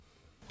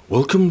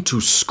Welcome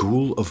to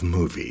School of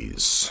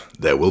Movies.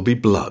 There will be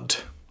blood.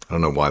 I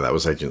don't know why that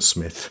was Agent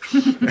Smith.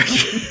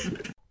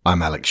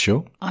 I'm Alex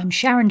Shaw. I'm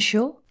Sharon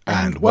Shaw.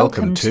 And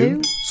welcome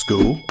to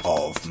School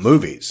of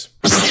Movies.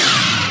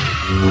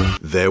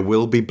 There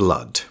will be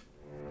blood.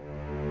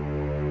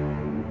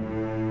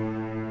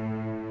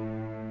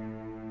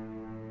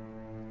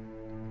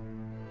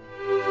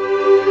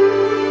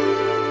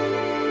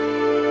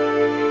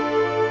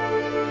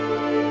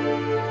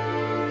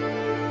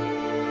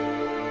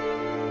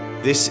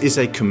 This is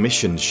a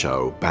commissioned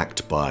show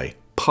backed by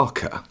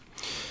Parker.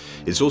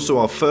 It's also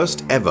our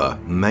first ever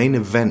main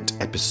event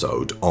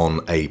episode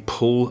on a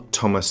Paul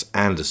Thomas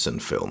Anderson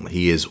film.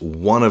 He is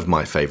one of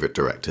my favourite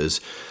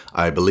directors.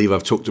 I believe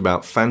I've talked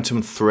about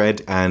Phantom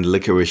Thread and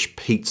Licorice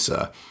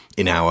Pizza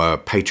in our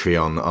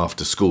Patreon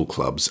after school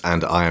clubs,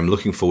 and I am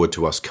looking forward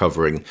to us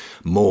covering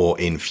more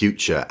in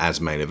future as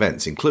main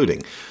events,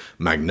 including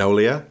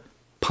Magnolia,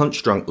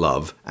 Punch Drunk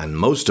Love, and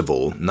most of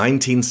all,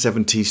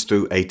 1970s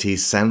through 80s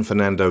San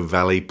Fernando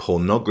Valley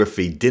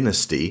pornography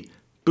dynasty,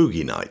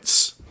 Boogie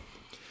Nights.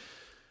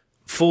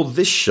 For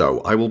this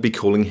show, I will be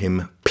calling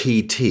him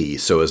PT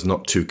so as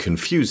not to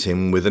confuse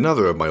him with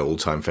another of my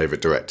all-time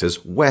favourite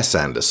directors, Wes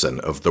Anderson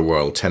of The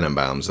Royal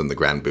Tenenbaums and the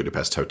Grand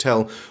Budapest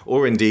Hotel,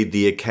 or indeed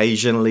the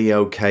occasionally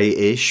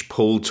okay-ish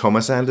Paul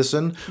Thomas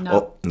Anderson.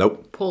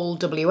 Nope. Paul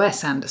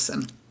W.S.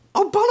 Anderson.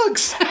 Oh,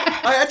 bollocks!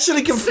 I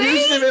actually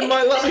confused him in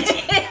my life.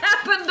 It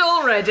happened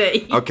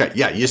already. Okay,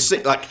 yeah, you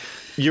see, like,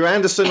 your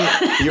Anderson,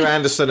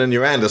 and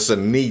your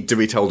Anderson need to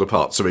be told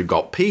apart. So we've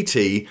got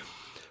PT,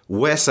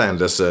 Wes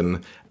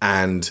Anderson,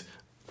 and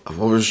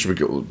what should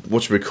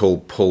we call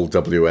Paul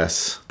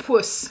W.S.?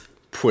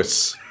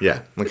 Puss,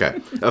 yeah, okay.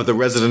 Of the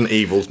Resident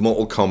Evils,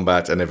 Mortal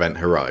Kombat, and Event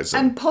Horizon.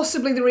 And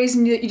possibly the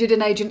reason that you did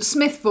an Agent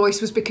Smith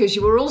voice was because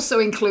you were also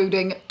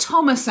including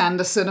Thomas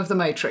Anderson of The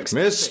Matrix.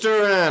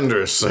 Mr.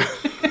 Anderson.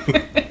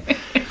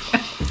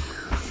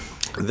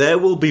 There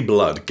Will Be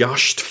Blood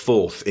gushed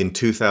forth in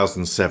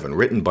 2007,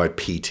 written by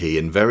PT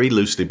and very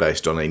loosely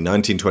based on a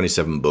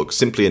 1927 book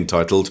simply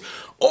entitled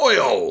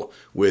Oil,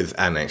 with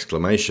an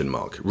exclamation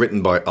mark,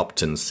 written by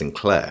Upton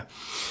Sinclair.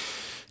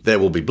 There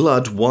Will Be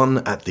Blood won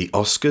at the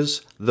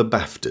Oscars, the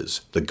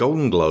BAFTAs, the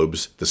Golden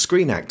Globes, the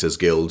Screen Actors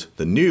Guild,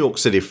 the New York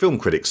City Film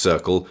Critics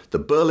Circle, the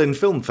Berlin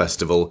Film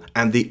Festival,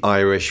 and the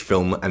Irish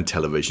Film and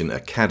Television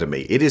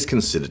Academy. It is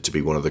considered to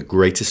be one of the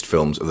greatest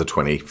films of the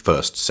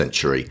 21st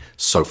century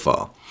so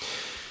far.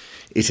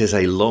 It is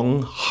a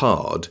long,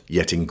 hard,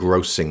 yet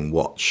engrossing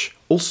watch.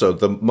 Also,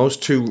 the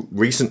most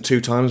recent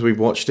two times we've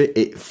watched it,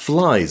 it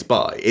flies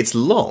by. It's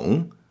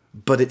long,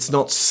 but it's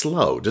not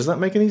slow. Does that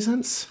make any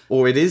sense?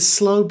 Or it is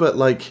slow, but,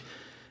 like,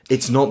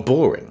 it's not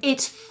boring.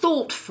 It's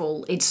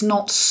thoughtful. It's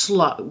not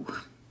slow.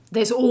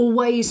 There's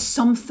always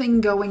something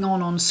going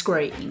on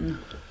screen.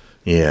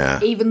 Yeah.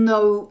 Even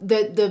though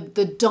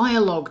the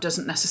dialogue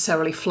doesn't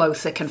necessarily flow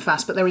thick and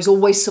fast, but there is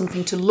always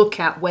something to look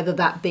at, whether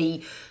that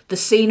be the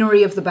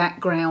scenery of the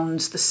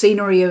backgrounds, the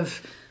scenery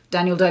of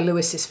Daniel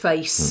Day-Lewis's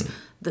face,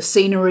 the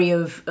scenery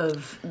of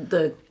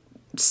the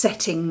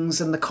settings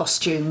and the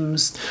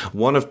costumes.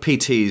 One of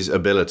PT's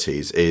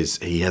abilities is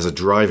he has a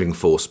driving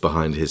force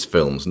behind his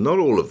films. Not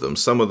all of them.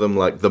 Some of them,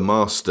 like The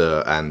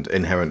Master and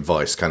Inherent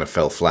Vice, kind of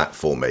fell flat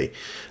for me.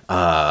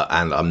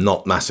 And I'm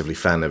not massively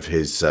fan of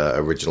his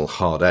original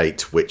Hard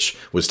Eight, which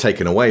was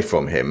taken away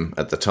from him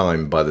at the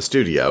time by the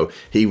studio.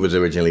 He was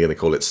originally going to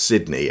call it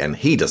Sydney, and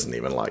he doesn't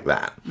even like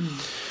that.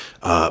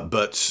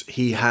 But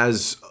he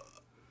has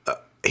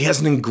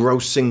an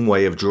engrossing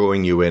way of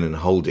drawing you in and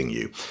holding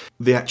you.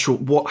 The actual,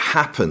 what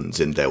happens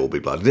in There Will Be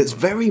Blood, and it's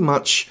very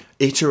much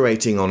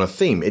iterating on a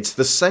theme. It's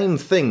the same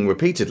thing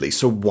repeatedly,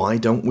 so why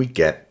don't we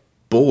get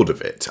bored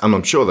of it? And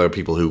I'm sure there are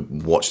people who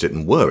watched it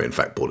and were in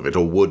fact bored of it,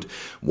 or would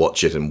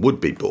watch it and would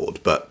be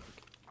bored, but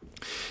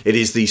it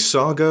is the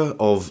saga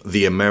of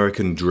the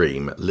American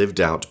dream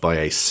lived out by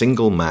a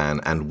single man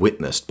and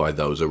witnessed by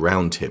those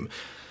around him.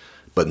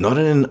 But not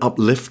in an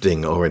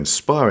uplifting or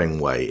inspiring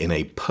way, in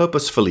a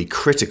purposefully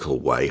critical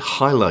way,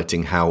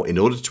 highlighting how, in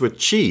order to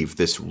achieve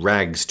this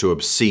rags to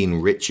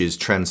obscene riches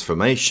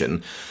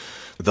transformation,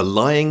 the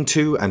lying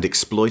to and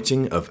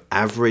exploiting of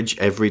average,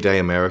 everyday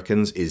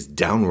Americans is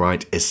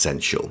downright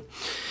essential.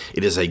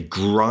 It is a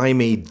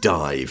grimy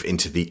dive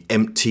into the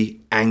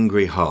empty,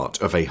 angry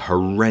heart of a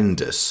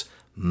horrendous,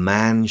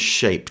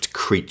 man-shaped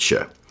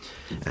creature.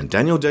 And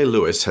Daniel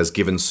Day-Lewis has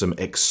given some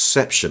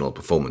exceptional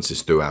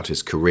performances throughout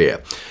his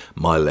career.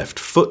 My Left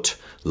Foot,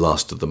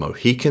 Last of the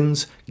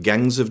Mohicans,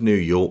 Gangs of New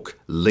York,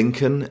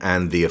 Lincoln,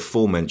 and the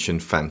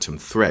aforementioned Phantom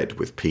Thread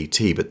with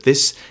PT. But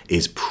this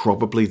is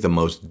probably the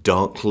most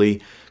darkly,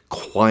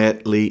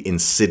 quietly,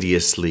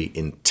 insidiously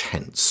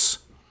intense.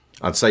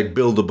 I'd say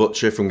Bill the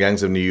Butcher from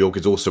Gangs of New York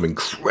is also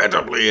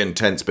incredibly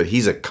intense, but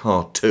he's a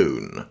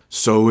cartoon.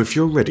 So if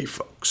you're ready,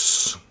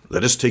 folks,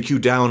 let us take you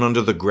down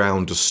under the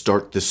ground to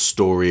start this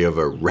story of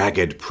a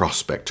ragged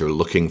prospector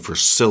looking for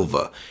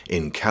silver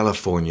in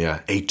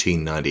California,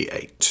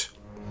 1898.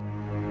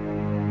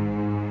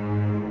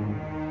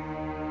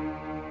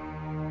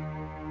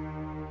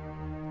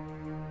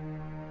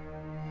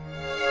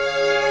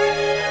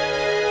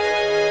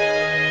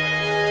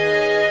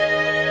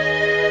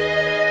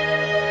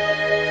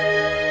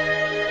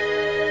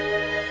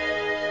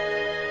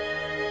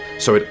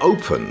 So it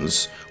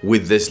opens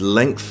with this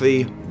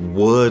lengthy,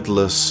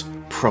 wordless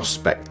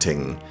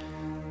prospecting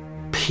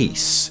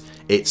piece.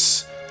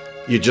 It's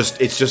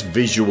just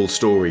visual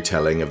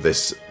storytelling of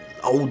this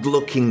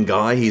old-looking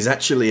guy. He's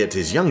actually at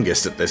his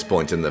youngest at this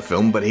point in the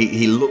film, but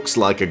he looks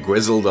like a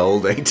grizzled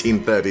old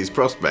 1830s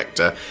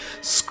prospector,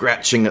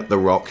 scratching at the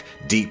rock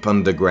deep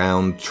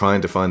underground,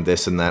 trying to find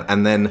this and that,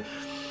 and then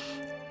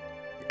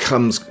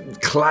comes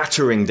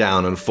clattering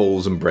down and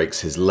falls and breaks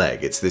his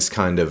leg. It's this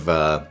kind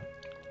of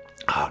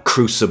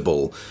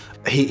crucible.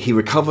 He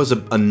recovers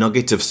a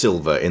nugget of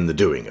silver in the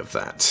doing of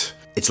that.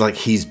 It's like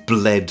he's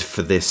bled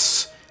for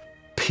this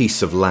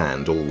piece of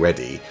land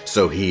already,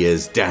 so he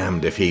is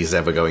damned if he's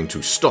ever going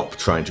to stop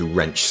trying to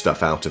wrench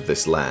stuff out of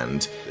this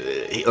land.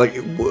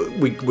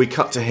 We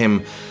cut to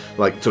him,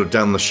 like, sort of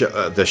down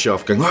the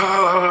shaft going,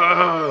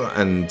 "Ah!"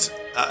 And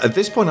at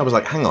this point I was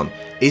like, hang on,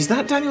 is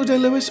that Daniel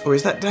Day-Lewis, or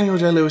is that Daniel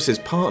Day-Lewis's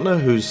partner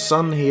whose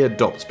son he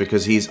adopts,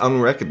 because he's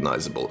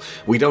unrecognizable?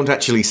 We don't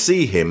actually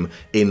see him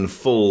in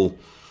full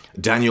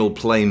Daniel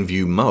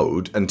Plainview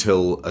mode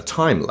until a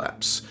time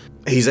lapse.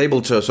 He's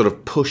able to sort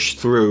of push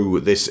through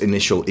this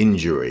initial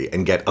injury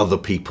and get other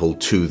people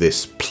to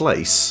this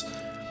place,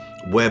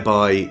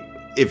 whereby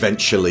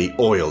eventually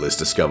oil is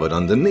discovered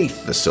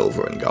underneath the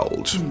silver and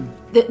gold.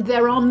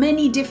 There are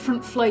many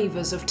different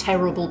flavours of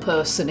terrible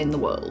person in the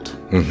world.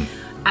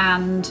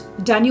 And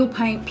Daniel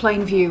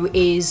Plainview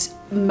is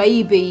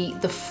maybe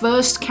the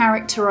first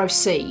character I've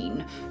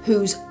seen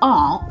whose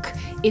arc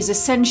is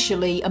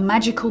essentially a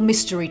magical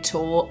mystery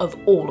tour of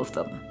all of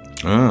them.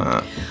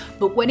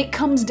 But when it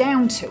comes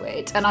down to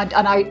it, and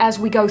I, as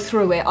we go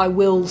through it, I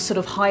will sort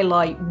of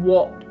highlight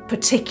what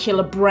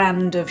particular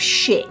brand of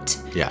shit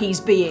he's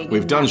being.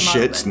 We've done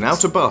shits, now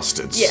to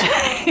bastards.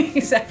 Yeah,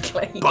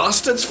 exactly.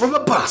 Bastards from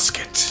a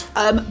basket.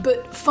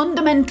 But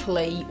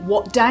fundamentally,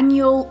 what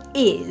Daniel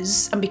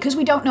is, and because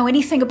we don't know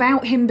anything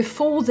about him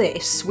before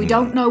this, we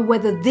don't know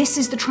whether this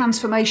is the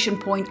transformation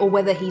point or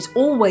whether he's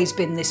always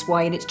been this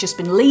way and it's just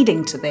been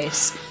leading to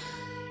this.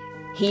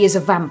 He is a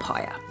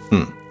vampire.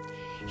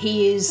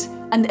 He is,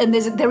 and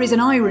there is an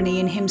irony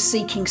in him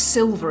seeking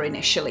silver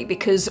initially,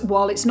 because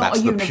while it's not That's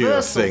a universal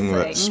pure thing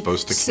that's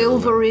supposed to kill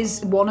silver them.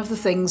 is one of the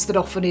things that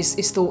often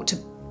is thought to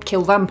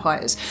kill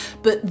vampires.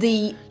 But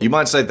you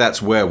might say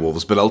that's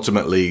werewolves, but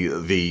ultimately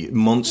the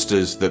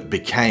monsters that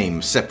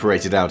became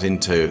separated out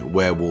into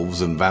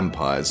werewolves and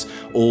vampires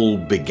all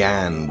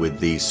began with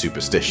these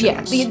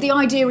superstitions. Yeah, the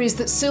idea is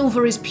that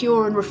silver is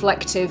pure and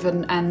reflective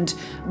and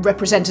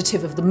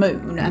representative of the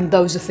moon, and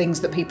those are things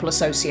that people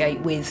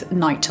associate with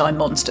nighttime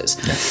monsters.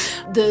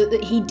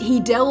 He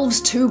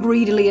delves too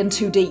greedily and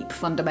too deep,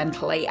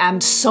 fundamentally,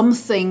 and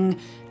something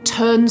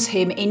turns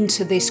him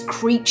into this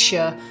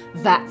creature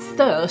that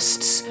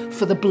thirsts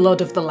for the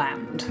blood of the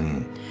land.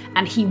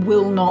 And he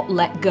will not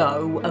let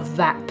go of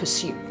that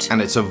pursuit.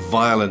 And it's a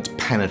violent,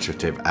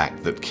 penetrative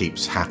act that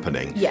keeps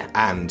happening. Yeah.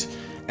 And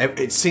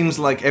it seems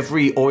like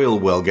every oil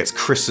well gets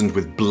christened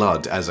with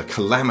blood as a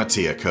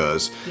calamity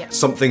occurs. Yeah.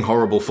 Something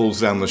horrible falls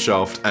down the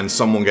shaft and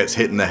someone gets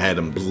hit in the head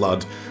and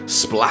blood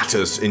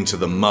splatters into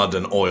the mud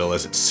and oil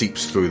as it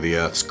seeps through the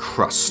earth's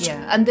crust.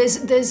 Yeah, and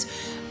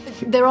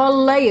there are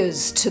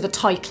layers to the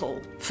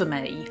title for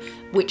me,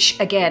 which,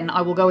 again,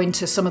 I will go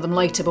into some of them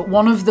later, but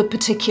one of the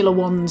particular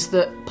ones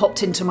that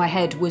popped into my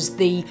head was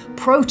the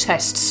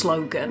protest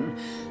slogan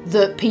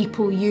that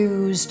people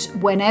used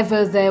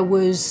whenever there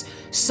was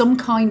some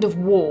kind of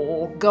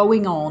war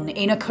going on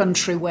in a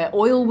country where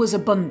oil was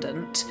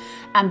abundant,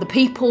 and the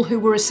people who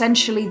were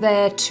essentially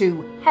there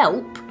to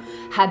help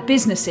had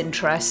business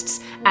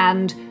interests,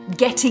 and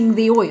getting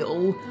the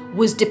oil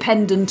was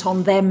dependent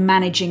on them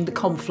managing the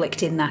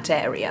conflict in that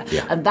area.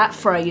 Yeah. And that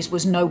phrase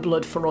was "no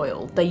blood for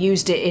oil." They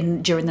used it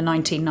during the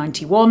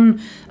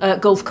 1991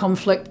 Gulf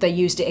conflict. They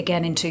used it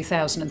again in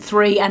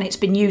 2003, and it's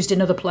been used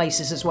in other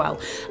places as well.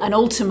 And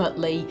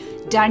ultimately,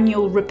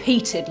 Daniel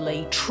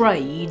repeatedly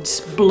trades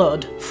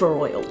blood for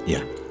oil.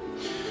 Yeah.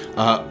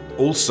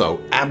 Also,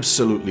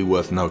 absolutely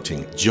worth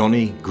noting,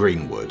 Jonny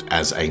Greenwood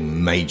as a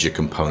major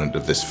component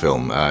of this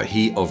film.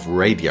 He of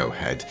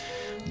Radiohead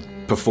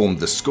performed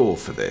the score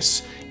for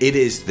this. It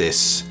is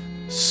this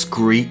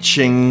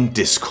screeching,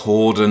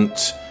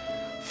 discordant,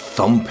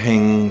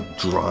 thumping,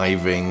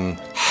 driving,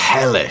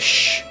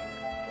 hellish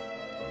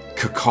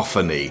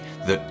cacophony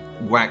that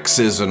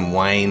waxes and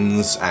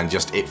wanes, and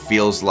just it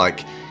feels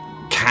like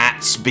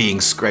cats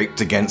being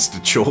scraped against a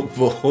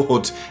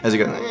chalkboard as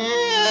you go.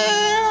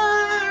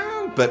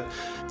 But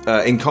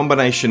in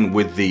combination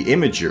with the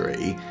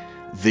imagery,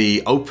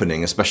 the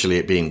opening, especially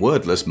it being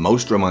wordless,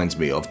 most reminds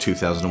me of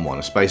 2001: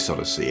 A Space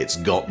Odyssey. It's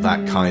got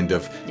that kind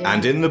of... Yeah.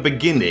 And in the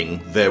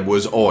beginning, there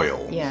was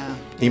oil. Yeah.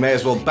 He may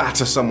as well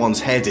batter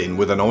someone's head in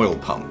with an oil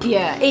pump.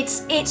 Yeah,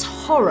 it's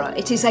horror.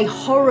 It is a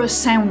horror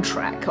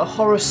soundtrack, a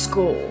horror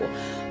score,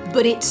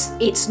 but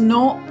it's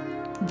not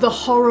the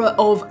horror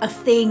of a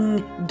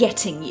thing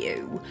getting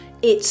you.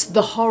 It's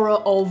the horror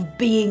of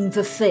being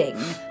the thing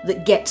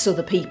that gets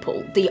other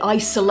people. The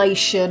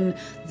isolation,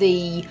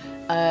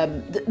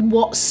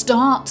 what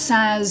starts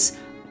as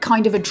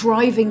kind of a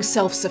driving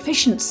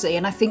self-sufficiency,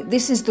 and I think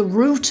this is the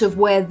root of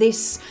where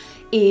this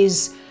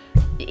is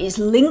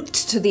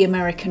linked to the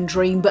American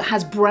dream but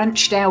has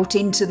branched out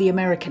into the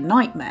American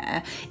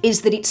nightmare,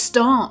 is that it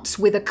starts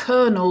with a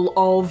kernel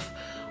of,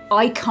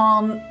 I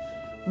can't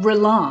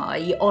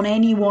rely on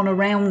anyone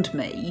around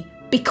me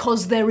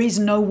because there is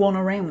no one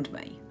around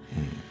me.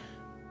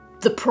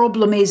 The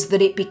problem is that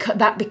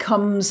that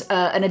becomes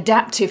an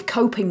adaptive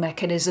coping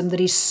mechanism that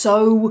is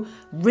so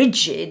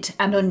rigid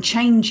and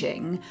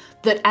unchanging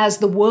that as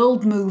the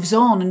world moves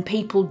on and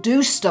people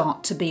do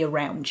start to be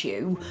around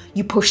you,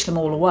 you push them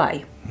all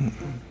away.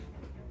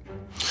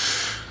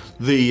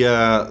 The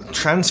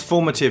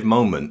transformative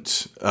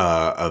moment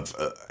of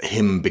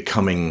him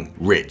becoming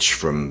rich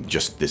from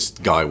just this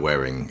guy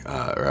wearing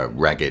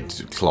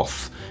ragged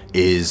cloth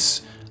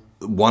is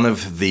one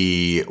of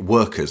the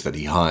workers that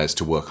he hires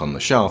to work on the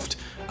shaft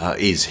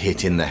is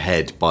hit in the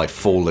head by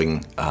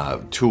falling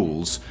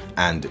tools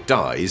and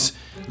dies,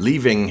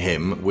 leaving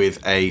him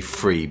with a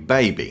free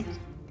baby.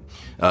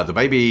 The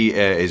baby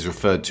is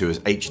referred to as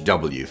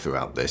HW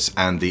throughout this,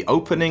 and the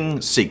opening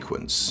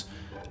sequence,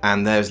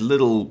 and there's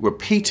little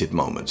repeated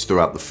moments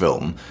throughout the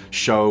film,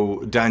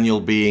 show Daniel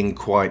being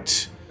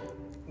quite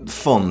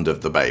fond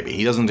of the baby.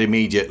 He doesn't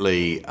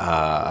immediately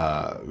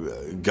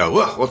go,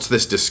 "Ugh, what's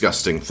this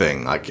disgusting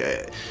thing?" Like,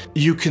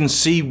 you can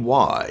see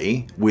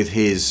why, with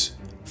his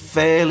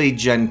fairly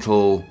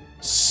gentle,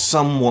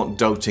 somewhat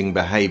doting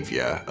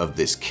behaviour of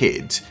this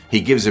kid,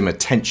 he gives him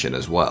attention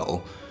as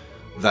well,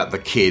 that the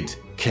kid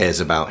cares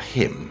about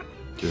him.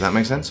 Does that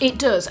make sense? It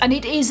does, and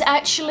it is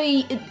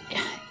actually,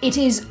 it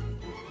is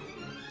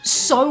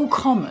so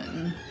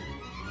common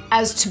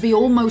as to be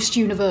almost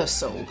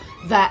universal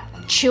that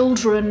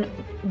children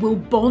will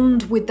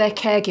bond with their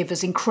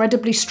caregivers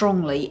incredibly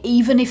strongly,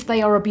 even if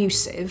they are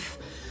abusive,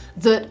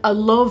 that a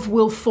love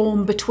will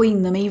form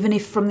between them, even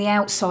if from the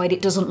outside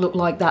it doesn't look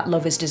like that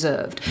love is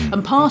deserved.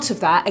 And part of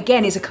that,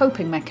 again, is a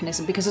coping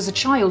mechanism, because as a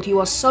child you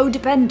are so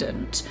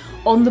dependent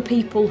on the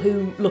people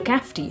who look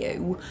after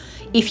you.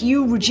 If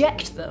you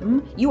reject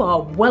them, you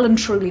are well and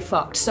truly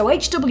fucked. So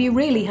HW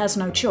really has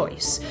no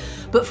choice.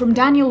 But from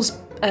Daniel's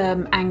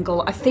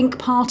angle, I think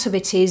part of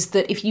it is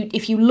that if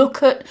you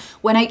look at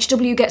when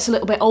HW gets a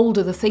little bit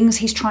older, the things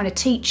he's trying to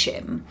teach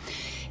him,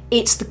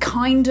 it's the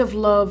kind of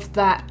love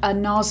that a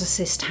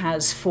narcissist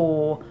has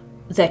for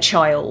their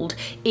child,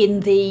 in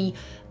the,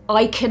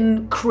 I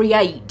can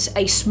create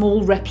a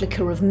small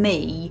replica of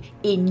me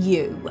in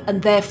you,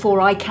 and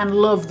therefore I can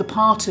love the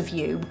part of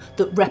you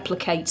that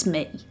replicates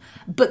me.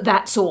 But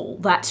that's all.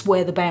 That's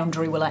where the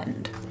boundary will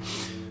end.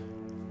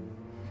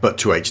 But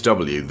to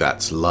HW,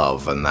 that's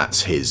love, and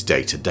that's his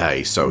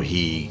day-to-day, so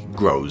he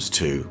grows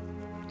to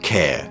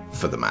care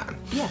for the man.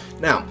 Yeah.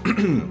 Now,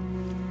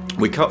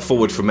 we cut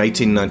forward from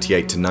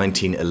 1898 to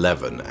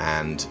 1911,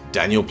 and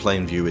Daniel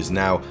Plainview is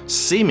now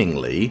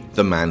seemingly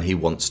the man he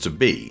wants to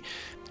be.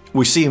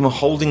 We see him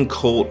holding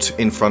court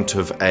in front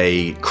of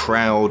a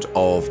crowd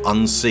of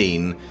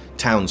unseen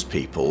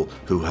townspeople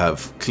who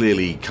have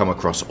clearly come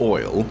across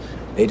oil.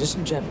 Ladies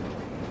and gentlemen,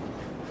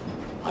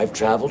 I've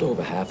traveled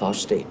over half our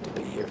state to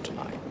be here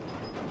tonight.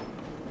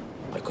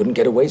 I couldn't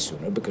get away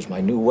sooner because my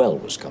new well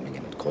was coming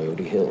in at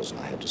Coyote Hills and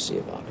I had to see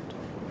about it.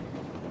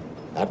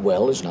 That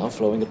well is now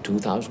flowing at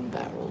 2,000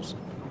 barrels,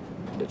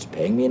 and it's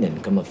paying me an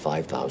income of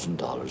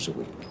 $5,000 a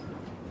week.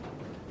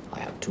 I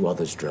have 2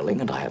 others drilling,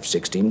 and I have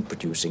 16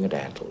 producing at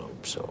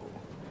Antelope, so...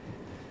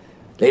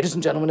 Ladies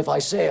and gentlemen, if I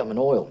say I'm an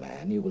oil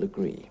man, you will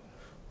agree.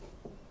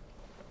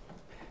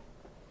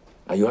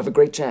 Now, you have a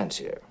great chance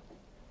here.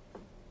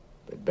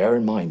 But bear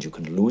in mind, you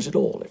can lose it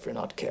all if you're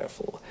not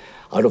careful.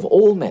 Out of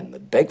all men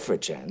that beg for a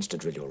chance to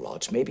drill your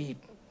lots, maybe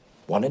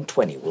 1 in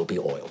 20 will be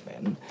oil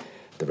men.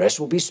 The rest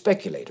will be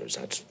speculators.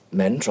 That's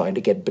men trying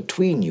to get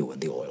between you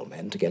and the oil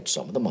men to get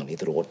some of the money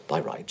that ought by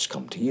rights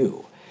come to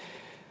you.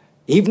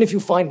 Even if you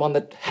find one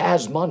that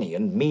has money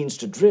and means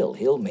to drill,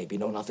 he'll maybe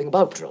know nothing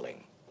about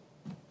drilling.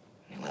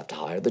 He'll have to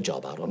hire the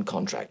job out on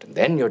contract, and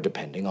then you're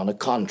depending on a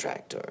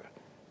contractor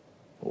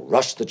who'll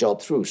rush the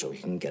job through so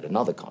he can get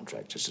another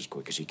contract just as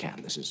quick as he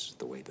can. This is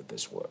the way that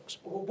this works.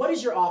 Well, what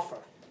is your offer?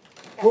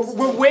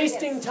 We're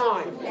wasting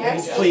time.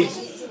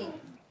 Please.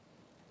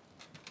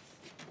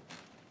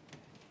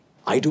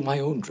 I do my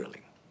own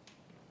drilling.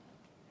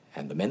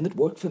 And the men that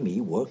work for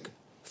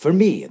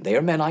me, and they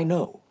are men I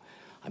know.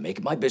 I make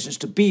it my business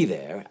to be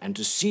there and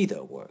to see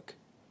their work.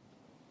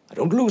 I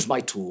don't lose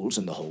my tools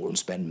in the hole and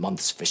spend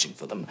months fishing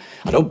for them.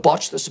 I don't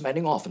botch the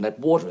cementing off and let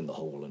water in the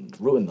hole and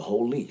ruin the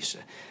whole lease.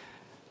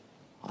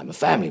 I'm a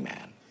family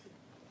man.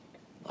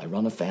 I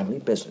run a family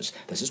business.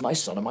 This is my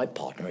son and my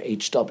partner,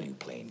 H.W.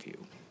 Plainview.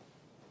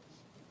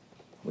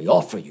 We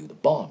offer you the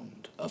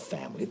bond of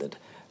family that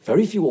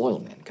very few oil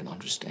men can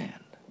understand.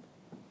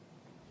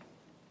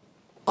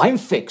 I'm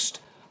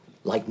fixed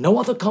like no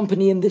other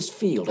company in this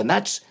field, and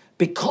that's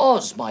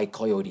because my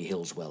Coyote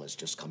Hills well has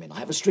just come in. I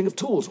have a string of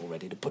tools all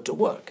ready to put to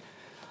work.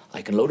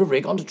 I can load a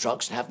rig onto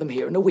trucks and have them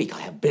here in a week.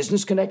 I have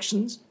business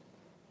connections,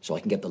 so I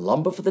can get the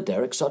lumber for the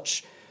derrick.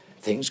 Such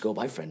things go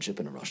by friendship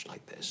in a rush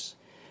like this.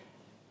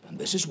 And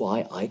this is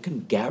why I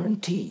can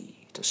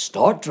guarantee to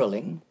start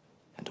drilling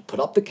and to put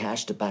up the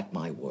cash to back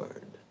my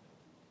word.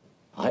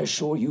 I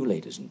assure you,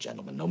 ladies and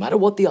gentlemen, no matter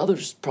what the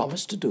others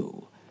promise to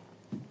do,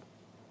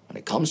 when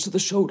it comes to the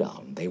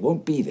showdown, they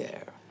won't be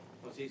there.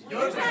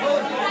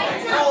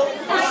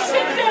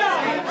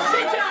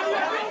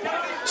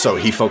 So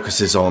he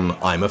focuses on,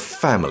 I'm a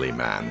family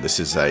man. This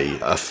is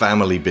a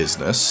family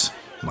business.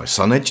 My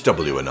son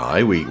HW and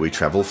I, we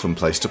travel from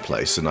place to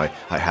place, and I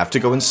have to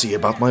go and see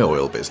about my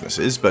oil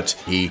businesses, but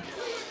he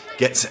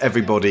gets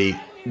everybody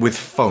with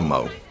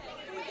FOMO.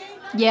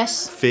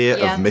 Yes. Fear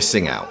of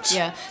missing out.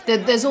 Yeah.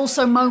 There's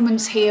also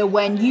moments here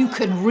when you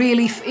can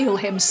really feel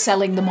him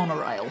selling the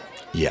monorail.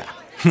 Yeah.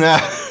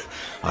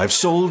 I've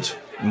sold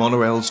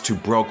monorails to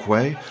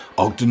Brockway,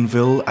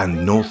 Ogdenville,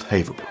 and North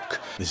Haverbrook.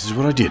 This is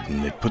what I did,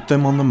 and it put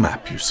them on the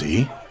map, you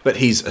see. But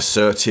he's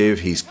assertive,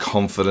 he's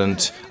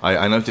confident.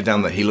 I noted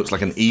down that he looks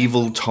like an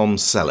evil Tom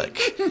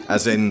Selleck.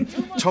 As in,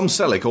 Tom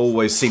Selleck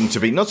always seemed to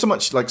be, not so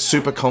much like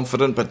super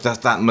confident, but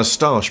that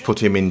moustache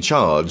put him in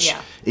charge.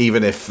 Yeah.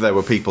 Even if there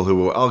were people who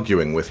were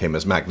arguing with him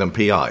as Magnum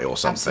PI or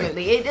something.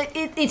 Absolutely.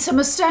 It's a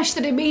moustache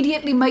that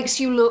immediately makes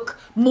you look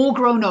more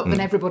grown up than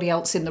everybody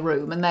else in the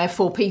room, and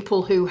therefore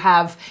people who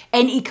have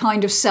any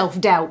kind of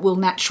self-doubt will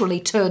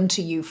naturally turn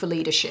to you for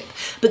leadership.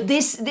 But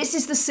this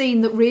is the scene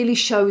that really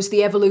shows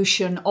the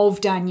evolution of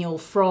Daniel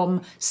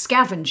from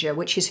scavenger,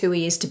 which is who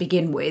he is to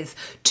begin with,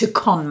 to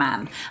con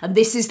man. And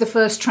this is the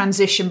first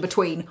transition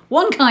between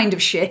one kind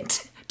of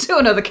shit to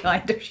another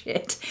kind of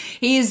shit.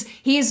 He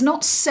is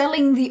not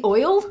selling the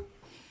oil,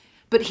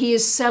 but he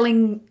is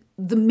selling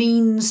the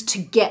means to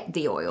get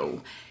the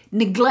oil,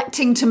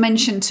 neglecting to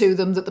mention to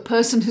them that the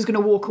person who's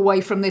going to walk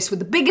away from this with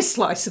the biggest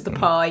slice of the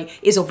pie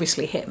is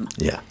obviously him.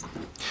 Yeah.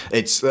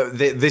 It's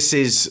this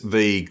is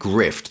the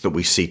grift that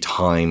we see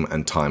time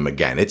and time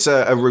again. It's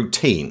a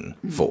routine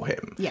for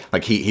him. Yeah.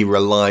 Like he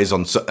relies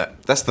on...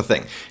 that's the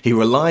thing. He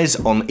relies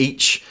on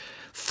each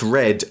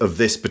thread of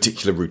this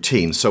particular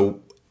routine. So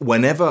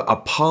whenever a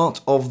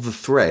part of the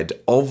thread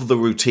of the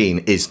routine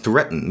is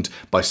threatened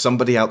by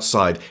somebody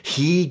outside,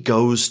 he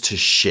goes to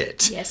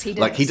shit. Yes, he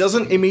does. Like, he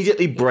doesn't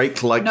immediately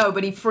break like... No,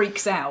 but he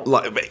freaks out.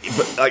 But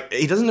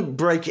he doesn't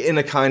break it in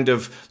a kind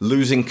of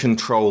losing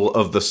control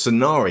of the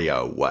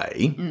scenario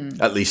way,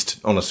 at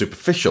least on a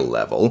superficial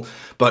level,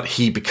 but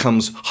he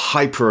becomes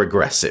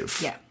hyper-aggressive.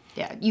 Yeah.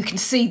 Yeah, you can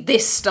see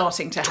this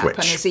starting to happen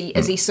Twitch.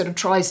 as he sort of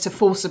tries to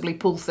forcibly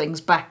pull things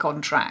back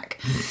on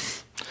track.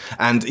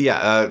 And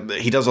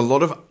he does a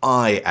lot of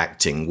eye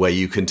acting where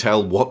you can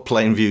tell what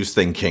Plainview's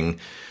thinking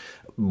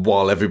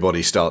while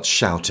everybody starts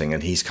shouting,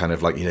 and he's kind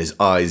of like, his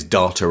eyes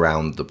dart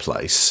around the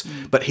place.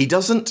 But he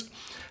doesn't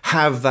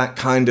have that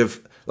kind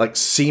of like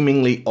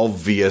seemingly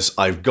obvious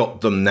I've got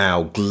them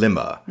now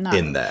glimmer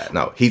in there.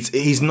 No,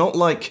 he's not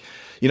like...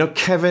 You know,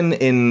 Kevin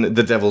in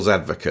The Devil's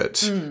Advocate,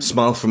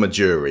 Smile from a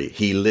Jury,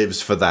 he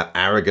lives for that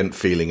arrogant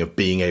feeling of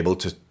being able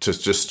to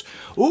just,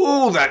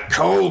 that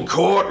cold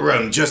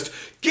courtroom, just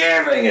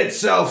giving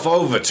itself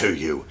over to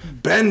you,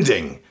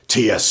 bending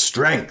to your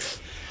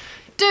strength.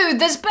 Dude,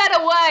 there's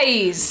better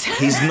ways!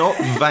 He's not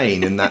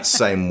vain in that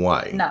same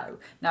way. No.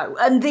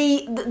 And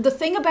the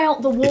thing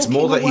about the walking away... It's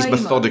more that he's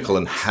methodical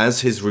moment, and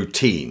has his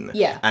routine.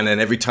 Yeah. And then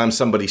every time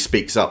somebody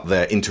speaks up,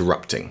 they're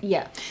interrupting.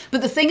 Yeah.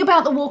 But the thing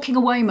about the walking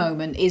away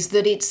moment is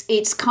that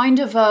it's kind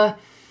of a...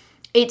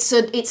 It's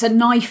a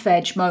knife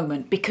edge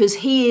moment, because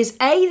he is,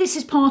 this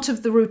is part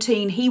of the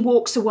routine. He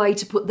walks away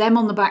to put them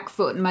on the back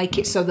foot and make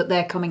it so that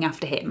they're coming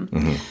after him.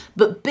 Mm-hmm.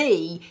 But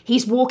B,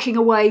 he's walking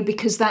away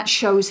because that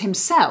shows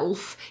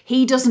himself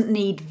he doesn't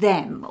need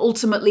them.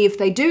 Ultimately, if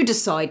they do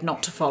decide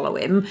not to follow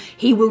him,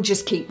 he will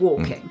just keep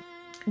walking.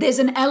 There's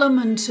an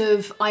element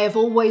of, I have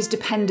always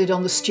depended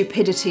on the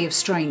stupidity of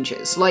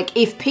strangers. Like,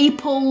 if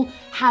people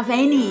have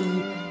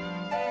any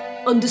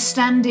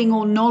understanding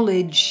or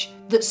knowledge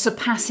that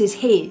surpasses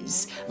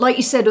his. Like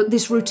you said,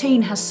 this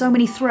routine has so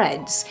many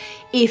threads.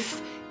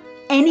 If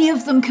any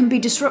of them can be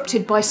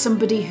disrupted by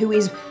somebody who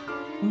is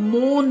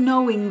more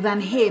knowing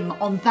than him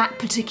on that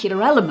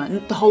particular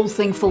element, the whole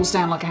thing falls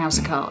down like a house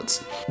of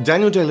cards.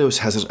 Daniel Day-Lewis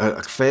has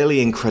a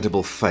fairly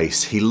incredible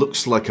face. He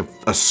looks like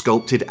a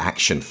sculpted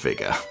action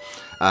figure.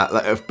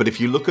 But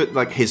if you look at,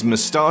 like, his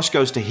moustache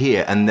goes to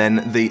here, and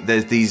then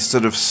there's these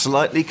sort of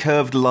slightly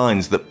curved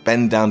lines that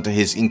bend down to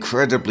his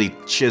incredibly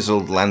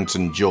chiseled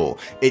lantern jaw.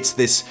 It's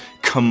this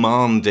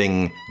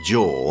commanding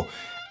jaw,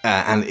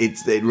 and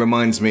it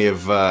reminds me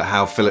of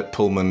how Philip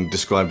Pullman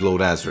described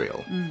Lord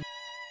Asriel.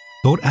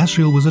 Lord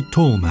Asriel was a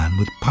tall man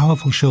with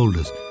powerful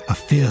shoulders, a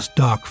fierce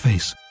dark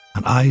face,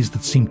 and eyes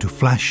that seemed to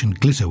flash and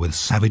glitter with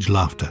savage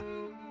laughter.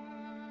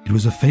 It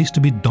was a face to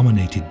be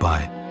dominated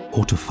by,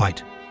 or to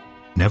fight.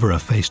 Never a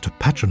face to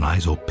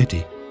patronize or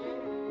pity.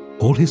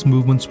 All his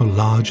movements were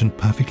large and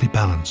perfectly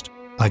balanced,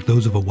 like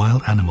those of a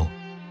wild animal,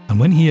 and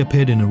when he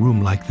appeared in a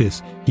room like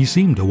this, he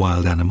seemed a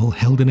wild animal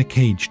held in a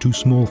cage too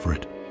small for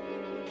it.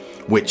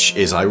 Which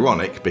is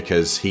ironic,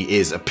 because he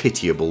is a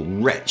pitiable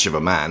wretch of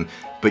a man,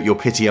 but your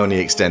pity only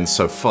extends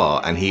so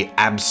far, and he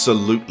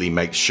absolutely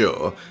makes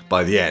sure,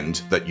 by the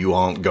end, that you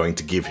aren't going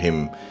to give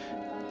him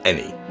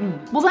any.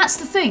 Well, that's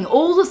the thing.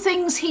 All the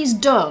things he's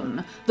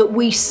done that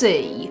we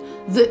see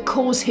that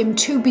cause him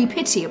to be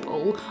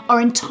pitiable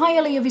are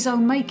entirely of his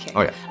own making.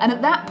 Oh, yeah. And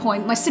at that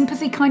point, my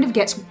sympathy kind of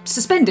gets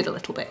suspended a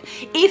little bit.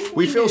 If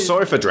We feel knew-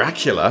 sorry for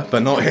Dracula,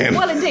 but not him.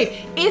 Well, indeed.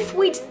 If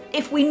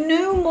we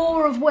knew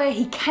more of where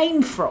he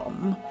came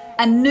from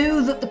and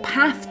knew that the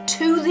path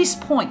to this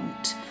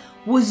point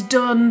was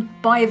done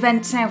by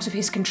events out of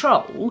his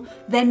control,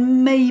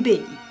 then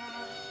maybe.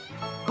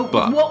 But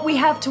with what we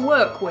have to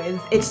work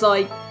with, it's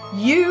like,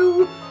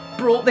 you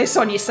brought this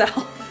on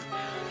yourself.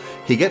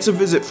 He gets a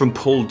visit from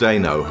Paul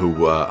Dano, who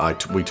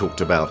we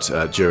talked about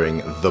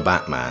during The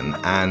Batman,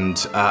 and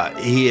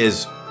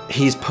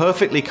he's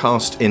perfectly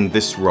cast in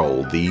this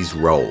role, these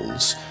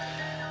roles.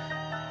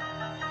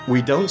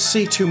 We don't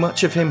see too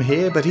much of him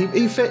here, but he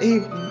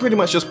pretty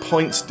much just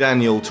points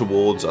Daniel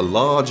towards a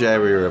large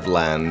area of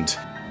land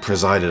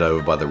presided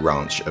over by the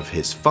ranch of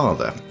his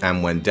father.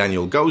 And when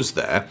Daniel goes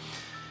there,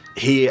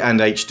 he and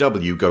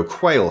HW go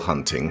quail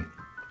hunting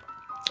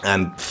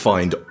and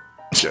find,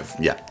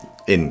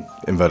 in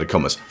inverted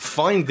commas,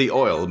 find the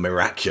oil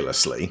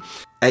miraculously.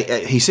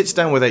 He sits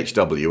down with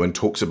HW and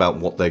talks about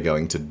what they're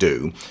going to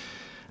do.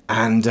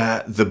 And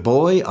the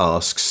boy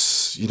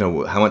asks,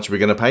 how much are we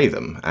going to pay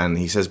them? And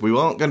he says, we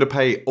aren't going to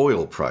pay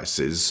oil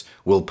prices,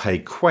 we'll pay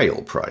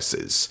quail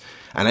prices.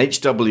 And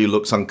HW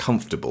looks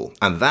uncomfortable.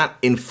 And that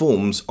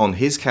informs on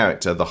his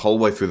character the whole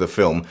way through the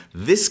film.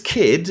 This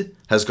kid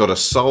has got a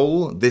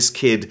soul. This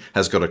kid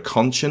has got a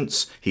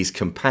conscience. He's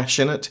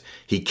compassionate.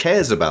 He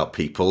cares about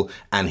people.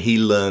 And he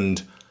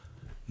learned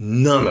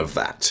none of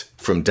that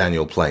from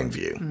Daniel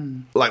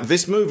Plainview. Like,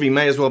 this movie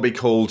may as well be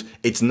called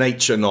It's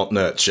Nature, Not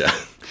Nurture.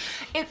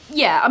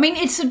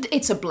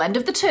 It's a blend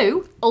of the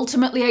two.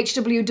 Ultimately,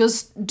 HW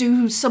does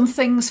do some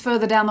things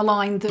further down the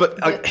line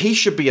But he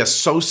should be a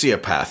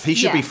sociopath. He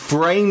should be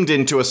framed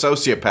into a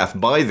sociopath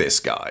by this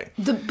guy.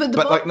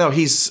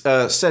 He's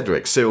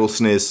Cedric, Cyril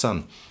Sneer's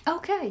son.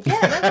 Okay,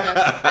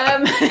 yeah,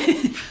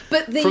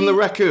 that's good. From the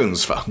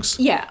Raccoons, folks.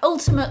 Yeah,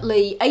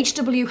 ultimately,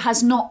 HW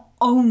has not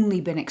only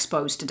been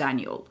exposed to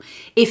Daniel.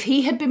 If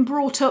he had been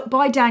brought up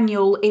by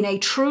Daniel in a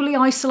truly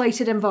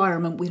isolated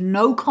environment with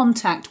no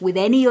contact with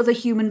any other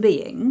human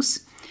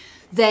beings,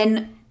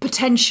 then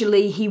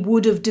potentially he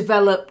would have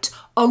developed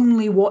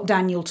only what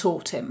Daniel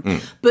taught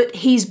him. But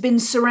he's been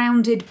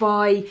surrounded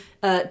by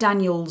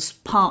Daniel's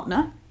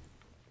partner,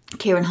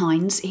 Kieran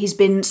Hines. He's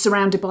been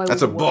surrounded by all That's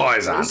the a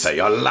boy's workers. answer,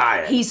 you're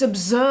lying. He's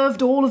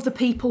observed all of the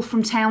people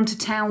from town to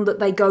town that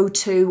they go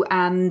to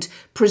and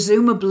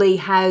presumably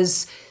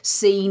has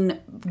seen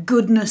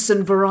goodness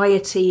and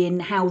variety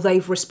in how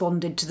they've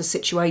responded to the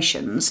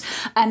situations.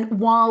 And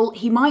while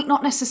he might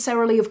not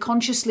necessarily have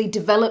consciously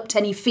developed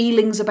any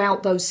feelings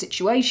about those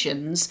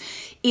situations,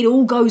 it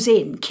all goes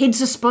in.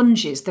 Kids are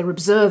sponges, they're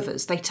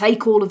observers, they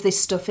take all of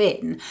this stuff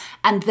in,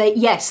 and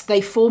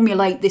they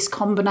formulate this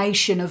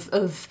combination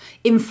of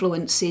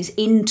influences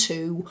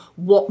into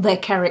what their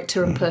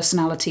character and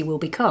personality will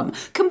become,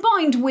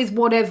 combined with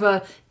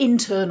whatever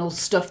internal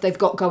stuff they've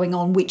got going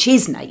on, which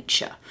is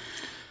nature.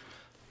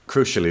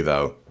 Crucially,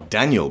 though,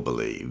 Daniel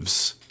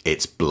believes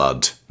it's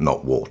blood,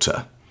 not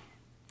water.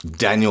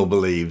 Daniel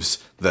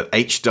believes that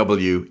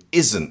HW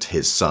isn't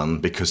his son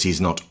because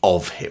he's not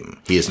of him.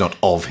 He is not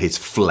of his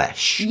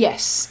flesh.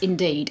 Yes,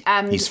 indeed.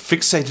 And he's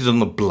fixated on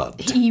the blood.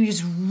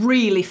 He's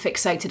really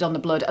fixated on the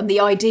blood, and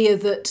the idea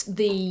that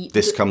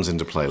This comes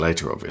into play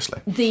later, obviously.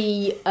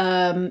 The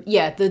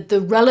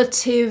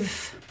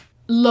relative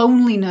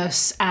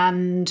loneliness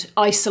and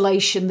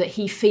isolation that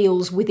he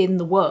feels within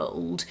the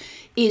world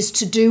is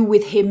to do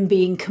with him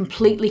being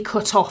completely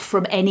cut off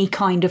from any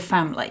kind of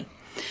family.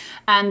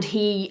 And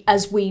he,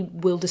 as we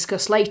will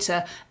discuss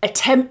later,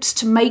 attempts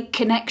to make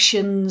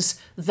connections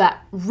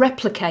that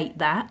replicate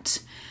that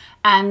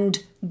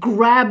and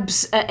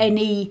grabs at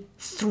any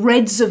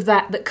threads of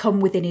that come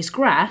within his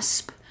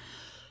grasp.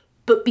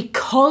 But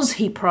because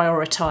he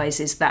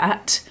prioritises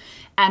that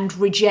and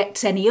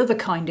rejects any other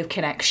kind of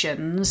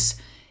connections,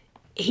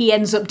 he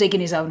ends up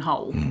digging his own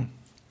hole.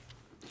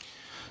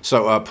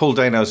 So Paul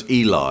Dano's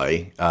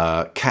Eli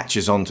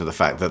catches on to the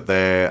fact that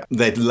they're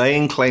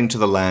laying claim to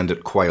the land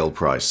at quail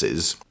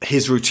prices.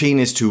 Daniel's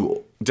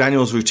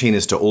routine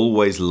is to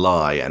always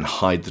lie and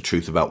hide the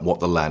truth about what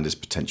the land is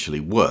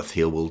potentially worth.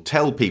 He will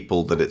tell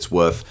people that it's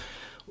worth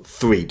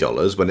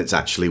 $3 when it's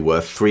actually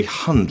worth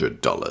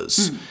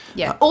 $300.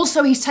 Yeah.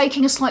 Also, he's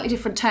taking a slightly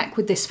different tack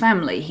with this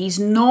family. He's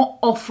not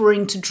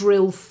offering to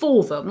drill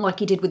for them like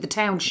he did with the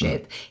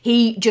township.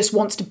 He just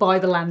wants to buy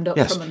the land up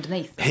from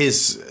underneath them.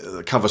 His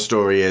cover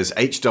story is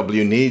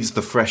HW needs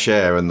the fresh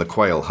air and the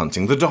quail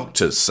hunting. The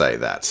doctors say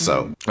that.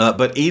 So,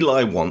 but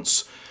Eli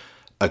wants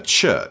a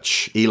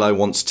church. Eli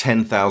wants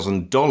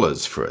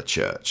 $10,000 for a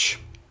church.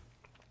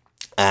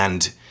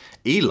 And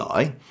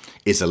Eli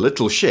is a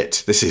little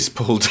shit. This is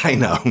Paul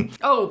Dano.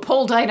 Oh,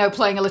 Paul Dano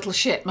playing a little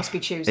shit must be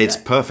Tuesday. It's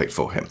perfect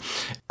for him.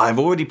 I've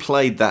already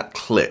played that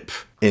clip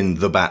in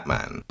The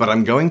Batman, but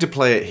I'm going to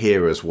play it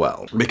here as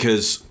well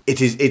because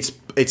it's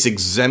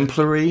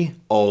exemplary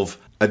of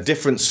a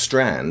different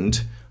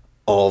strand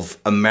of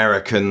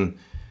American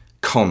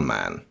con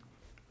man,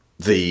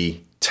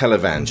 the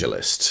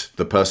televangelist,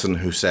 the person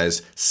who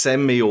says,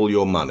 send me all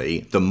your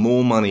money. The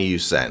more money you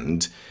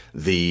send,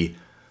 the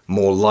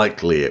more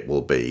likely it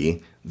will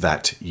be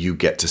that you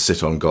get to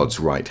sit on God's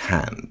right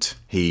hand.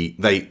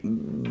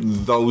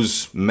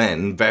 Those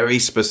men very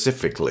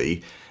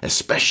specifically,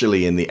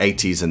 especially in the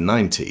 80s and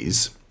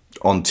 90s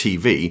on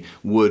TV,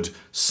 would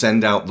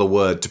send out the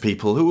word to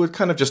people who were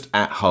kind of just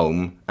at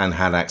home and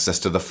had access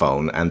to the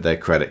phone and their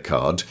credit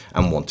card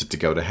and wanted to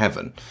go to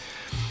heaven.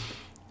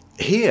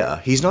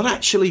 Here, he's not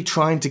actually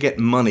trying to get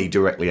money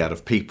directly out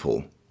of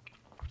people,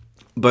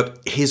 but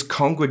his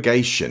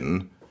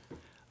congregation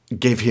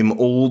give him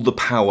all the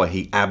power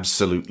he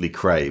absolutely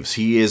craves.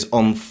 He is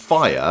on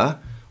fire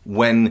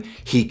when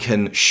he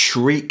can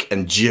shriek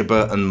and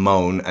gibber and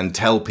moan and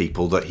tell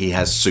people that he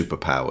has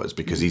superpowers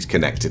because he's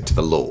connected to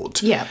the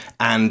Lord. Yeah.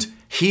 And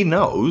he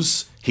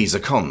knows he's a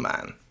con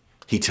man.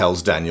 He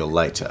tells Daniel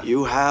later.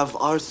 You have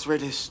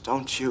arthritis,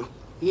 don't you?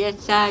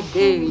 Yes, I do,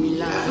 Eli.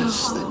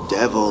 Yes, the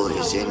devil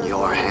is in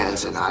your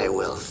hands and I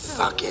will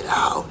suck it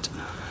out.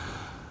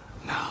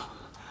 No,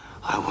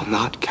 I will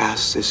not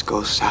cast this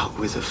ghost out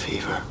with a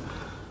fever.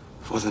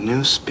 For the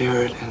new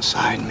spirit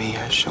inside me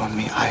has shown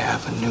me I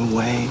have a new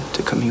way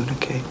to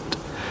communicate.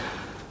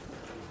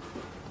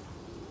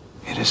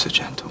 It is a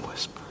gentle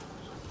whisper.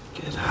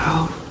 Get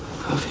out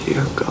of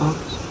here,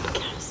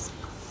 ghost.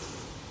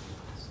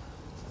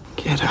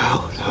 Get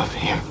out of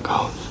here,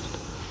 ghost.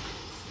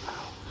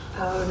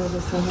 Get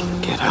out.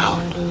 Get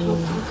out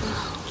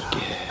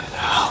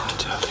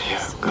of here,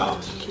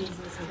 ghost.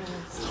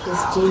 Get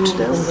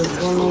out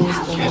of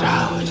here,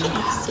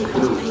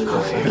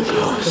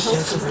 ghost.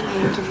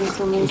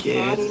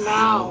 Get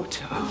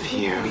out of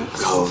here,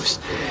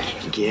 ghost.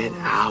 Get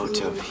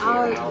out of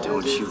here.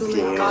 Don't you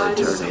dare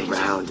turn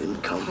around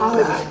and come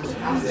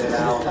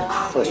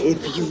back. For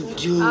if you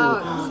do,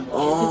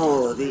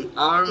 all the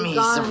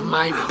armies of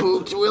my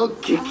boot will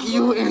kick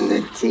you in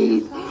the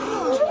teeth.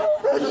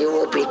 And you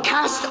will be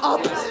cast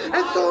up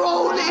and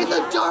thrown in the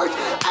dirt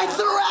and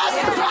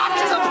thrust back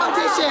to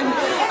perdition.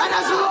 And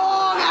as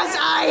long as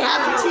I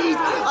have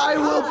teeth, I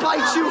will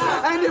bite you.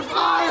 And if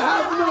I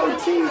have no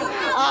teeth,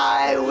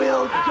 I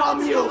will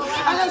gum you.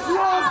 And as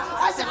long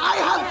as I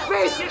have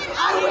fish,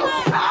 I will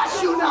bash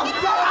you. Now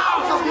get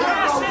out of here,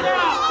 ghost. Get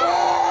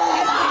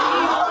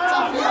out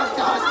of here,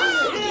 ghost.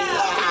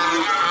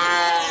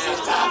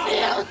 Get out of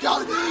here,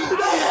 ghost.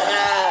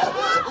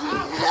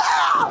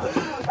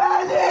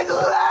 And it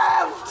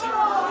left.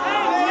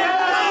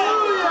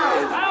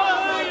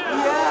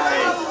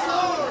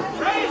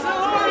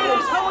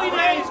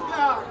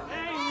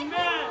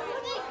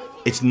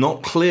 It's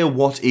not clear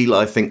what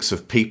Eli thinks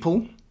of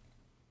people,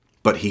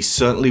 but he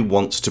certainly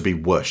wants to be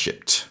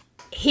worshipped.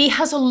 He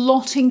has a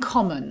lot in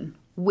common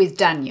with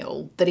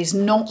Daniel that is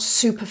not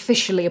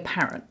superficially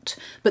apparent,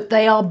 but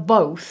they are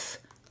both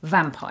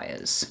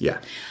vampires. Yeah.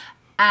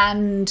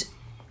 And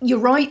you're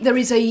right, there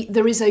is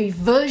a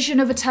version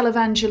of a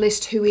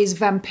televangelist who is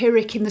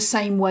vampiric in the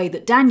same way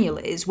that Daniel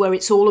is, where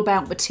it's all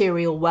about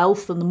material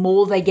wealth, and the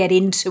more they get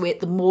into it,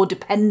 the more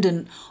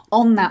dependent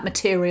on that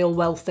material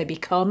wealth they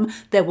become.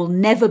 There will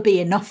never be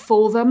enough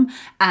for them,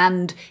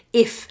 and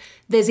if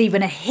there's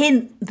even a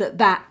hint that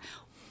that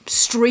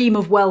stream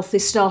of wealth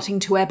is starting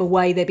to ebb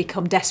away, they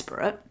become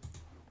desperate.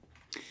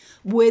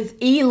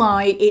 With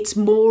Eli, it's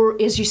more,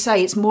 as you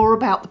say, it's more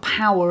about the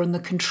power and the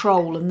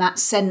control and that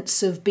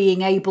sense of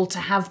being able to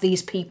have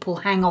these people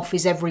hang off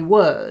his every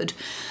word.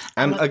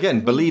 And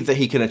again, believe that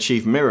he can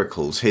achieve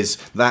miracles.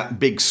 That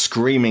big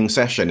screaming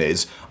session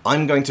is,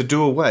 I'm going to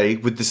do away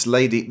with this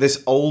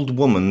old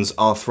woman's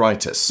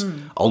arthritis.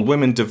 Old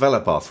women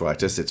develop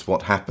arthritis, it's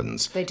what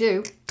happens. They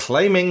do.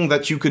 Claiming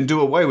that you can do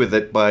away with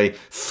it by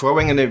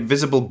throwing an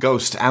invisible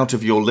ghost out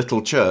of your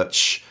little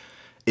church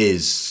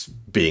is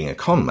being a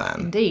con man.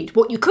 Indeed.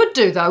 What you could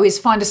do, though, is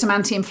find some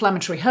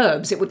anti-inflammatory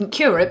herbs. It wouldn't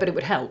cure it, but it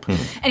would help.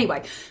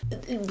 Anyway,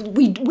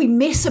 we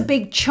miss a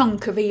big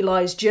chunk of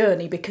Eli's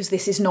journey because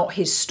this is not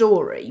his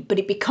story, but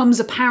it becomes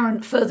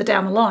apparent further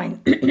down the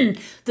line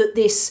that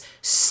this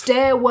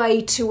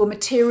stairway to a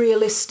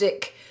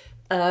materialistic,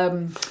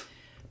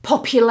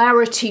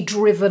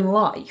 popularity-driven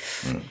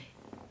life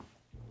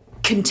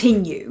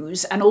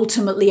continues and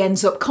ultimately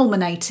ends up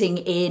culminating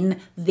in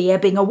the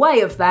ebbing away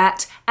of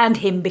that and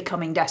him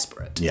becoming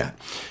desperate. Yeah.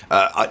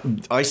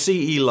 I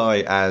see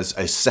Eli as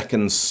a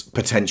second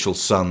potential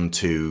son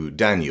to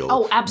Daniel.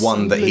 Oh, absolutely.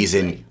 One that he's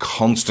in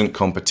constant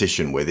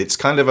competition with. It's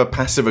kind of a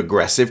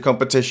passive-aggressive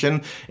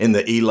competition in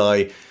that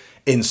Eli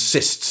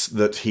insists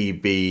that he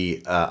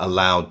be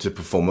allowed to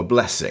perform a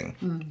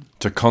blessing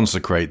to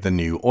consecrate the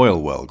new oil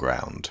well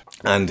ground.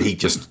 And he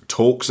just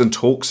talks and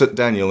talks at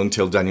Daniel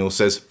until Daniel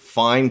says,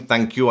 fine,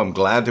 thank you, I'm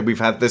glad that we've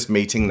had this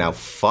meeting, now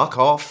fuck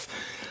off.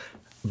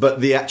 But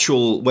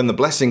when the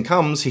blessing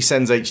comes, he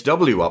sends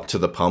HW up to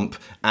the pump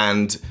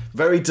and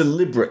very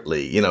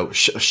deliberately,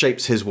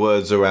 shapes his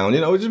words around,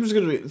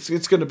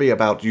 it's going to be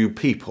about you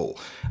people.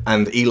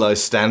 And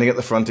Eli's standing at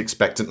the front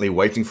expectantly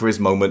waiting for his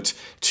moment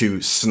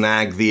to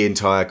snag the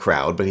entire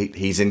crowd, but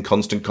he's in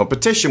constant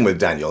competition with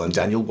Daniel, and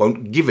Daniel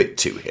won't give it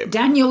to him.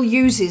 Daniel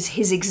uses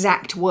his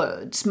exact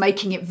words,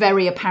 making it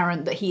very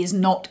apparent that he is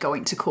not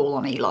going to call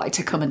on Eli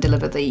to come and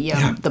deliver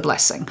the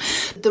blessing.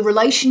 The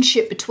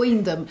relationship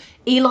between them,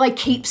 Eli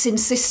keeps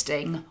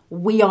insisting,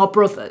 we are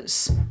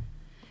brothers.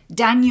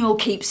 Daniel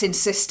keeps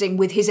insisting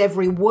with his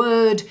every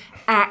word,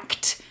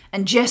 act,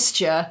 and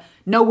gesture,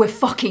 no, we're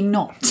fucking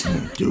not.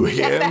 You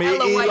hear me,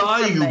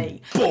 Eli, you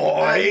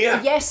boy?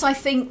 Yes, I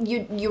think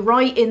you're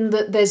right in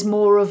that there's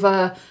more of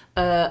a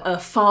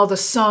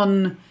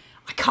father-son,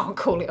 I can't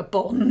call it a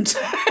bond,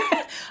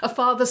 a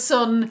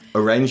father-son...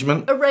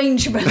 Arrangement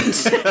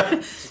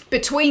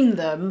between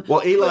them.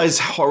 Well, Eli's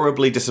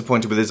horribly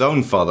disappointed with his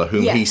own father,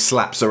 whom he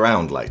slaps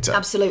around later.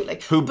 Absolutely.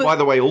 Who, by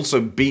the way,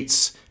 also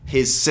beats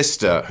his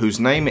sister, whose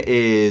name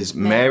is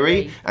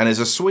Mary, and is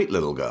a sweet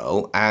little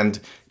girl, and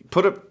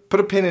put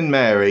a pin in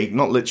Mary,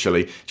 not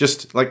literally,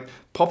 just like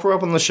pop her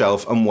up on the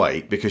shelf and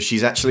wait, because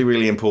she's actually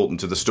really important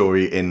to the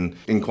story in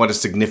quite a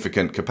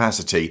significant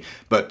capacity,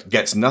 but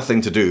gets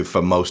nothing to do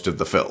for most of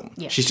the film.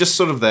 Yeah. She's just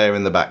sort of there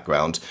in the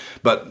background.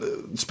 But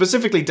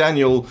specifically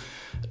Daniel,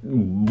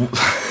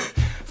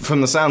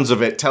 from the sounds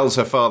of it, tells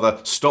her father,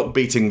 stop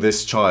beating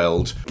this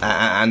child,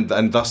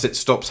 and thus it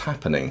stops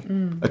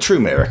happening. A true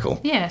miracle.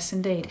 Yes,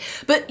 indeed.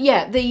 But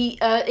yeah, the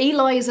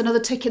Eli is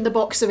another tick in the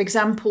box of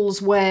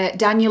examples where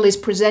Daniel is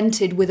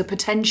presented with a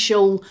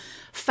potential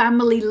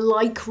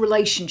family-like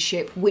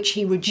relationship which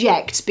he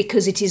rejects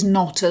because it is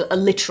not a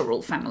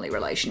literal family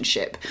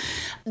relationship.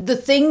 The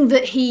thing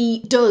that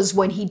he does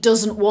when he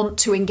doesn't want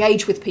to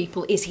engage with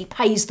people is he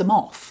pays them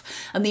off.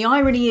 And the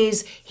irony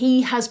is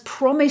he has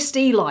promised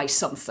Eli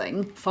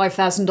something,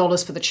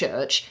 $5,000 for the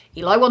church.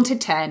 Eli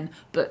wanted 10,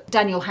 but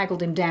Daniel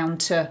haggled him down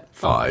to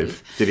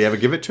 5. Did he ever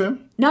give it to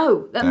him?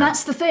 No, and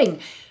that's the thing.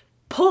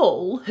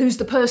 Paul, who's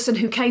the person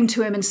who came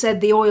to him and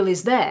said the oil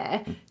is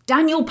there,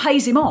 Daniel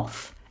pays him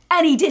off.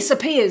 And he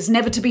disappears,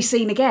 never to be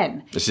seen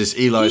again. This is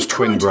Eli's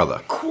twin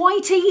brother.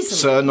 Quite easily.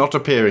 Sir not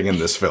appearing in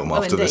this film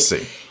after this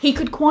scene. He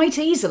could quite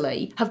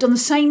easily have done the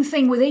same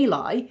thing with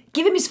Eli,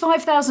 give him his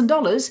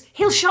 $5,000,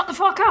 he'll shut the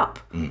fuck up.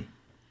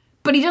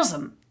 But he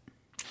doesn't.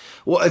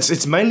 Well,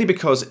 it's mainly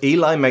because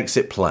Eli makes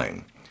it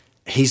plain.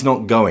 He's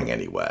not going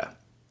anywhere.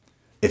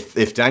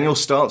 If Daniel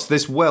starts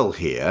this well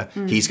here,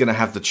 he's going to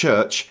have the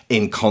church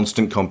in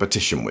constant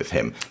competition with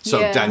him. So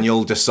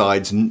Daniel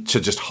decides to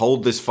just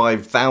hold this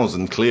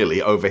 5,000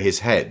 clearly over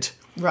his head.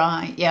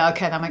 Right, yeah,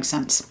 okay, that makes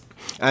sense.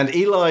 And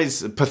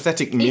Eli's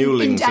pathetic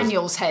mewling... In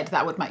Daniel's head,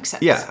 that would make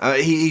sense. Yeah,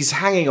 he's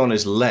hanging on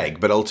his leg,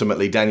 but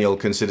ultimately Daniel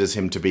considers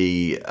him to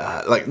be,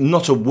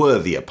 not a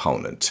worthy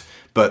opponent,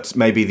 but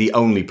maybe the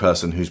only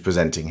person who's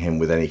presenting him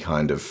with any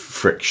kind of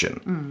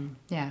friction.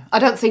 Yeah, I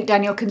don't think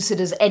Daniel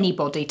considers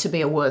anybody to be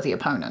a worthy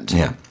opponent.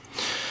 Yeah.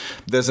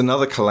 There's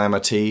another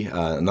calamity.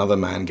 Another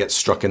man gets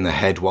struck in the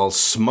head while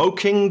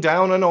smoking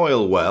down an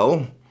oil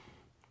well.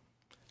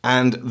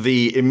 And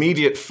the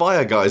immediate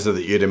fire geyser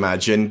that you'd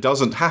imagine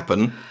doesn't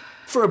happen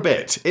for a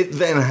bit. It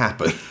then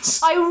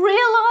happens. I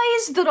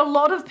realise that a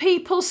lot of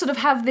people sort of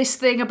have this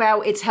thing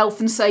about it's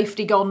health and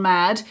safety gone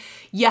mad.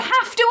 You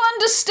have to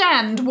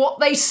understand what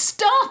they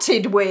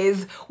started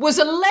with was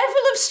a level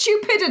of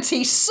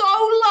stupidity so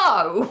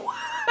low,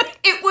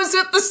 it was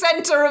at the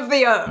centre of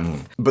the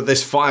earth. But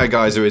this fire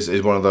geyser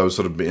is one of those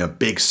sort of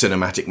big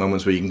cinematic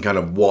moments where you can kind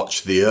of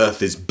watch the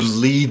earth is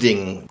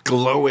bleeding,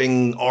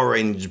 glowing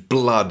orange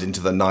blood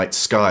into the night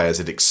sky as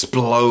it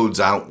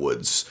explodes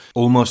outwards.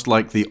 Almost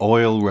like the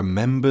oil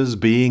remembers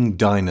being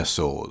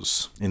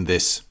dinosaurs in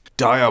this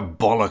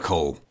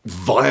diabolical,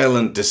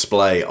 violent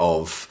display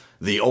of...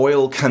 The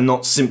oil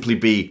cannot simply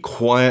be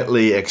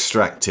quietly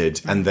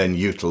extracted and then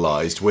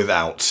utilised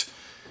without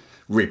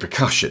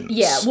repercussions.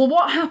 Yeah, well,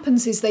 what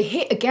happens is they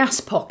hit a gas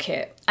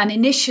pocket, and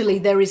initially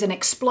there is an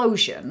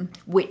explosion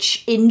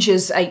which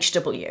injures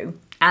HW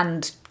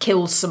and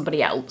kills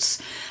somebody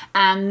else.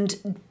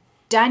 And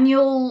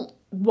Daniel,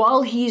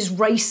 while he's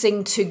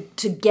racing to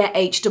get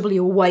HW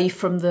away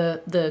from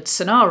the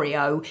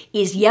scenario,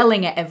 is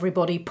yelling at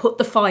everybody, put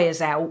the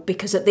fires out,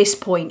 because at this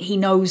point he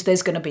knows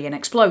there's going to be an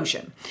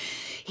explosion.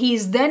 He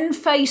is then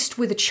faced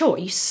with a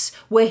choice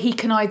where he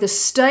can either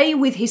stay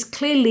with his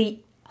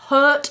clearly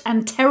hurt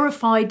and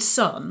terrified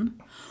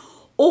son,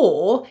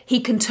 or he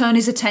can turn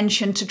his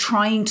attention to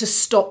trying to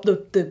stop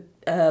the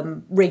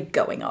rig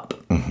going up.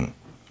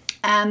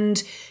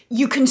 And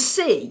you can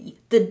see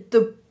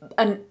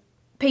and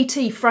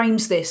PT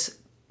frames this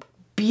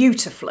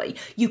beautifully.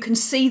 You can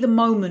see the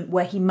moment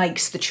where he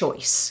makes the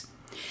choice.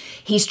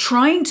 He's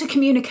trying to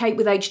communicate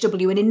with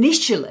HW, and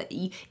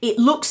initially it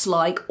looks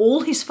like all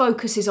his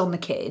focus is on the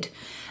kid,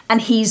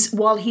 and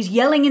while he's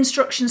yelling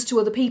instructions to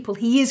other people,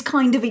 he is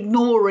kind of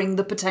ignoring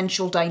the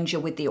potential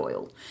danger with the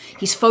oil.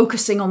 He's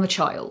focusing on the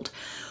child.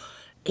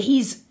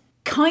 He's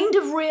kind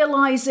of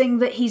realising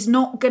that he's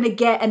not going to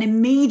get an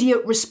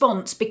immediate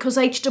response because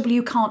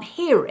HW can't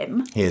hear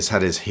him. He has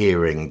had his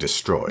hearing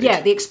destroyed.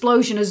 Yeah, the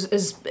explosion has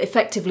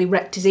effectively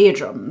wrecked his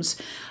eardrums.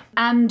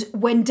 And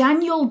when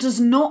Daniel does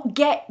not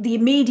get the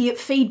immediate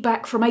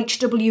feedback from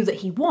HW that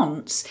he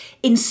wants,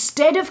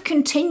 instead of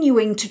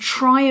continuing to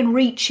try and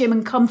reach him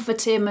and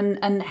comfort him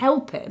and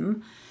help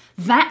him,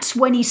 that's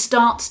when he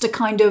starts to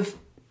kind of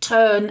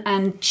turn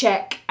and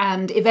check,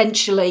 and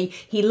eventually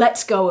he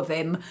lets go of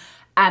him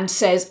and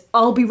says,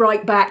 I'll be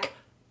right back,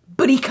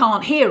 but he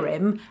can't hear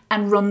him,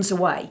 and runs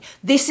away.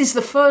 This is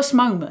the first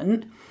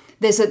moment.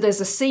 There's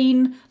a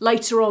scene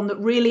later on that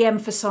really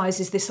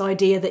emphasises this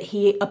idea that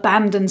he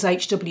abandons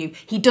HW.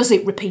 He does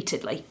it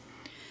repeatedly.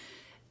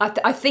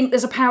 I think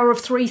there's a power of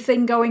three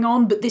thing going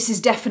on, but this is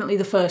definitely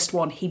the first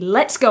one. He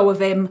lets go of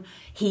him,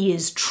 he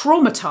is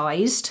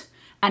traumatised,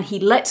 and he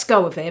lets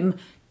go of him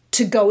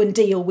to go and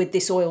deal with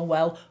this oil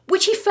well,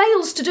 which he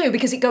fails to do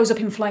because it goes up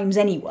in flames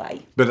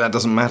anyway. But that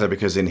doesn't matter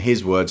because, in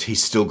his words,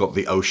 he's still got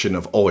the ocean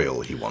of oil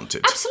he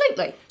wanted.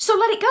 Absolutely. So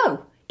let it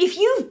go. If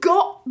you've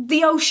got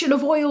the ocean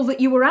of oil that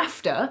you were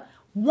after,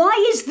 why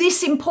is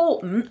this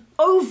important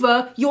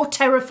over your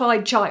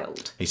terrified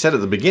child? He said at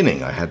the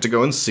beginning, I had to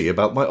go and see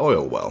about my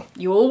oil well.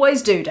 You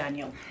always do,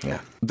 Daniel. Yeah.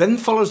 Then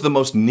follows the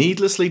most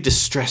needlessly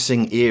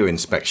distressing ear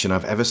inspection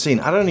I've ever seen.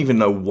 I don't even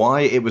know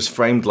why it was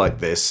framed like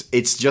this.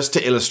 It's just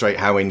to illustrate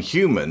how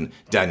inhuman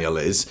Daniel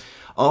is.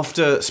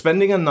 After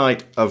spending a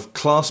night of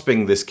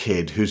clasping this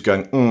kid who's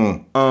going,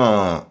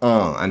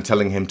 and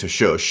telling him to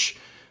shush,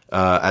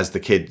 as the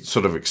kid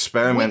sort of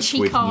experiments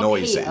with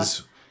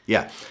noises.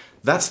 Yeah.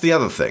 That's the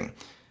other thing.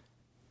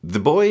 The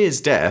boy is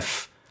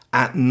deaf.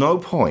 At no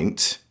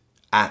point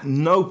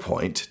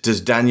does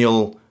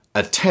Daniel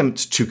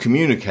attempt to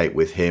communicate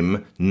with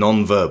him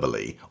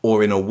non-verbally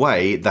or in a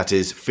way that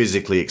is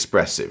physically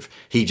expressive.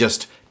 He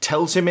just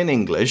tells him in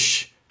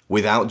English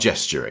without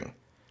gesturing.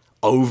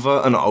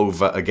 Over and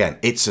over again.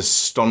 It's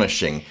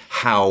astonishing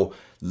how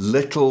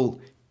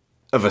little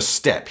of a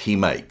step he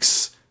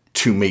makes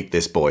to meet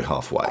this boy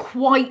halfway.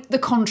 Quite the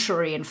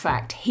contrary, in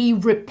fact. He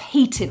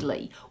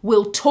repeatedly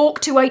will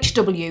talk to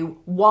HW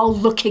while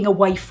looking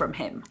away from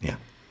him. Yeah.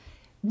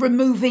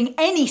 Removing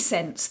any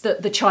sense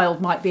that the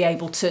child might be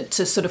able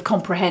to sort of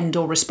comprehend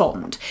or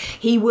respond.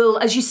 He will,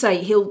 as you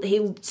say,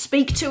 he'll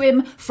speak to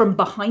him from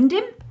behind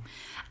him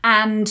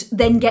and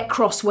then get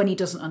cross when he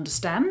doesn't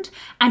understand.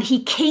 And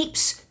he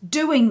keeps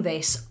doing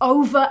this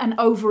over and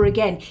over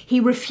again.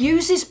 He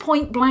refuses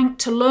point blank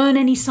to learn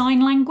any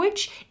sign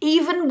language,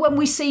 even when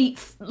we see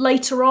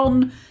later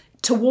on,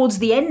 towards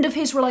the end of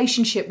his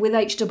relationship with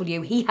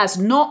HW, he has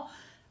not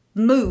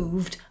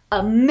moved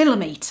a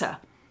millimetre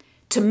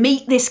to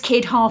meet this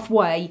kid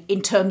halfway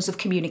in terms of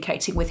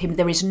communicating with him.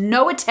 There is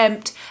no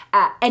attempt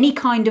at any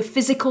kind of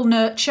physical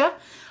nurture,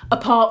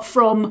 apart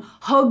from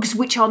hugs,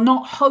 which are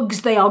not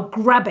hugs, they are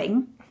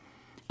grabbing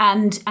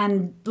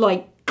and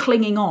like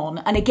clinging on.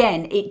 And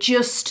again, it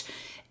just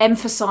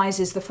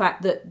emphasises the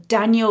fact that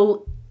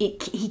Daniel,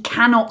 he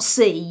cannot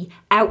see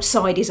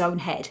outside his own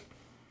head.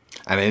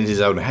 And in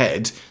his own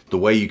head, the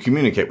way you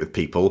communicate with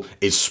people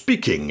is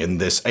speaking in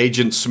this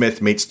Agent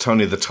Smith meets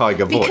Tony the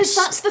Tiger voice. Because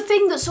that's the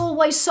thing that's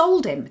always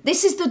sold him.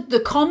 This is the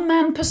con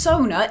man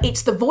persona.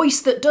 It's the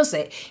voice that does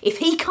it. If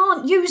he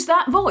can't use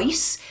that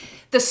voice,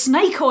 the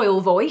snake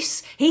oil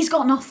voice, he's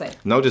got nothing.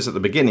 Notice at the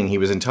beginning he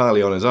was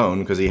entirely on his own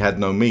because he had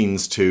no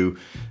means to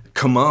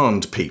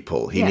command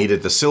people. He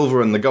needed the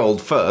silver and the gold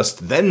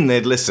first, then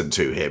they'd listen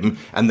to him,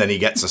 and then he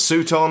gets a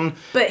suit on.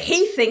 But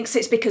he thinks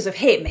it's because of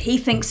him. He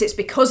thinks it's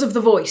because of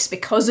the voice,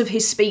 because of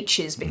his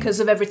speeches,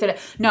 because of everything.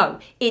 No,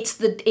 it's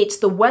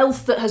the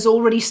wealth that has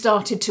already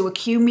started to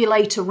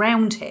accumulate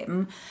around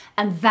him,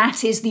 and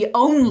that is the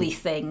only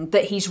thing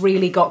that he's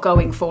really got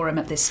going for him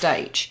at this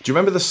stage. Do you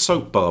remember the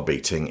soap bar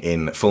beating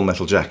in Full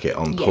Metal Jacket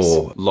on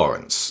poor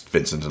Lawrence,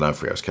 Vincent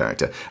D'Onofrio's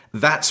character?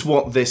 That's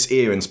what this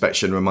ear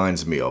inspection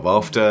reminds me of.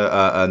 After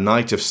a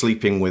night of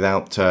sleeping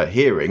without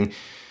hearing,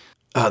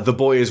 the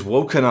boy is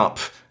woken up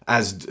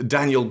as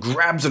Daniel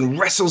grabs and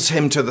wrestles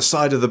him to the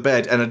side of the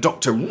bed, and a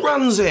doctor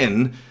runs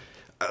in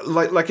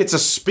like it's a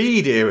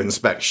speed ear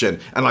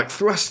inspection, and like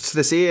thrusts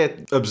this ear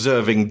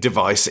observing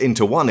device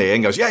into one ear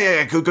and goes,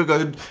 yeah,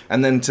 good,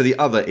 and then to the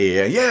other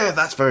ear, yeah,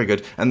 that's very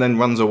good, and then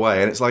runs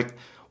away. And it's like,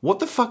 what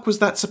the fuck was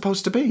that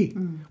supposed to be?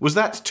 Was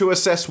that to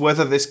assess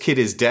whether this kid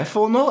is deaf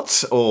or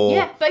not? Or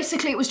yeah,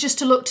 basically it was just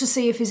to look to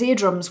see if his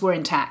eardrums were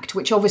intact,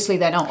 which obviously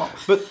they're not.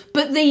 But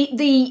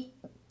the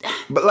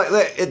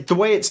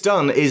way it's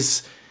done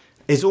is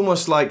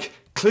almost like,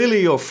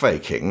 clearly you're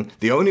faking.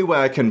 The only way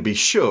I can be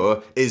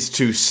sure is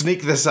to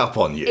sneak this up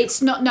on you.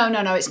 It's not.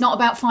 No. It's not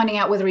about finding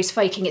out whether he's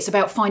faking. It's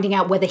about finding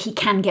out whether he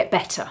can get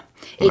better.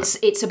 Right.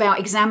 It's about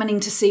examining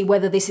to see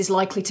whether this is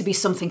likely to be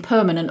something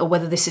permanent or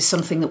whether this is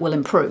something that will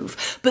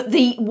improve. But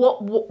the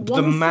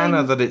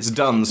manner that it's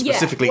done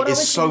specifically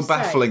is so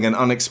baffling and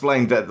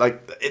unexplained that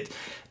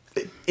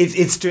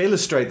It's to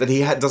illustrate that he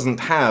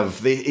doesn't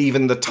have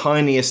even the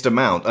tiniest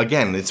amount.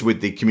 Again, it's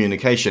with the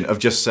communication of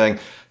just saying,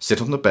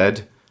 sit on the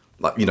bed,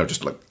 Like,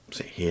 just like,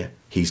 see here,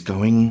 he's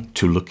going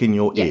to look in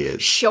your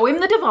ears. Show him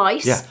the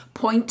device, Yeah.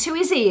 point to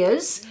his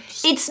ears.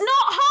 It's not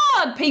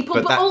hard,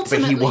 people, but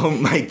ultimately... But he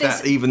won't make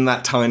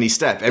that tiny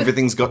step.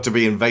 Everything's got to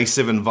be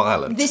invasive and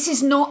violent. This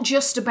is not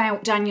just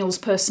about Daniel's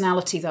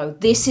personality, though.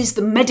 This is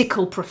the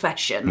medical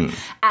profession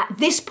at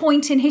this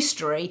point in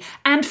history,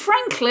 and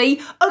frankly,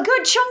 a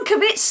good chunk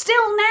of it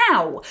still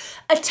now.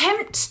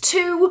 Attempts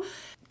to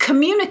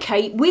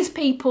communicate with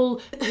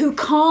people who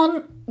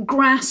can't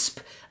grasp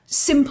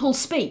simple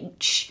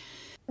speech.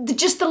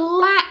 Just the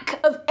lack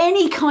of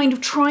any kind of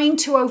trying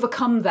to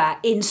overcome that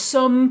in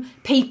some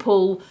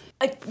people.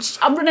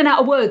 I'm running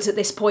out of words at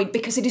this point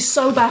because it is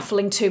so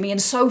baffling to me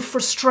and so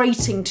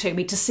frustrating to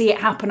me to see it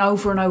happen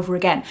over and over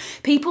again.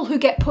 People who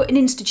get put in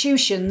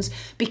institutions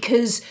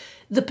because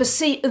the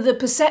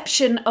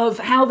perception of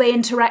how they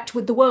interact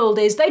with the world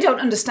is they don't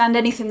understand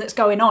anything that's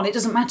going on. It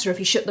doesn't matter if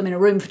you shut them in a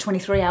room for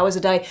 23 hours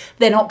a day,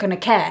 they're not going to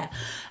care.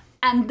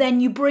 And then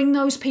you bring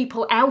those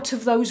people out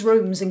of those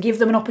rooms and give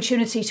them an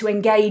opportunity to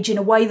engage in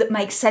a way that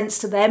makes sense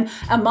to them.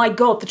 And my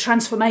God, the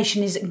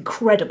transformation is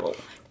incredible.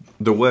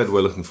 The word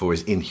we're looking for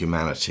is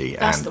inhumanity.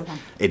 That's and the one.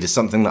 It is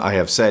something that I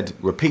have said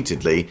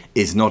repeatedly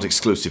is not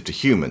exclusive to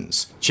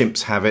humans.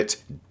 Chimps have it,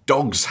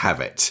 dogs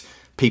have it.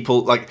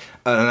 People, like,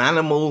 an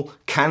animal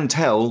can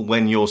tell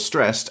when you're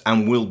stressed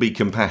and will be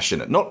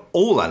compassionate. Not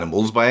all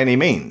animals by any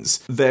means.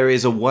 There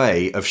is a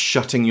way of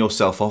shutting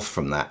yourself off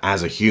from that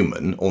as a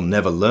human, or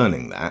never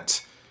learning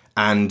that,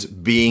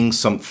 and being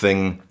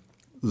something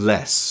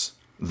less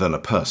than a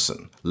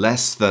person,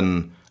 less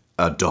than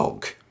a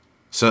dog,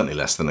 certainly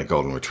less than a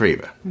golden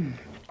retriever.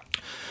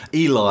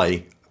 Eli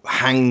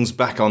hangs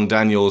back on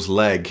Daniel's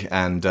leg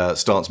and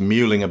starts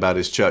mewling about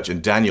his church,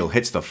 and Daniel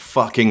hits the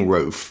fucking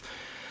roof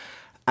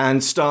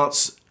and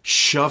starts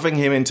shoving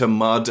him into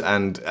mud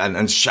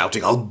and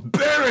shouting, "I'll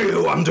bury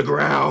you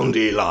underground,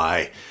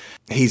 Eli."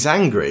 He's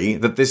angry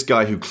that this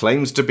guy who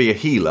claims to be a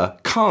healer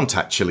can't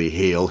actually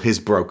heal his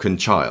broken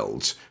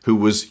child, who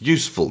was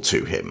useful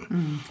to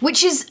him.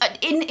 Which is,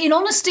 in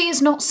honesty,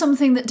 is not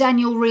something that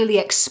Daniel really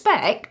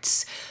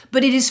expects,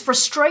 but it is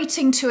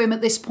frustrating to him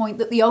at this point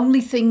that the only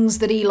things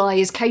that Eli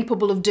is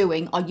capable of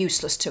doing are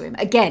useless to him.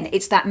 Again,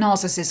 it's that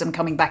narcissism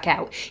coming back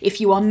out.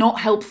 If you are not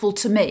helpful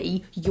to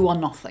me, you are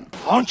nothing.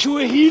 Aren't you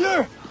a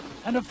healer?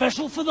 And a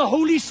vessel for the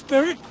Holy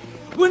Spirit?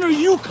 When are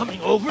you coming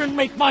over and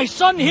make my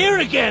son here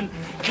again?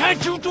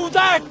 Can't you do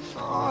that?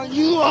 Oh,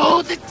 you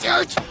owe the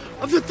Church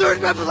of the Third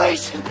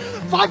Revelation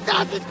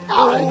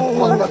 $5,000.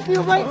 One of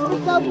the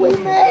arrangements that we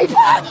made.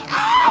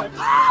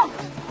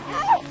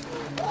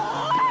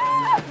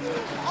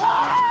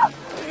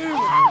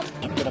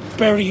 I'm gonna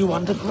bury you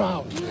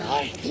underground,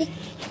 Eli.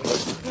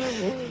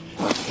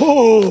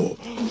 Oh,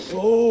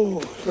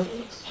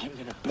 I'm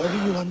gonna bury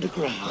you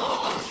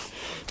underground.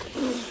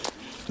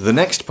 The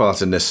next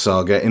part in this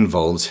saga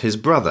involves his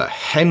brother,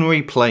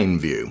 Henry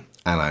Plainview,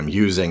 and I'm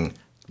using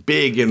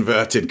big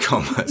inverted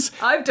commas.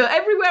 I've done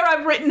everywhere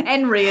I've written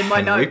Henry in my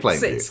Henry notes.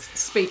 Plainview. It's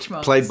speech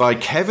marks. Played by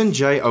Kevin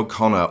J.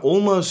 O'Connor,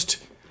 almost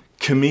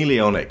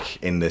chameleonic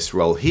in this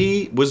role.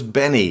 He was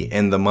Benny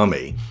in The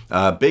Mummy.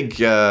 Big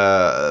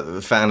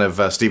fan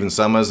of Stephen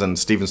Summers and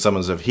Stephen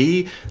Summers of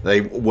He.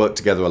 They work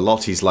together a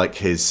lot. He's like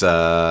his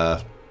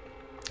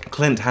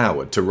Clint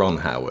Howard to Ron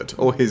Howard,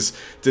 or his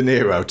De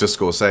Niro to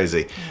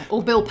Scorsese.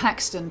 Or Bill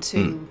Paxton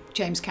to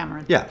James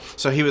Cameron. Yeah,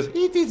 so he was...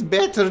 It is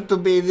better to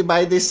be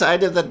by the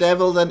side of the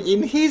devil than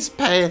in his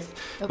path.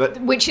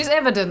 But Which is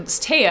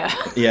evidenced here.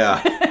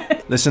 yeah.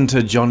 Listen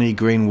to Johnny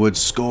Greenwood's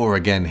score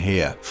again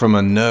here, from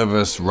a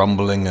nervous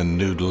rumbling and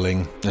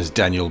noodling as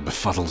Daniel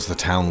befuddles the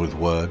town with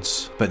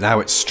words. But now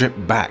it's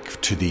stripped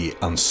back to the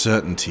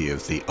uncertainty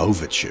of the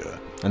overture,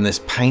 and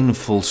this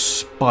painful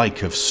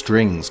spike of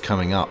strings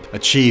coming up,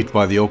 achieved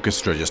by the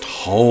orchestra just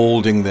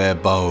holding their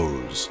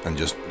bows and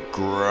just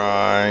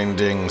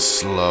grinding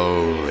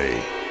slowly.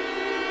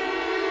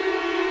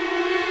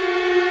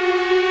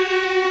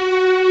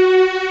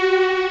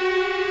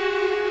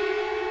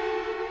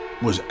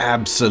 Was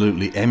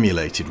absolutely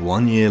emulated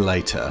 1 year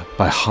later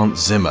by Hans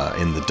Zimmer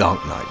in The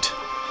Dark Knight.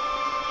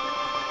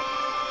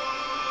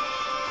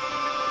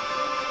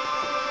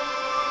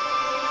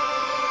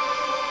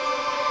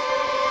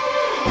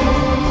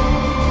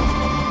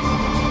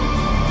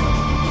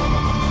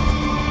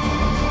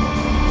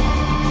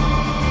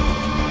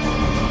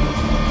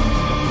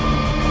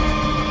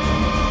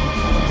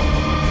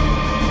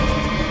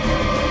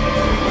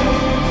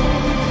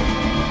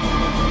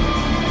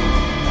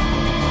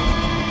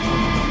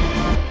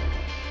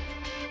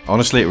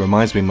 Honestly, it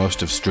reminds me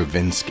most of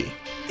Stravinsky.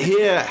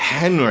 Here,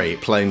 Henry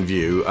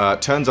Plainview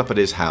turns up at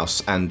his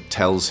house and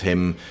tells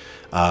him,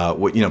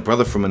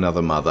 brother from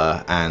another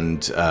mother,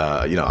 and,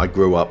 I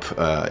grew up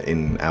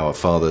in our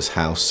father's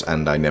house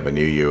and I never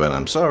knew you and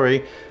I'm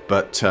sorry,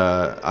 but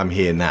I'm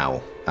here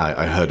now.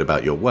 I heard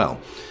about your well.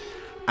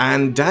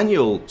 And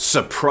Daniel,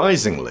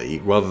 surprisingly,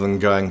 rather than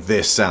going,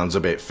 this sounds a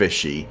bit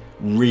fishy,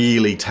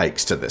 really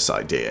takes to this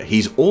idea.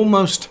 He's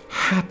almost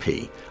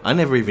happy. I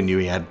never even knew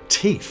he had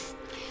teeth.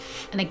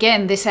 And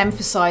again, this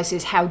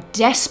emphasises how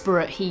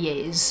desperate he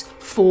is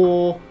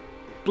for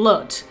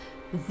blood.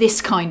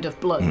 this kind of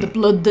blood, the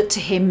blood that to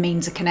him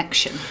means a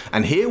connection.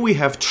 And here we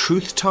have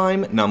truth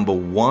time number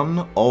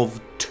 1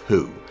 of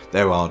 2.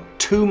 There are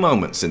 2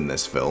 moments in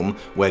this film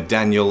where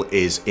Daniel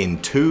is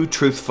in too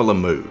truthful a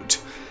mood,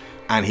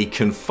 and he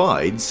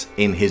confides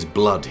in his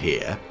blood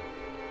here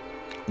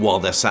while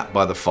they're sat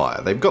by the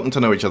fire. They've gotten to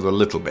know each other a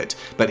little bit,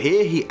 but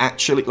here he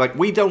actually,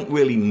 we don't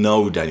really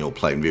know Daniel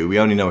Plainview, we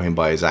only know him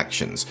by his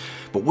actions,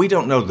 but we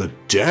don't know the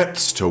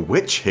depths to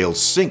which he'll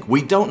sink.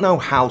 We don't know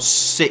how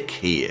sick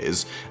he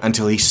is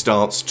until he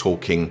starts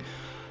talking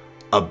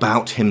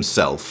about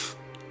himself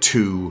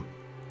to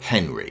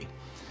Henry.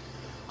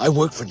 I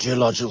worked for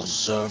Geological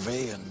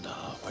Survey and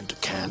went to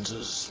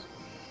Kansas.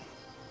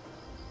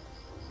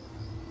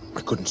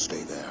 I couldn't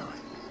stay there.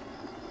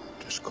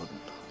 Just couldn't.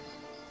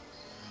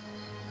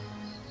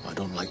 I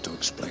don't like to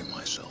explain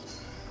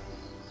myself.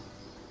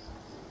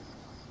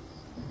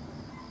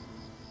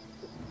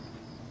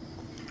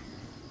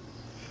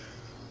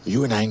 Are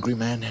you an angry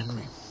man,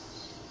 Henry?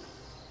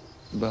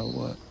 About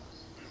what?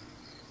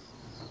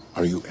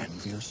 Are you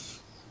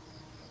envious?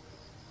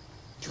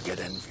 Do you get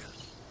envious?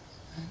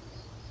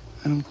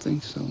 I don't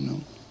think so, no.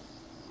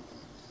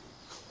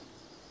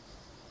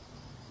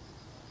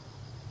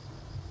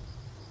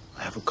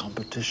 I have a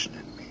competition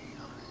in me.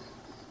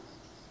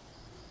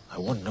 I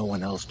want no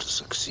one else to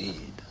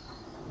succeed.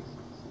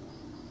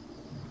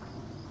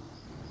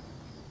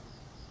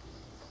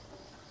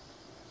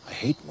 I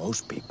hate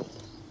most people.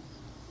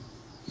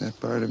 That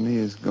part of me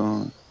is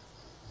gone.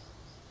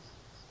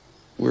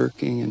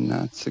 Working and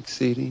not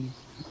succeeding.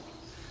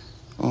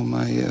 All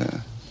my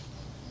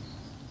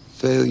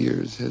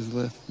failures has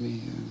left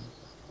me.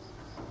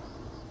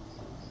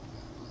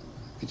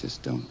 I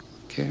just don't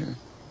care.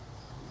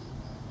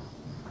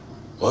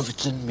 Well, if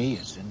it's in me,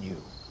 it's in you.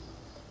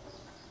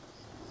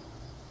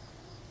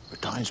 There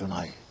are times when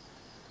I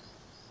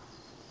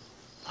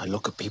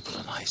look at people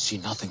and I see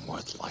nothing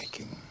worth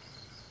liking.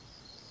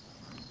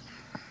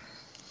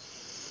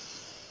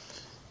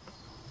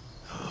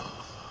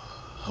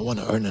 I want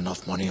to earn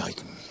enough money I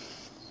can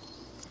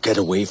get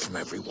away from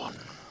everyone.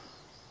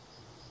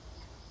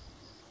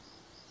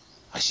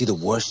 I see the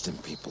worst in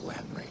people,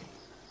 Henry.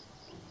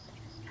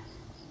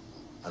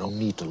 I don't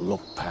need to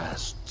look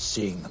past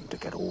seeing them to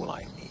get all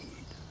I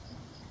need.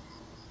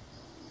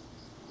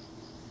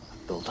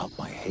 I've built up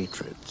my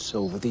hatreds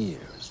over the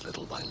years,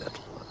 little by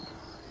little.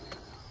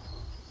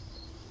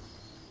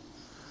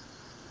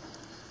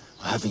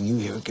 Having you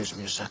here gives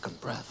me a second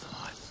breath.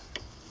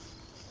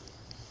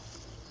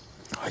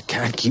 I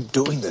can't keep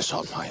doing this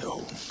on my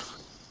own.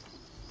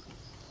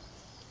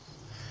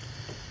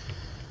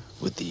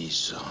 With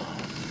these,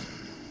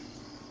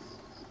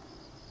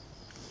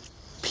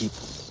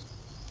 people.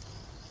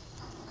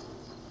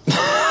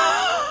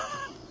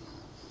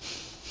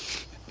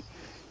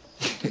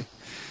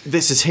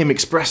 This is him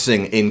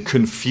expressing in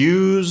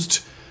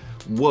confused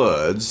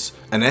words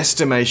an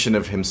estimation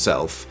of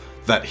himself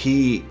that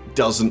he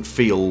doesn't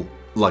feel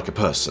like a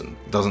person,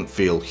 doesn't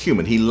feel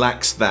human. He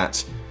lacks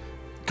that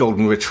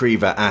golden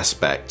retriever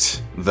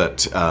aspect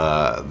that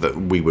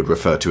we would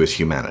refer to as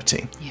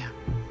humanity. Yeah.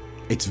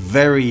 It's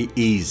very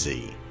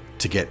easy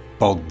to get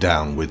bogged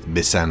down with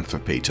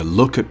misanthropy, to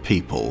look at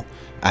people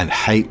and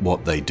hate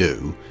what they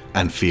do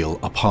and feel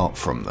apart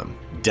from them.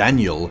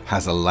 Daniel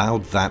has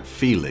allowed that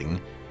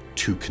feeling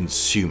to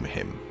consume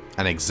him,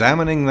 and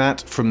examining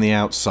that from the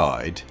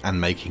outside and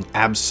making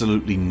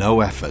absolutely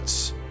no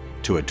efforts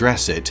to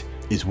address it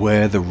is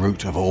where the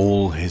root of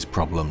all his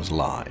problems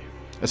lie.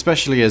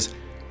 Especially as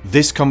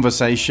this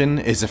conversation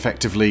is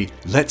effectively,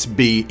 let's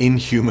be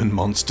inhuman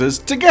monsters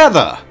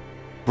together!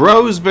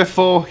 Bros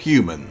before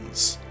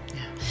humans.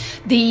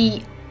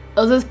 The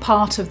other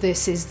part of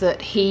this is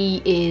that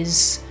he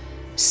is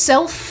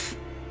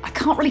I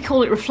can't really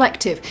call it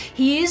reflective.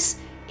 He is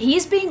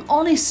being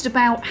honest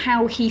about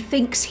how he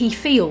thinks he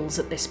feels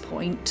at this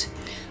point,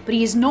 but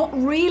he is not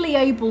really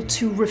able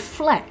to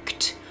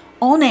reflect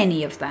on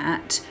any of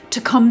that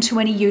to come to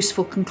any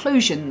useful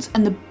conclusions.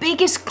 And the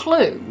biggest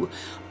clue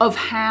of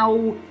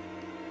how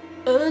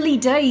early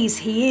days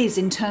he is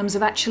in terms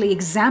of actually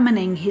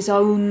examining his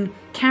own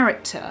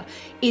character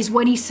is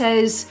when he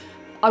says,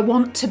 I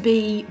want to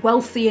be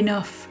wealthy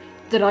enough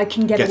that I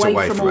can get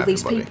away from all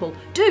these people.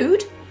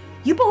 Dude,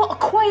 you bought a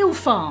quail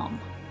farm.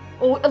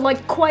 Or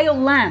like quail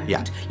land.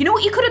 Yeah. You know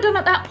what you could have done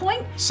at that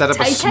point? Set up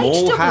a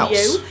small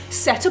house.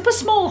 Set up a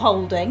small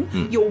holding.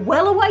 You're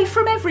well away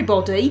from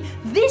everybody.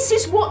 This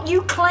is what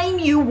you claim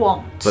you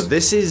want. But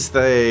this is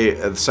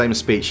the same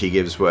speech he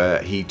gives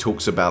where he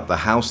talks about the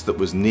house that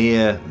was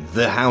near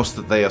the house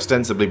that they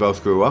ostensibly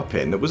both grew up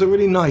in. It was a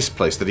really nice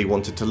place that he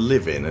wanted to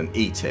live in and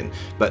eat in.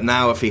 But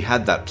now if he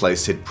had that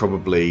place, he'd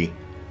probably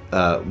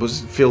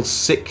feel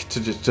sick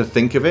to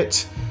think of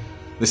it.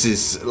 This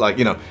is like,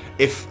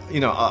 if,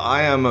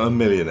 I am a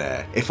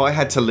millionaire. If I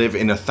had to live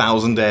in a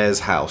thousandaires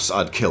house,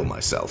 I'd kill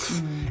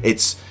myself.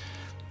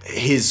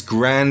 his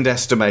grand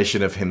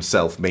estimation of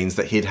himself means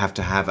that he'd have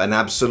to have an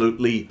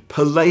absolutely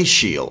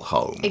palatial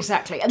home.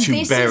 Exactly. And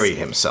to bury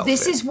himself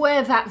This in. is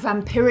where that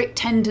vampiric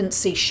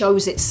tendency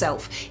shows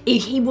itself.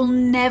 He will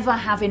never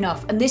have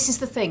enough. And this is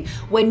the thing.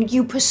 When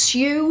you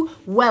pursue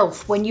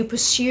wealth, when you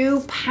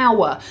pursue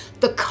power,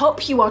 the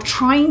cup you are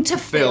trying to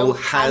fill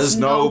has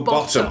no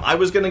bottom. I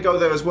was going to go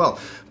there as well.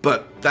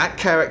 But that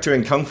character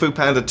in Kung Fu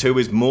Panda 2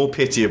 is more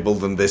pitiable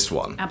than this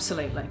one.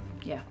 Absolutely.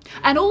 Yeah.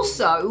 And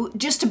also,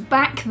 just to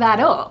back that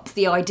up,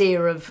 the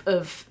idea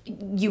of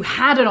you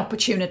had an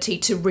opportunity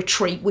to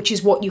retreat, which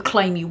is what you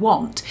claim you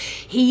want,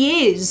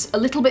 he is, a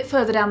little bit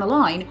further down the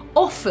line,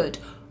 offered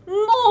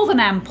more than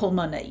ample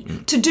money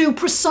to do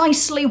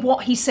precisely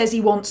what he says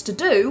he wants to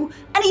do,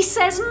 and he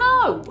says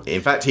no.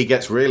 In fact, he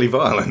gets really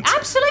violent.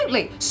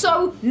 Absolutely.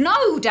 So,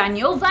 no,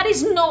 Daniel, that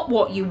is not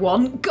what you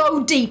want.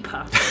 Go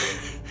deeper.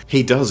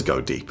 He does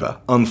go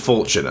deeper,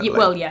 unfortunately.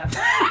 Well, yeah.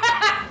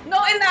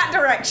 Not in that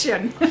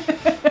direction.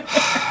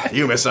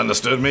 You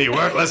misunderstood me, you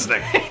weren't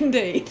listening.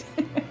 Indeed.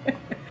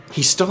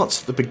 He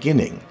starts at the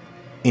beginning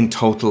in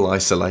total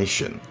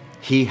isolation.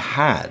 He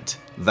had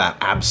that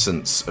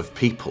absence of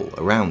people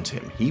around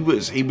him. He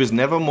was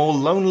never more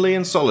lonely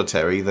and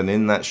solitary than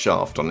in that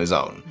shaft on his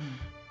own.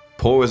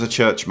 Poor as a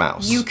church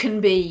mouse. You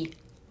can be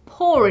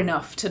poor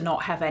enough to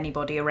not have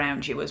anybody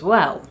around you as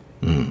well.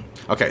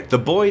 Okay, the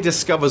boy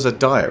discovers a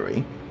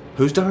diary.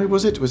 Whose diary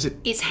was it?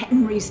 It is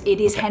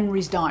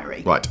Henry's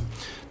diary. Right.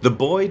 The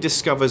boy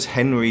discovers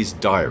Henry's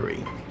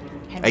diary.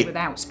 Henry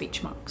without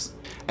speech marks.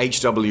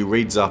 HW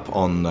reads up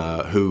on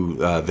who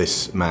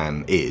this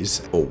man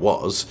is, or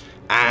was,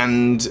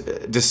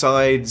 and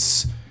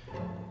decides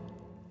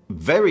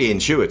very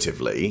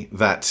intuitively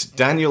that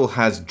Daniel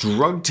has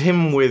drugged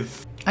him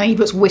with... And he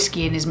puts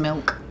whiskey in his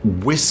milk.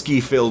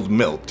 Whiskey-filled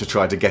milk to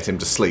try to get him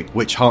to sleep.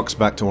 Which harks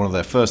back to one of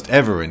their first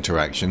ever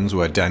interactions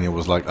where Daniel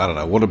was like, I don't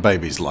know, what are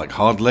babies like,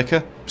 hard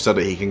liquor? So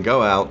that he can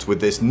go out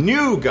with this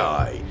new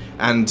guy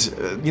and,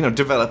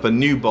 develop a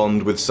new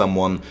bond with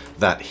someone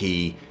that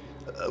he...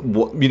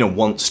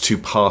 wants to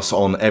pass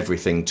on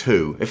everything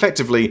to.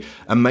 Effectively,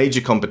 a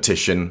major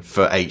competition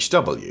for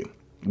HW.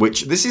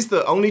 Which, this is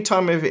the only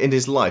time in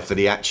his life that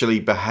he actually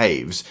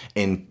behaves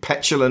in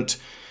petulant,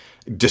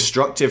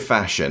 destructive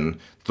fashion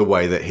the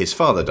way that his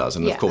father does.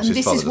 And of course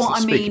his father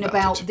doesn't speak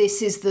about it.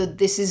 This is what I mean about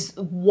this is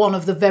one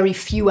of the very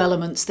few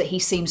elements that he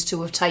seems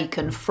to have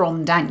taken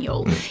from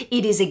Daniel.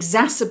 It is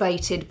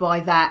exacerbated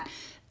by that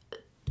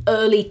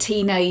early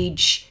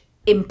teenage,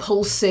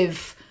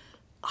 impulsive,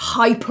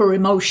 hyper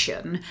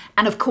emotion,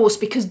 and of course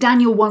because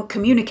Daniel won't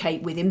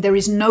communicate with him, there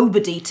is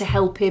nobody to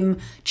help him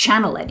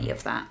channel any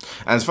of that.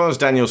 And as far as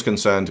Daniel's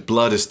concerned,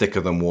 blood is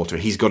thicker than water.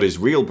 He's got his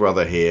real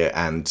brother here,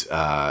 and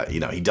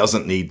he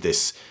doesn't need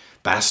this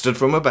bastard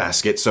from a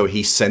basket, so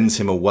he sends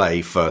him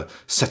away for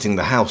setting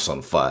the house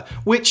on fire,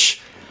 which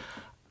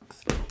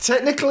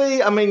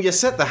technically, I mean, you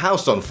set the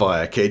house on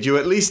fire, kid, you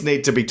at least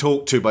need to be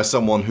talked to by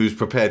someone who's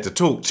prepared to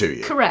talk to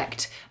you.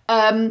 Correct.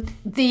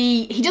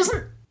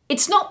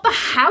 It's not the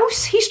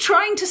house he's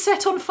trying to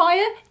set on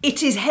fire.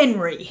 It is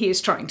Henry he is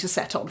trying to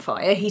set on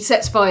fire. He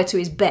sets fire to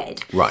his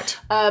bed. Right.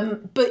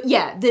 But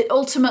yeah,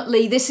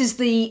 ultimately, this is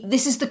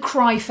the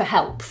cry for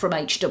help from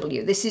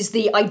HW. This is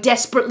the I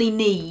desperately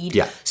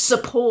need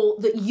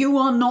support that you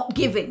are not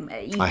giving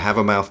me. I have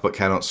a mouth but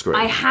cannot scream.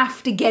 I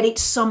have to get it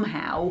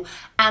somehow.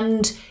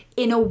 And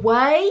in a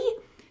way,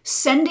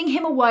 sending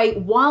him away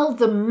while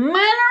the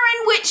manner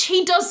in which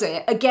he does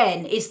it,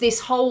 again, is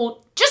this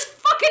whole just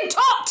fucking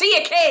talk to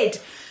your kid.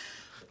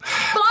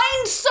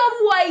 Find some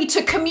way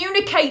to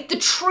communicate the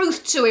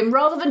truth to him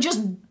rather than just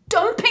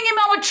dumping him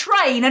on a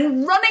train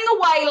and running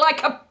away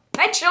like a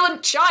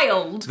petulant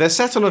child. They're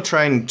set on a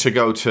train to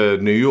go to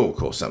New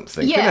York or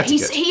something. Yeah,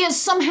 he has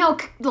somehow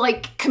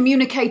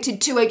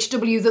communicated to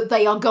HW that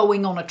they are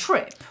going on a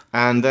trip.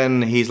 And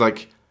then he's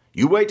like,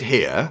 you wait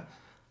here.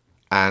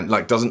 And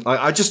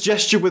I just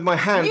gesture with my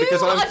hand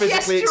because I'm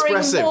physically expressive. You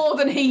are gesturing more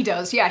than he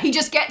does. Yeah, he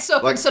just gets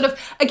up and sort of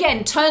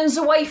again turns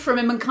away from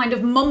him and kind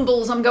of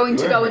mumbles, "I'm going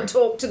to go and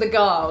talk to the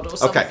guard" or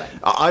something. Okay,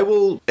 I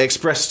will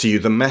express to you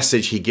the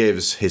message he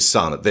gives his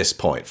son at this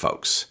point,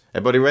 folks.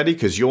 Everybody ready?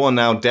 Because you are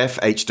now deaf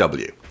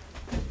HW.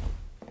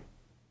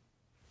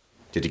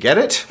 Did you get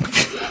it?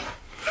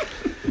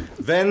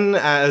 Then,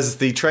 as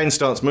the train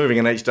starts moving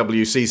and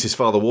HW sees his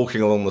father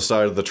walking along the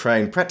side of the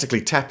train, practically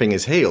tapping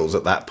his heels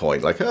at that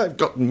point, like, I've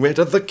gotten rid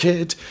of the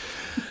kid.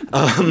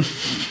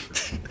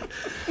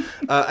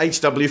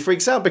 HW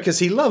freaks out because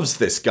he loves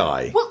this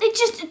guy. Well,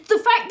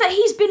 the fact that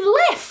he's been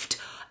left.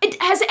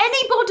 Has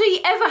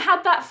anybody ever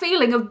had that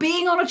feeling of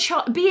being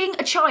being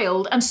a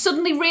child and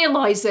suddenly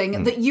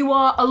realising that you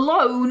are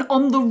alone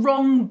on the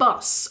wrong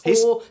bus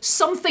or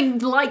something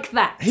like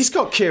that? He's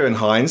got Kieran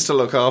Hines to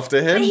look after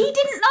him. But he didn't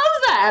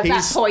know that at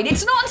that point.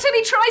 It's not until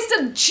he tries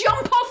to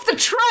jump off the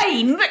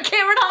train that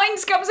Kieran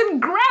Hines comes and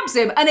grabs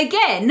him. And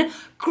again,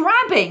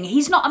 grabbing.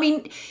 He's not. I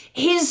mean,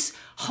 his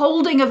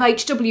holding of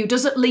HW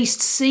does at least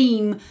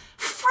seem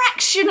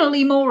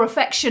fractionally more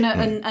affectionate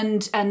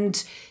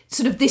and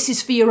sort of this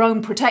is for your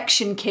own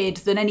protection, kid,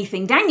 than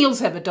anything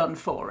Daniel's ever done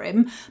for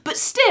him. But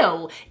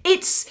still,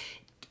 it's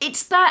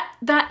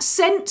that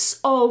sense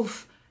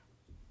of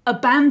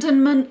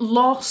abandonment,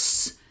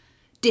 loss,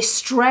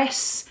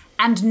 distress,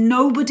 and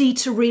nobody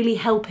to really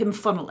help him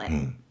funnel it.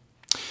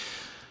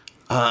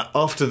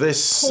 After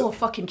this... Poor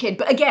fucking kid.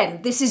 But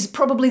again, this is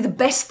probably the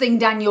best thing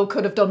Daniel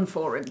could have done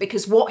for him,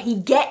 because what he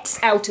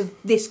gets out of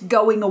this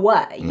going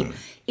away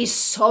is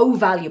so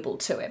valuable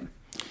to him.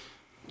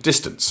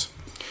 Distance.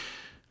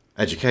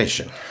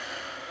 Education.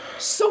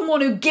 Someone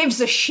who gives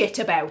a shit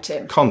about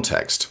him.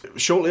 Context.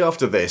 Shortly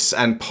after this,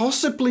 and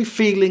possibly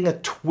feeling a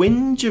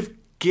twinge of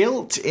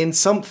guilt in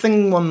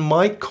something one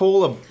might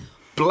call a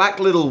black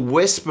little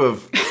wisp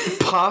of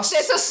pus.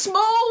 There's a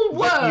small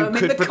worm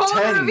in the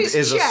corner of his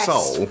is chest, a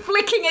soul.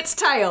 flicking its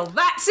tail.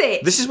 That's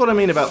it. This is what I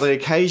mean about the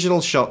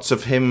occasional shots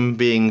of him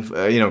being,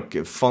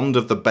 fond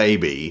of the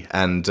baby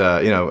and,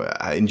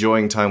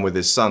 enjoying time with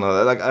his son.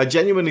 I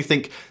genuinely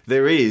think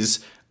there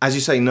is, as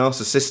you say,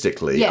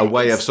 narcissistically, a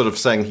way of sort of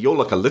saying, you're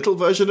like a little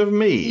version of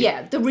me.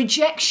 Yeah, the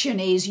rejection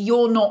is,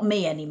 you're not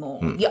me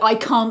anymore. I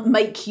can't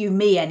make you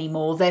me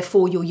anymore,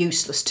 therefore you're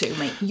useless to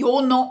me.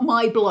 You're not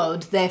my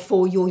blood,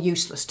 therefore you're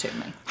useless to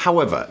me.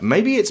 However,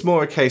 maybe it's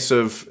more a case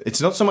of, it's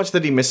not so much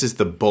that he misses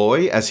the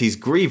boy as he's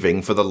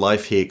grieving for the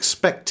life he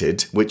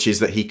expected, which is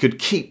that he could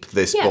keep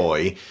this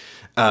boy,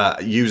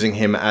 using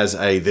him as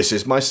this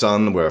is my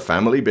son, we're a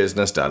family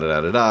business,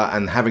 da-da-da-da-da,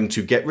 and having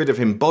to get rid of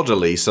him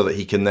bodily so that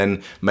he can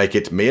then make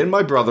it, me and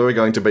my brother are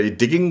going to be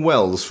digging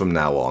wells from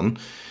now on,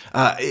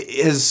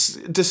 has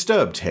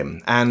disturbed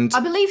him. And I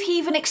believe he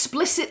even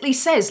explicitly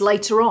says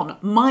later on,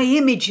 my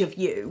image of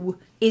you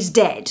is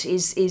dead,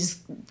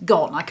 is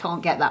gone, I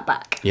can't get that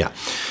back. Yeah.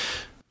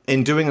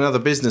 In doing another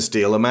business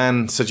deal, a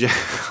man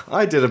suggests,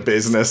 I did a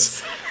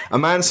business... A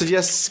man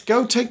suggests,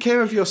 go take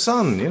care of your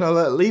son.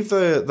 Leave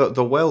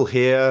the well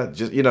here.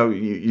 Just,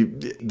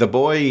 the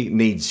boy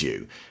needs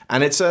you.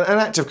 And it's an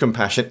act of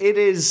compassion. It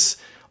is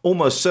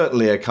almost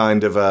certainly a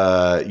kind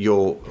of,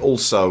 you're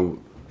also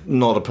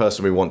not a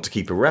person we want to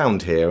keep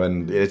around here.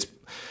 And it's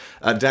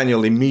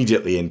Daniel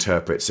immediately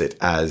interprets it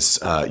as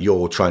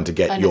you're trying to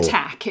get an your...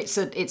 attack.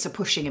 It's a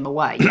pushing him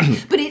away.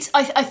 But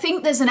I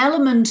think there's an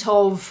element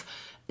of,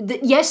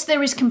 yes,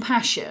 there is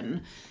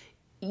compassion.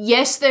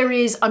 Yes, there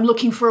is, I'm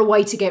looking for a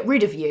way to get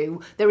rid of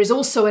you. There is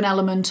also an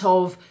element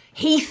of,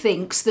 he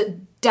thinks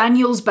that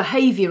Daniel's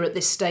behaviour at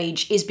this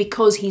stage is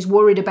because he's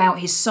worried about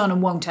his son and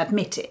won't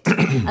admit it.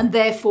 And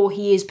therefore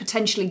he is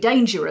potentially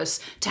dangerous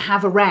to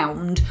have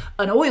around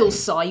an oil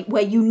site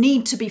where you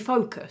need to be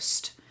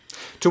focused.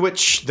 To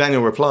which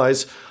Daniel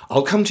replies,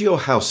 I'll come to your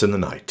house in the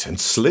night and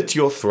slit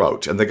your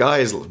throat. And the guy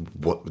is,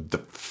 what the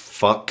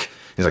fuck?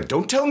 He's like,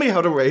 don't tell me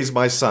how to raise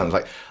my son.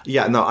 Like,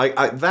 yeah, no,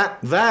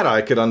 that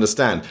I could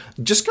understand.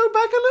 Just go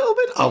back a little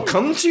bit. I'll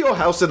come to your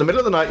house in the middle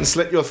of the night and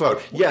slit your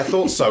throat. Yeah,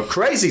 thought so.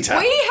 Crazy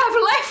town. We have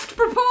left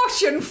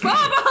proportion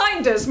far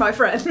behind us, my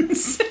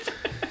friends.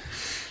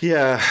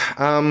 Yeah,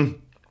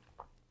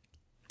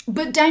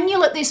 But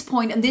Daniel at this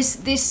point, and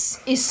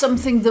this is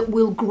something that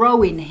will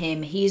grow in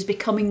him, he is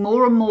becoming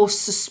more and more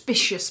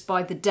suspicious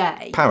by the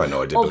day.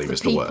 Paranoid, I believe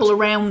is the word. Of the people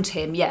around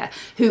him,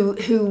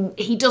 who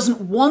he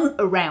doesn't want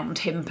around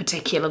him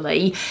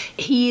particularly.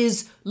 He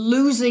is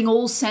losing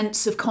all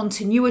sense of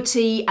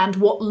continuity, and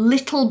what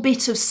little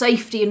bit of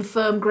safety and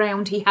firm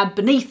ground he had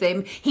beneath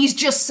him, he's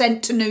just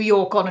sent to New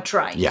York on a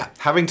train. Yeah,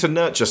 having to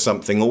nurture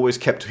something always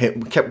kept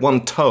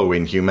one toe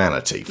in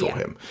humanity for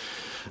him.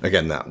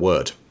 Again, that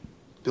word.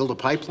 Build a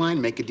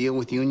pipeline, make a deal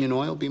with Union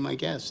Oil, be my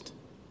guest.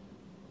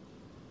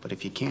 But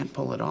if you can't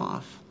pull it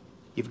off,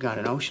 you've got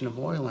an ocean of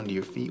oil under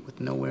your feet with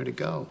nowhere to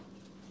go.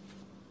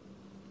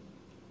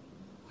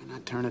 Why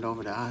not turn it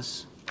over to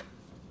us?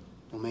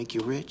 We'll make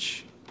you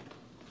rich.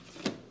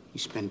 You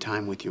spend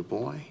time with your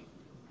boy.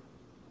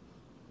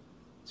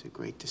 It's a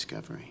great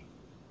discovery.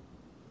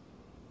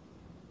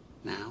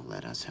 Now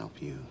let us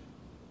help you.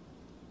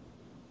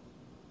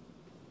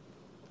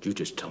 You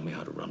just tell me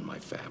how to run my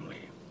family.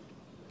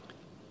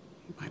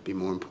 It might be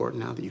more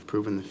important now that you've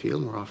proven the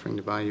field and we're offering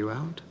to buy you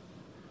out.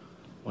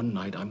 One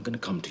night, I'm going to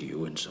come to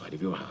you inside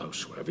of your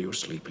house, wherever you're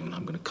sleeping, and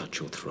I'm going to cut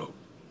your throat.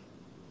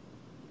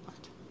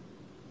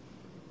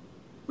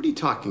 What are you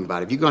talking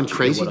about? Have you gone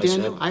crazy,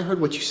 Daniel? I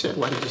heard what you said.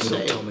 What did you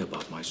say? Don't tell me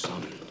about my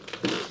son.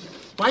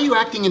 Why are you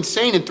acting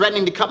insane and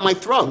threatening to cut my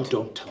throat?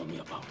 Don't tell me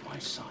about my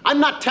son. I'm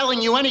not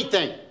telling you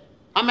anything.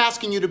 I'm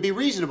asking you to be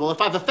reasonable.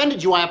 If I've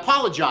offended you, I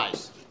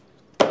apologize.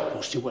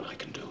 We'll see what I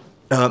can do.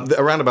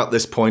 Around about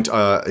this point,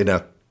 in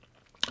a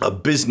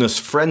business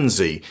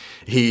frenzy,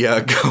 he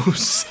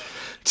goes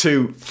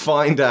to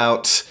find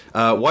out,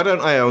 why don't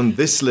I own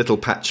this little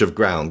patch of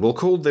ground? We'll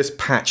call this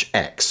patch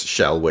X,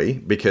 shall we?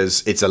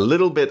 Because it's a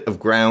little bit of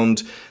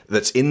ground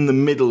that's in the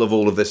middle of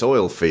all of this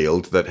oil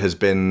field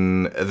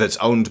that's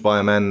owned by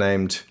a man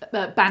named...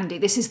 Bandy.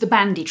 This is the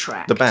Bandy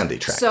Tract. The Bandy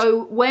Tract.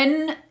 So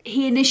when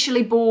he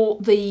initially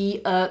bought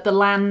the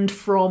land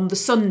from the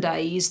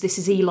Sundays, this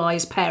is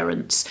Eli's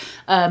parents,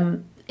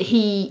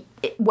 he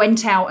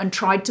went out and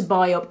tried to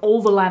buy up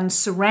all the land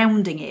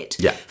surrounding it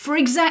for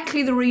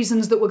exactly the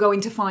reasons that we're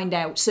going to find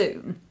out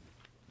soon.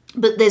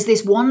 But there's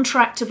this one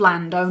tract of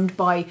land owned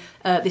by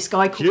this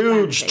guy called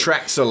Huge Bandy.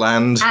 tracts of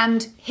land.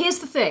 And here's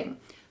the thing.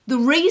 The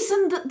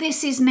reason that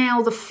this is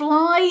now the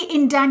fly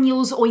in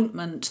Daniel's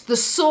ointment, the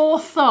sore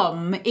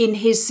thumb in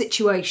his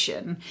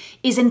situation,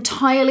 is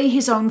entirely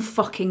his own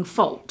fucking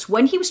fault.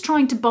 When he was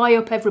trying to buy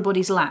up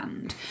everybody's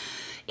land,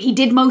 he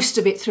did most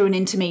of it through an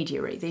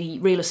intermediary. The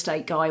real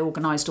estate guy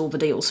organised all the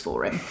deals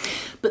for him.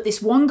 But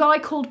this one guy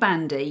called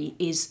Bandy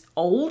is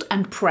old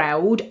and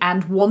proud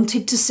and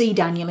wanted to see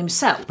Daniel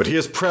himself. But he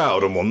is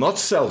proud and will not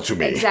sell to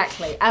me.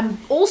 Exactly. And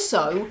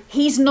also,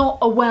 he's not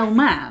a well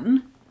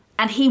man,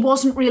 and he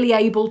wasn't really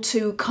able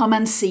to come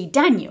and see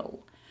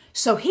Daniel.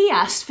 So he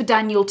asked for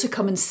Daniel to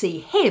come and see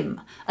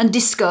him and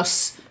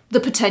discuss the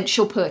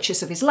potential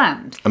purchase of his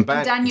land. And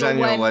Daniel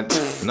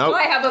went, no.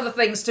 I have other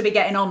things to be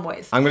getting on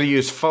with. I'm going to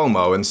use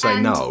FOMO and say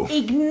no.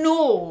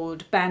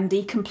 Ignored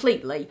Bandy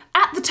completely.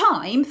 At the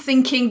time,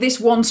 thinking this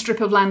one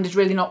strip of land is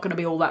really not going to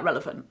be all that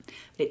relevant.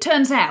 But it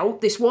turns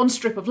out this one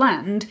strip of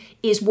land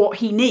is what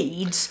he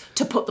needs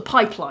to put the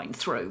pipeline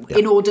through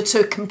in order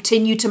to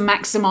continue to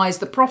maximise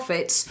the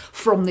profits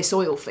from this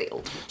oil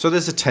field. So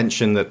there's a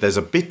tension that there's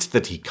a bit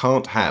that he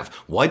can't have.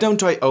 Why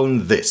don't I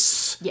own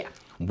this? Yeah.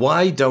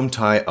 Why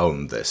don't I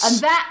own this? And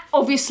that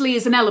obviously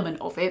is an element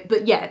of it,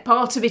 but yeah,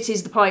 part of it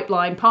is the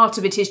pipeline, part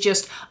of it is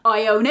just,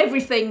 I own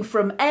everything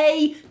from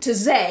A to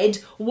Z,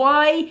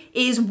 why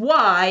is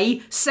Y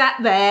sat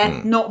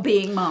there not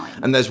being mine?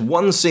 And there's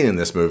one scene in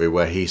this movie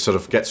where he sort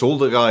of gets all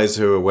the guys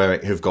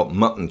who've got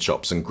mutton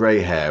chops and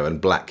grey hair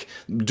and black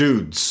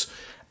dudes,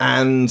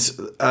 and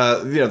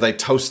they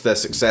toast their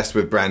success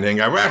with brandy and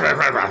go, rah, rah,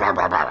 rah, rah,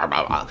 rah, rah,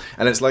 rah, rah.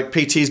 And it's like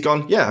PT's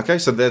gone, yeah, okay,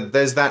 so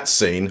there's that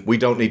scene. We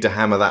don't need to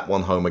hammer that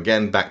one home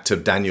again. Back to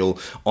Daniel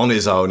on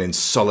his own in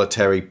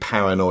solitary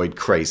paranoid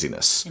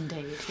craziness.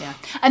 Indeed, yeah.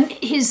 And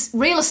his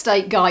real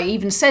estate guy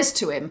even says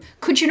to him,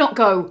 could you not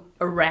go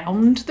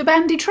around the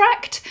Bandy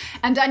tract?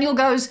 And Daniel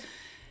goes,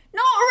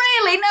 not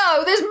really,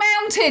 no, there's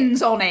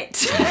mountains on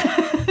it.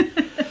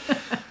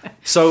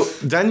 So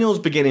Daniel's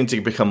beginning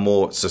to become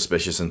more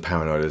suspicious and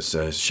paranoid,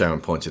 as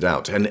Sharon pointed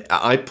out. And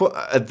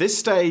at this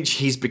stage,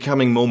 he's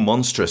becoming more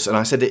monstrous. And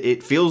I said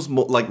it feels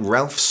more like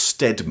Ralph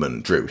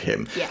Steadman drew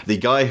him. Yeah. The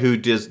guy who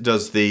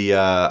does the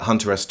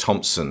Hunter S.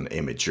 Thompson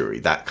imagery.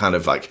 That kind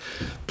of like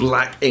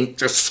black ink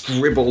just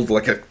scribbled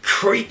like a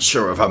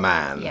creature of a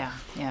man. Yeah,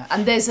 yeah.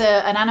 And there's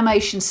an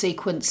animation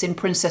sequence in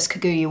Princess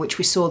Kaguya, which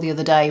we saw the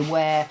other day,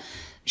 where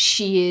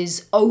she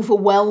is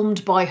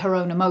overwhelmed by her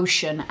own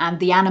emotion and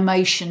the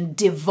animation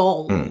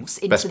devolves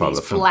into these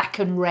black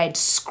and red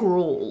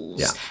scrawls.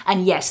 Yeah.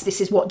 And yes,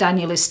 this is what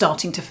Daniel is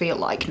starting to feel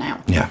like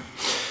now. Yeah.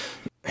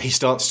 He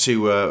starts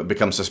to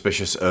become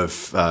suspicious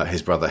of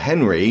his brother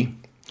Henry,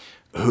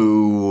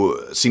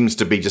 who seems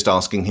to be just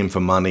asking him for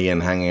money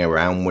and hanging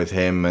around with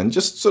him and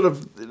just sort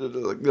of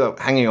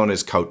hanging on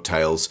his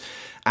coattails.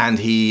 And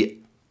he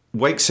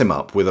wakes him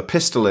up with a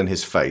pistol in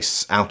his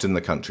face out in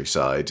the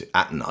countryside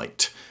at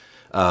night.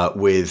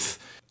 With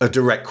a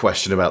direct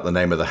question about the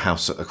name of the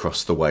house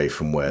across the way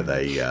from where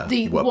they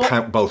were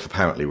both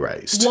apparently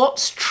raised.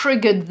 What's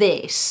triggered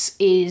this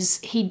is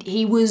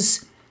he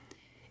was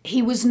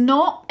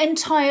not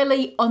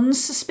entirely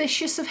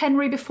unsuspicious of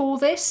Henry before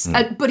this,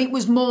 but it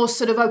was more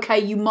sort of, okay,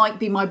 you might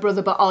be my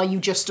brother, but are you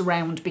just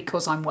around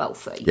because I'm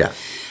wealthy? Yeah.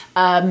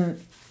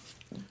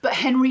 But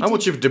Henry I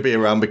want you to be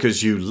around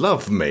because you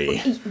love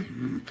me.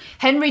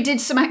 Henry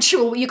did some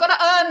actual... You've got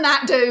to earn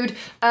that, dude.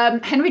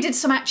 Henry did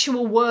some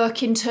actual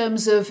work in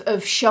terms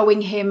of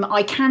showing him,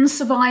 I can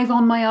survive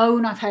on my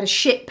own. I've had a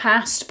shit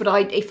past, but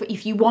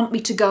if you want me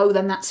to go,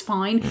 then that's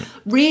fine.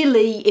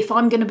 Really, if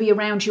I'm going to be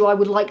around you, I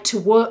would like to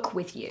work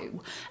with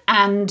you.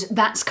 And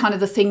that's kind of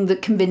the thing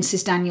that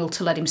convinces Daniel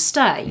to let him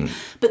stay.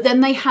 But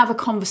then they have a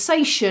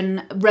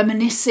conversation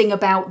reminiscing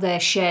about their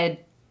shared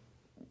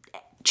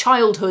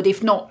childhood,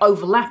 if not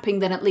overlapping,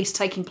 then at least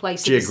taking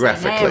place in the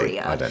same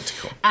area.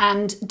 Identical.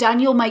 And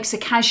Daniel makes a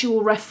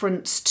casual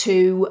reference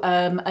to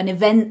an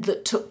event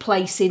that took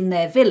place in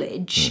their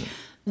village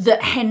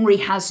that Henry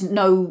has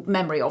no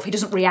memory of. He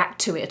doesn't react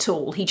to it at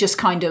all. He just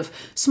kind of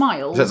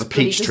smiles. That's a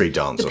peach tree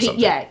dance or something.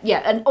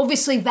 Yeah. And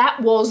obviously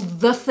that was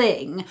the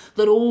thing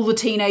that all the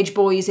teenage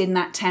boys in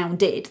that town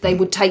did. They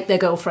would take their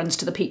girlfriends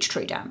to the peach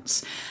tree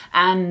dance.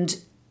 And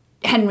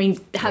Henry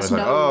has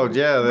no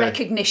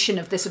recognition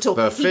of this at all.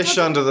 The fish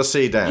under the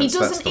sea dance. He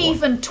doesn't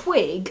even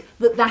twig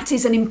that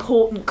is an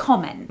important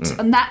comment.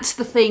 And that's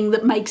the thing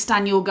that makes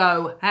Daniel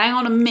go, hang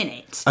on a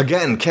minute.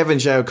 Again, Kevin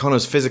J.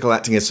 O'Connor's physical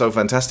acting is so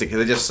fantastic.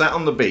 They just sat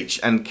on the beach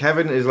and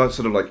Kevin is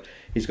like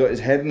he's got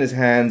his head in his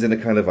hands in a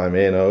kind of, I'm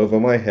in over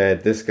my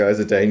head. This guy's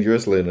a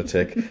dangerous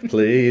lunatic.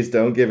 Please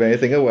don't give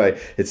anything away.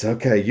 It's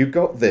okay. You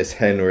got this,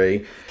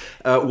 Henry.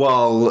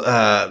 While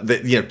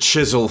the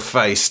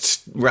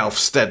chisel-faced Ralph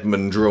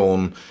Steadman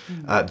drawn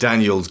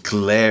Daniel's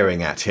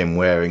glaring at him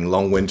wearing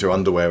long winter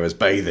underwear as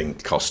bathing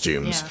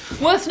costumes.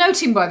 Yeah. Worth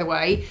noting, by the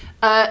way,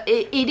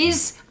 It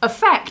is a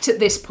fact at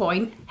this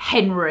point,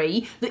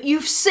 Henry, that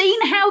you've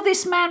seen how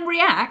this man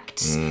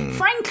reacts.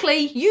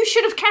 Frankly, you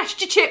should have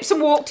cashed your chips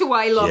and walked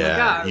away long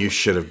ago. You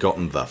should have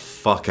gotten the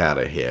fuck out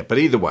of here. But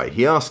either way,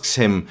 he asks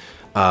him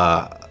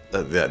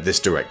this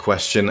direct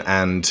question,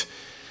 and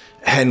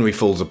Henry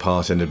falls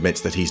apart and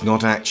admits that he's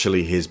not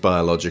actually his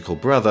biological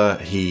brother.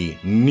 He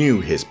knew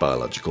his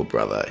biological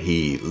brother.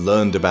 He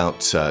learned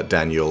about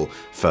Daniel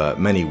for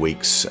many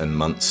weeks and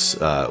months,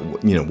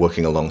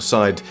 working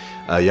alongside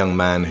a young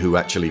man who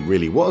actually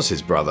really was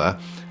his brother,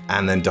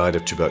 and then died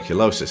of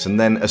tuberculosis, and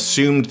then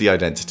assumed the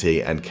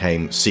identity and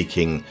came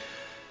seeking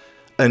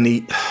an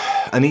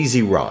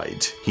easy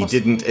ride. He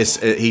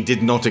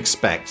did not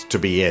expect to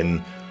be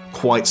in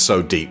quite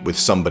so deep with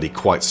somebody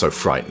quite so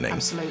frightening.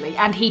 Absolutely.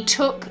 And he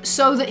took,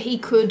 so that he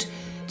could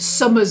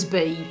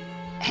Summersby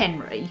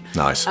Henry.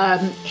 Nice.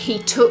 He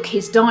took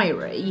his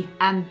diary,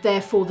 and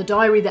therefore the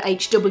diary that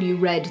H.W.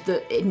 read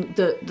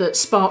that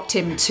sparked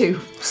him to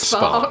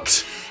spark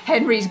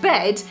Henry's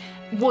bed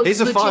was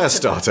Is a fire legitimate.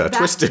 starter, a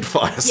twisted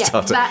fire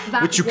starter,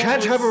 that which you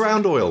can't have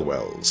around oil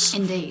wells.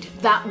 Indeed.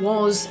 That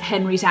was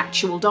Henry's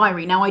actual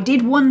diary. Now, I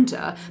did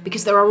wonder,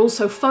 because there are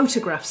also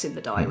photographs in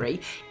the diary,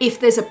 if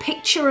there's a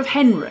picture of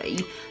Henry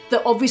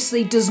that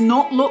obviously does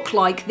not look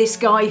like this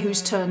guy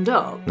who's turned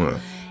up,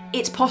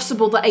 it's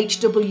possible that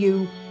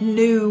H.W.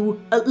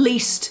 knew at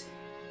least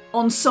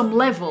on some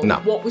level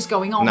what was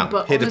going on. No,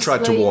 but he'd have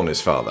tried to warn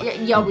his father.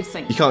 Yeah, I would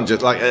think. You can't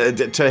just,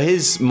 to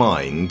his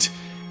mind,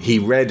 he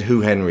read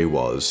who Henry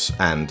was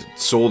and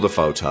saw the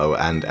photo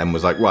and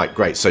was like, right,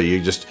 great, so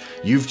you've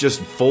just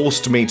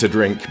forced me to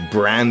drink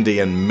brandy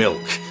and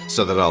milk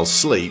so that I'll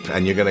sleep,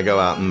 and you're going to go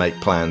out and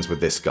make plans with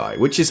this guy,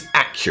 which is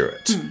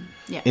accurate.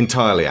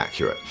 Entirely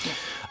accurate.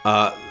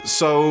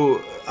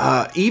 So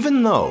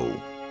even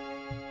though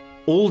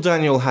all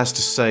Daniel has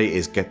to say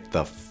is get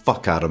the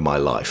fuck out of my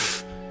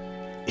life,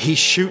 he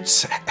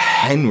shoots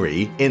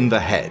Henry in the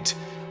head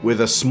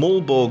with a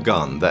small bore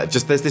gun.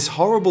 There's this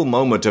horrible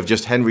moment of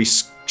just Henry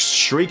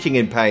shrieking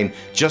in pain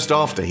just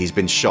after he's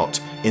been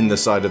shot in the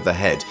side of the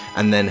head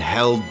and then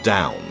held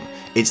down.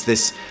 It's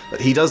this,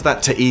 he does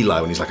that to Eli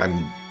when he's like,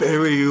 I'm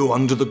bury you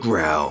under the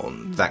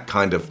ground. That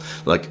kind of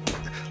like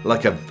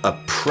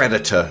a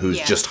predator who's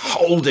just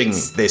holding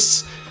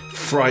this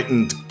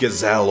frightened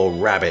gazelle or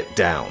rabbit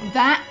down.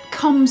 That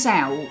comes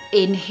out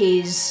in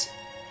his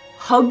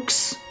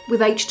hugs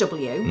with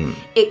HW.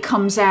 It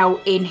comes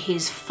out in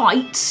his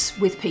fights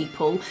with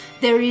people.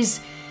 There's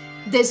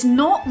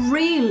not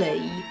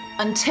really,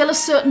 until a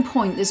certain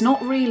point, there's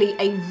not really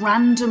a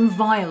random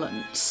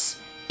violence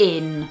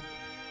in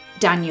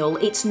Daniel.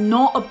 It's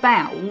not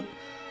about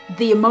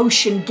the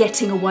emotion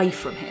getting away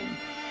from him.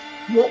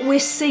 What we're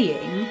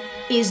seeing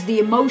is the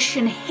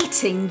emotion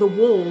hitting the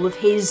wall of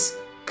his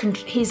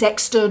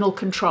external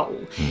control.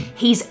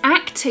 He's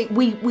acting,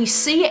 we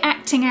see it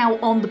acting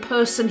out on the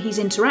person he's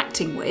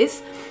interacting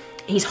with.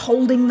 He's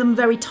holding them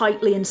very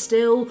tightly and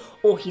still,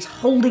 or he's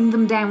holding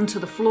them down to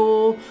the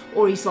floor,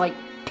 or he's like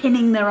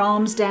pinning their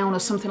arms down or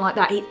something like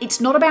that.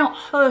 It's not about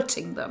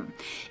hurting them.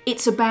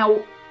 It's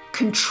about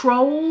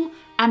control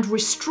and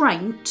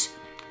restraint,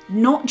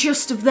 not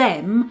just of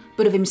them,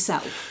 but of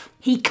himself.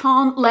 He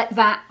can't let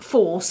that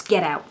force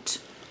get out.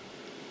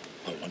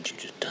 I want you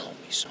to tell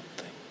me something.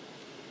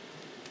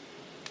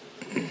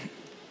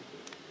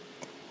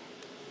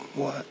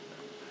 What?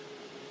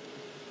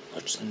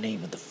 What's the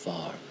name of the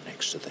farm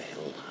next to the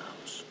Hill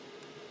House?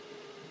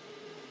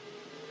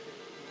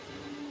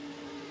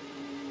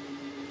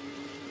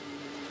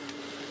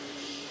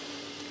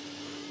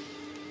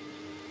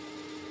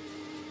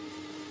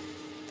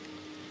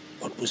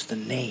 What was the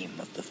name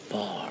of the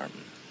farm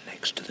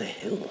next to the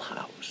Hill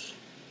House?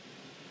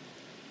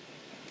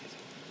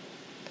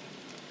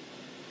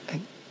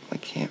 I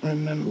can't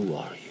remember. Who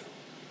are you?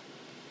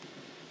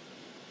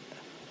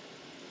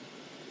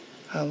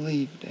 I'll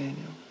leave, Daniel.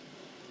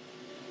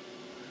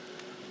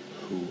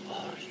 Who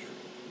are you?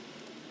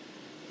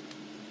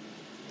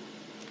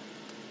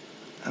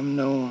 I'm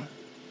no one.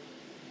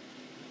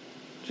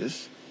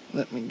 Just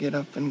let me get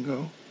up and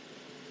go.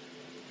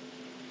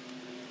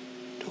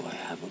 Do I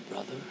have a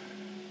brother?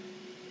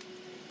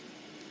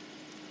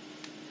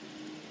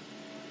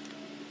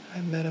 I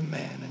met a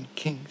man in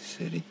King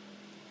City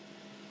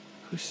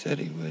who said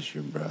he was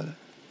your brother.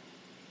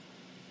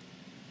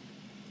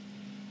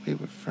 We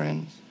were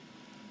friends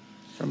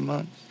for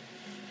months,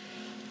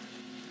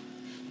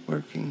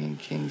 working in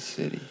King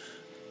City.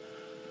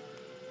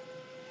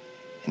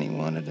 And he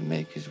wanted to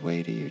make his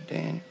way to you,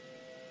 Daniel.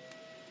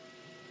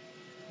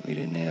 We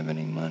didn't have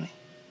any money.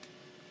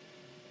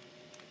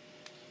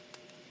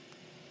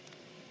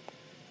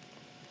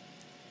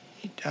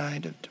 He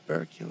died of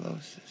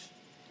tuberculosis.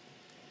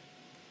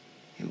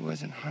 He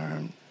wasn't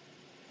harmed.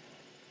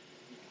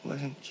 He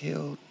wasn't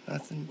killed,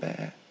 nothing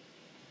bad.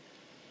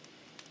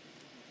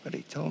 But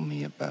he told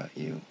me about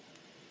you.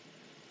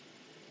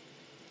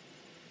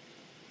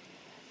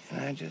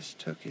 And I just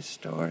took his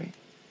story,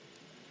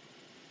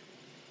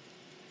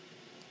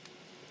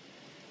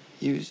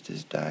 used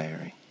his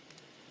diary.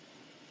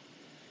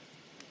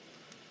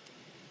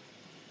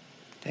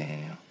 Daniel.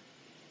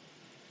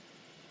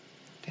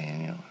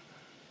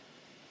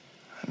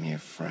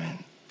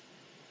 friend.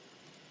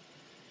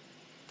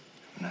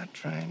 I'm not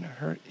trying to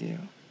hurt you.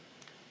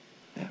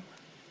 Never.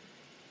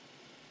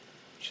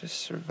 Just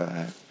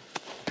survive.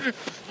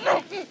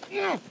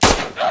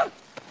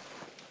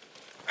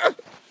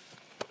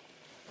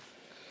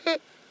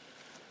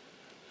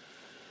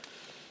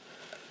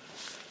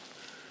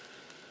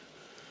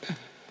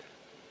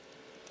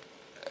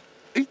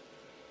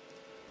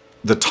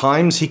 The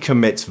times he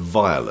commits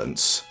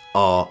violence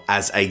are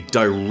as a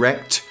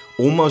direct,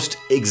 almost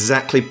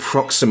exactly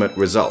proximate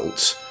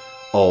result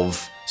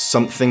of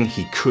something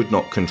he could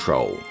not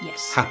control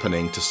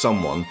happening to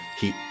someone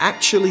he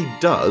actually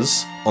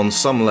does, on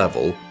some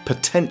level,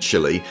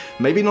 potentially,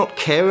 maybe not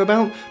care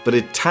about, but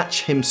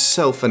attach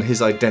himself and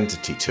his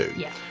identity to.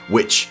 Yeah.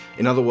 Which,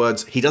 in other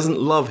words, he doesn't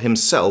love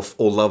himself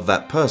or love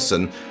that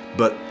person,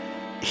 but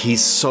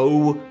he's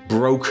so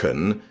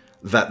broken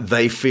that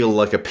they feel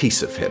like a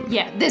piece of him.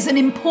 Yeah, there's an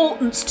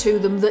importance to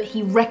them that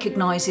he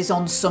recognises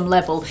on some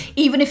level,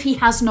 even if he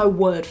has no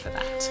word for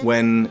that.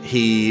 When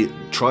he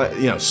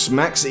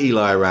smacks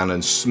Eli around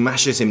and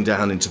smashes him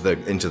down into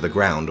the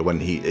ground, when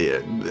he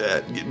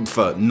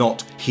for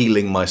not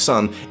healing my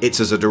son, it's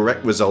as a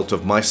direct result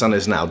of my son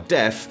is now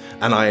deaf,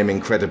 and I am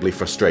incredibly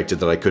frustrated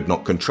that I could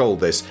not control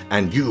this.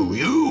 And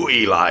you,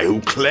 Eli,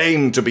 who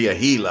claim to be a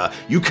healer,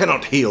 you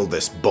cannot heal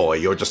this boy.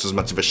 You're just as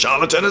much of a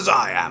charlatan as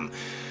I am.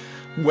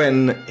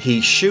 When he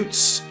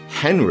shoots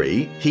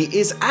Henry, he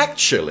is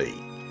actually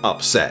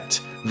upset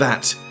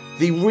that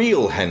the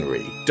real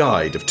Henry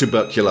died of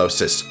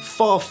tuberculosis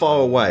far,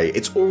 far away.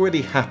 It's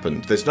already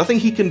happened. There's nothing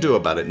he can do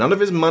about it. None of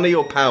his money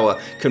or power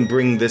can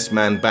bring this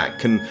man back,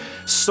 can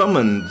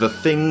summon the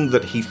thing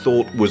that he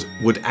thought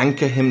would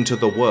anchor him to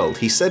the world.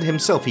 He said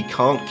himself he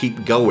can't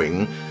keep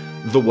going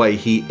the way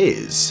he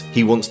is.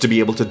 He wants to be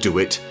able to do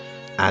it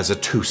as a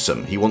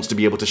twosome. He wants to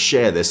be able to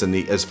share this, and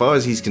as far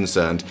as he's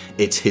concerned,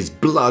 it's his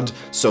blood,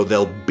 so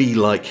they'll be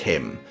like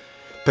him.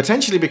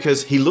 Potentially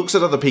because he looks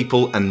at other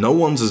people and no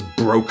one's as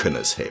broken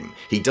as him.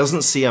 He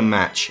doesn't see a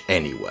match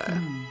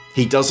anywhere.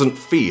 He doesn't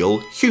feel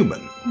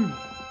human.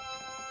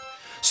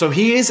 So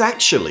he is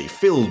actually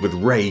filled with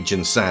rage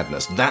and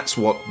sadness. That's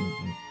what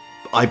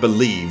I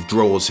believe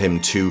draws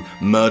him to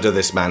murder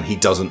this man he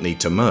doesn't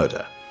need to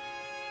murder.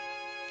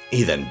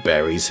 He then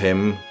buries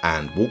him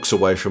and walks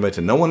away from it,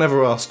 and no one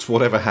ever asks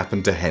whatever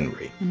happened to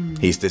Henry.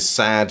 He's this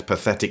sad,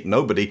 pathetic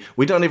nobody.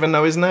 We don't even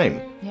know his name.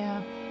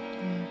 Yeah.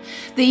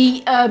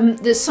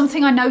 There's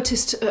something I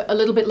noticed a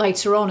little bit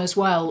later on as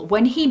well.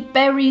 When he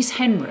buries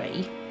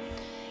Henry,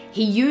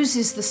 he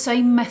uses the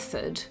same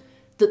method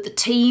that the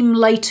team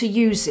later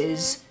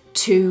uses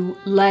to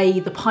lay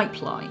the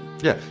pipeline.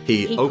 Yeah,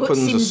 he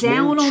opens a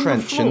small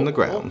trench in the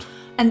ground.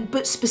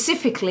 But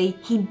specifically,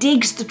 he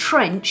digs the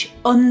trench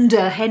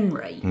under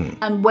Henry.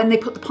 And when they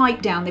put the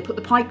pipe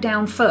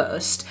down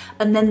first,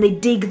 and then they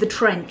dig the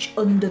trench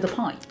under the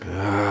pipe.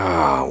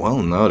 Ah,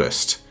 well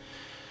noticed.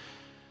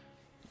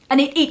 And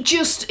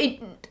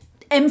it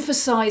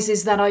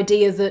emphasises that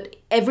idea that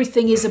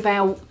everything is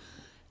about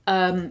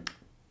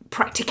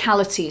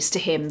practicalities to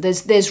him.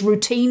 There's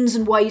routines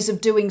and ways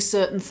of doing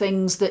certain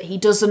things that he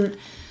doesn't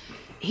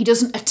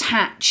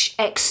attach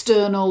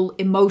external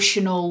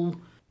emotional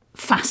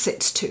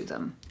facets to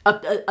them.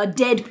 A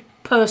dead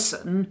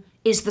person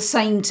is the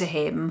same to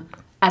him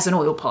as an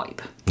oil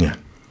pipe. Yeah.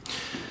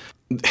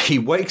 He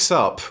wakes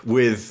up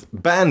with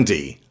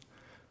Bandy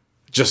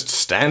just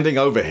standing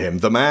over him,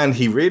 the man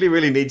he really,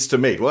 really needs to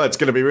meet. Well, it's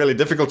going to be really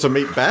difficult to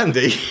meet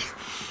Bandy.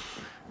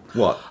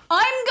 What?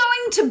 I'm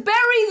going to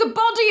bury the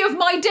body of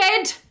my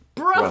dead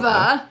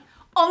brother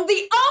on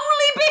the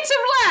only bit of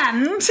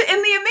land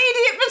in the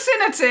immediate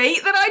vicinity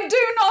that I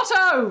do not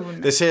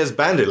own. This here's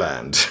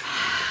Bandyland.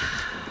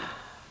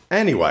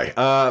 Anyway,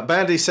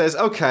 Bandy says,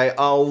 okay,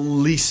 I'll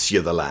lease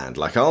you the land.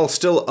 Like, I'll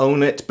still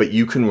own it, but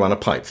you can run a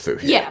pipe through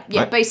here.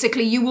 Yeah. Right?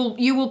 Basically, you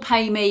will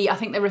pay me, I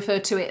think they refer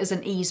to it as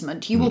an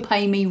easement, you will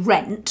pay me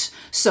rent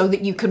so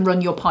that you can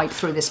run your pipe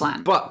through this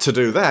land. But to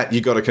do that, you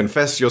got to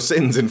confess your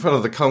sins in front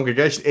of the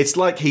congregation. It's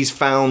like he's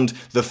found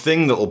the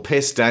thing that will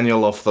piss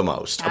Daniel off the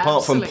most,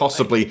 apart from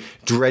possibly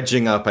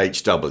dredging up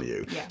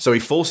HW. Yeah. So he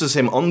forces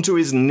him onto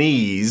his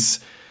knees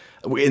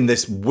in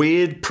this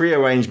weird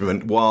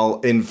prearrangement, while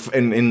in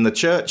the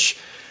church,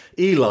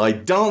 Eli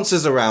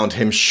dances around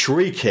him,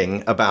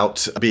 shrieking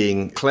about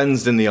being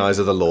cleansed in the eyes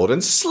of the Lord,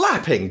 and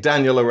slapping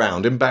Daniel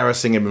around,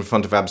 embarrassing him in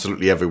front of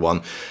absolutely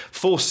everyone,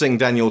 forcing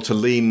Daniel to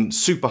lean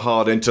super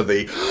hard into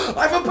the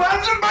 "I've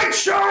abandoned my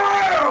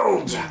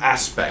child"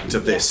 aspect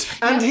of this.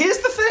 And here's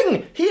the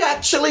thing, he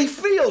actually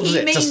feels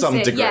it to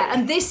some degree. Yeah,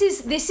 and this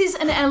is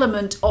an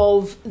element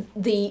of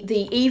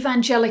the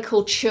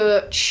evangelical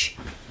church.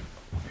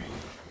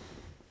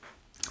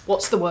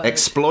 What's the word?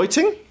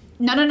 Exploiting?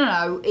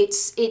 No.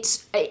 It's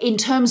in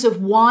terms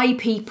of why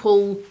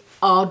people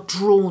are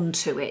drawn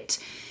to it.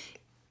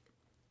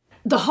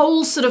 The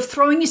whole sort of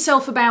throwing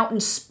yourself about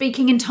and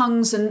speaking in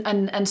tongues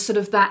and sort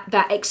of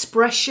that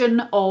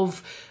expression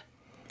of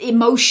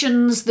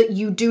emotions that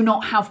you do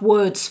not have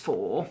words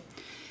for.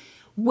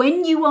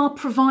 When you are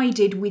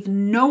provided with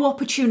no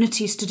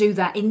opportunities to do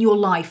that in your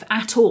life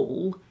at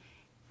all,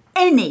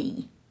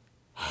 any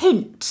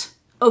hint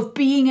of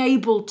being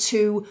able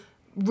to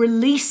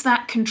release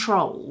that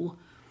control,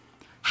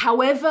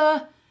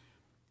 however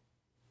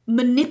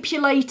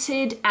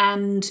manipulated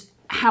and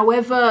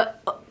however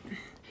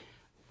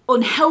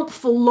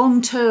unhelpful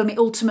long-term it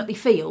ultimately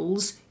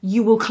feels,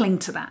 you will cling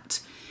to that.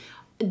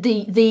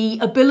 The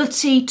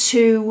ability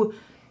to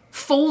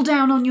fall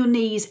down on your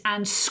knees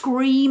and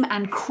scream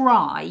and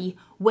cry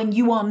when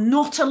you are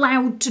not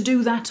allowed to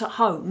do that at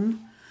home,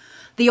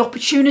 the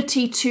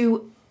opportunity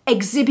to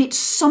exhibit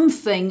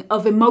something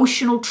of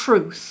emotional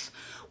truth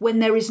when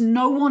there is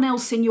no one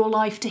else in your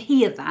life to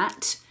hear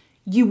that,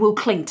 you will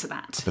cling to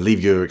that. I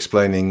believe you're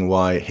explaining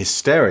why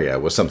hysteria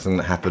was something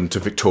that happened to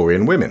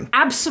Victorian women.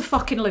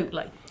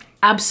 Abso-fucking-lutely.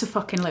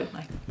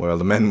 Abso-fucking-lutely. Well,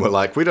 the men were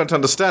like, we don't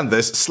understand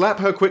this, slap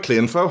her quickly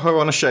and throw her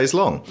on a chaise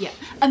longue. Yeah,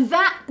 and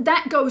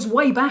that goes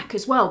way back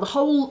as well. The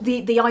whole,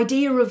 the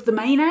idea of the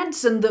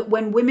Maenads, and that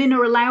when women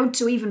are allowed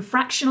to even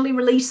fractionally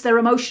release their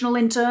emotional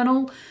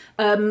internal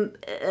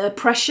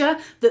pressure,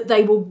 that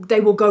they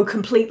will go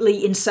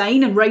completely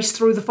insane and race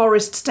through the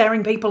forest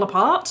tearing people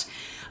apart.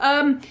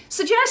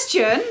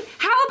 Suggestion,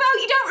 how about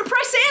you don't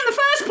repress it in the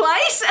first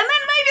place, and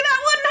then maybe that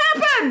wouldn't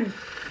happen?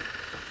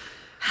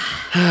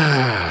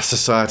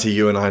 Society,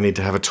 you and I need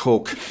to have a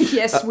talk.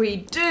 Yes, we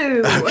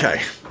do.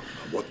 Okay.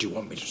 What do you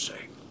want me to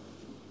say?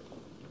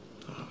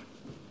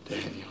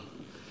 Daniel,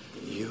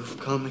 you've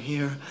come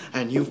here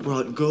and you've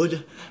brought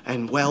good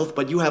and wealth,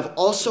 but you have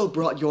also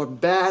brought your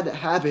bad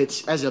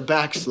habits as a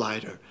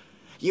backslider.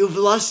 You've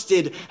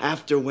lusted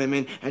after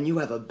women and you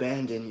have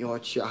abandoned your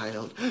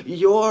child.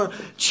 Your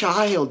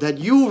child that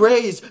you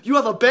raised, you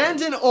have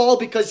abandoned all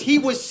because he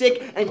was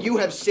sick and you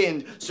have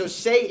sinned. So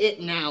say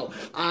it now.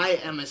 I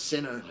am a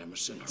sinner. I am a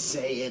sinner.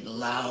 Say it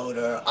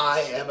louder. I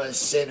am a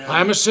sinner.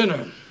 I am a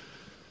sinner.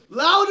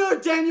 Louder,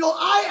 Daniel.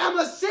 I am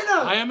a sinner.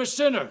 I am a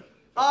sinner.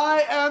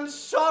 I am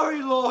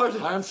sorry, Lord.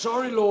 I am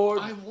sorry, Lord.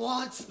 I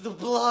want the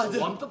blood. I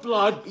want the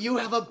blood. You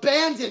have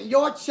abandoned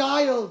your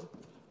child.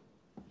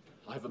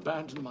 I've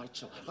abandoned my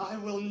child. I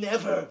will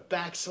never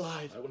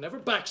backslide. I will never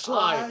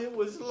backslide. I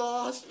was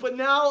lost, but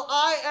now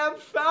I am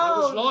found. I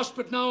was lost,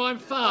 but now I'm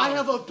found. I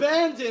have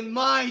abandoned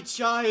my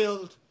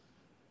child.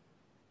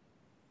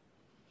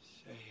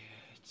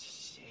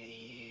 Say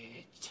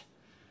it.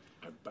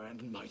 I've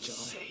abandoned my child.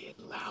 Say it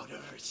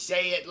louder.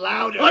 Say it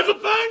louder. I've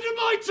abandoned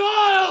my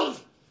child.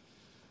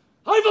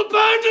 I've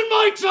abandoned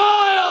my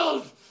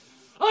child.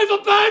 I've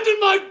abandoned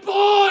my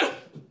boy.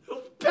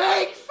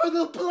 Beg for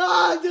the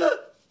blood.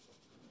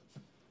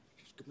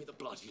 Give me the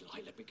blood,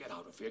 Eli. Let me get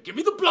out of here. Give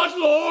me the blood,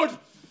 Lord,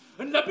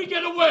 and let me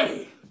get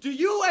away. Do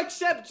you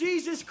accept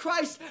Jesus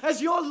Christ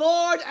as your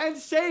Lord and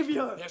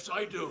Savior? Yes,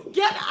 I do.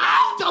 Get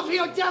out of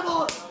here,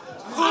 devil!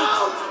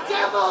 Out,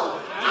 devil!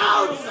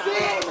 Out,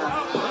 sin!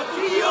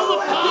 Do you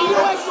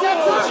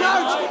accept the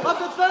Church of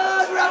the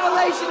Third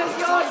Revelation as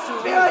your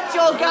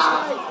spiritual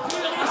guide?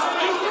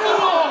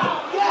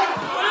 Get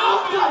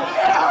out of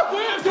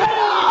here! Get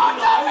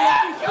out of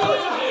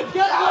here!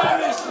 Get out of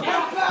this!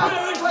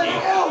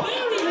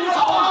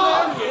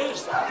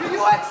 Do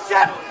you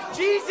accept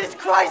Jesus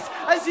Christ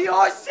as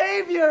your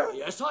Savior?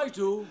 Yes, I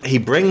do. He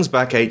brings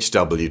back HW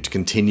to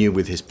continue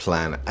with his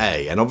plan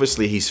A, and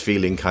obviously he's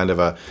feeling kind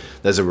of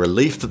there's a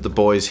relief that the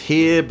boy's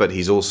here, but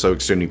he's also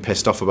extremely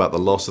pissed off about the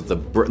loss of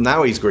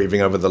now he's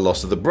grieving over the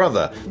loss of the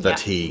brother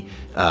that he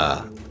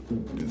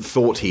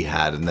thought he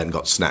had and then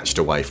got snatched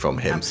away from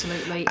him.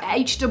 Absolutely.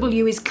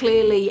 HW is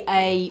clearly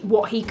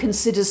what he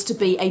considers to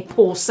be a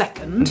poor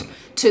second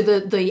to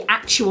the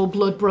actual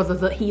blood brother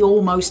that he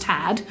almost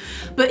had,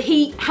 but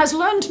he has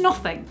learned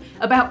nothing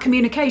about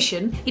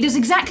communication. He does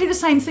exactly the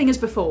same thing as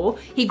before.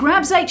 He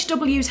grabs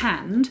HW's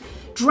hand,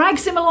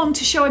 drags him along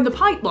to show him the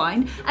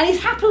pipeline, and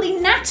is happily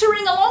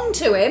nattering along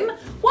to him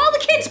while the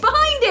kid's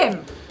behind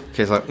him.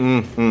 Okay,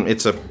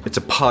 it's like, it's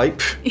a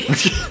pipe.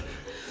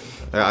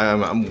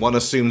 One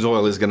assumes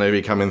oil is going to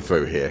be coming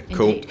through here. Indeed.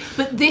 Cool.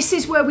 But this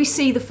is where we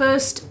see the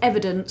first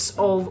evidence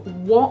of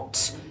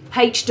what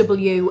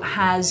HW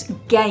has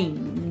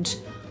gained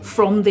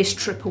from this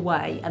trip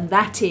away, and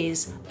that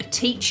is a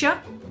teacher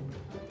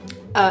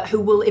who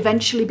will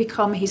eventually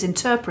become his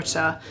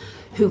interpreter,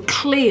 who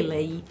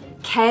clearly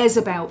cares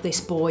about this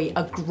boy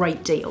a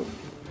great deal.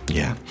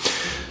 Yeah.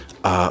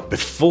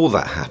 Before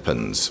that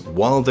happens,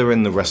 while they're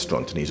in the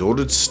restaurant and he's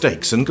ordered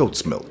steaks and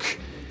goat's milk,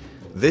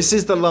 this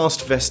is the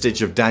last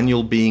vestige of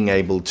Daniel being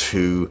able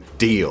to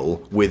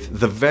deal with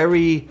the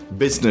very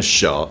business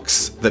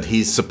sharks that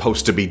he's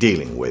supposed to be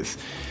dealing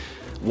with.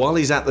 While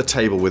he's at the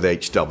table with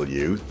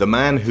HW, the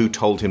man who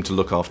told him to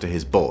look after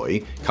his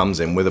boy comes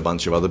in with a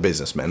bunch of other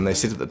businessmen. They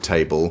sit at the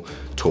table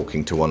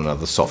talking to one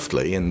another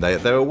softly, and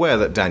they're aware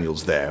that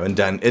Daniel's there. And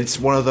it's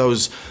one of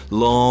those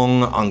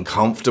long,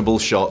 uncomfortable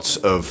shots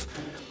of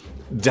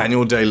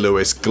Daniel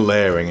Day-Lewis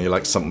glaring, and you're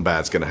like, something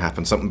bad's going to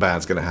happen,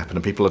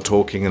 and people are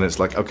talking, and it's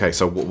like, okay,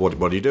 so what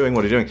are you doing,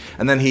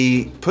 And then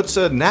he puts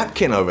a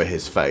napkin over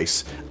his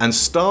face and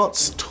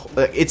starts,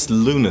 it's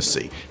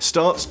lunacy,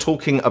 starts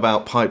talking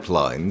about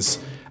pipelines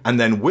and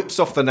then whips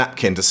off the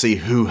napkin to see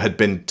who had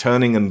been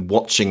turning and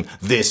watching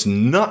this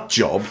nut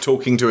job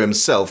talking to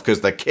himself,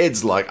 because the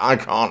kid's like, I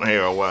can't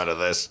hear a word of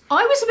this.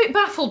 I was a bit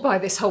baffled by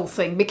this whole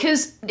thing,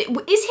 because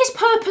is his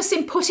purpose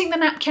in putting the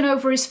napkin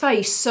over his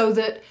face so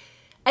that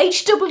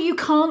HW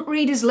can't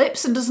read his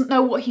lips and doesn't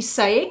know what he's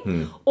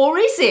saying? Or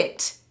is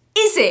it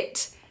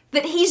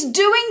that he's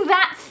doing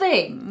that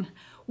thing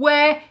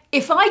where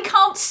if I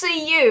can't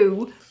see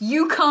you,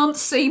 you can't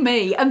see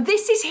me? And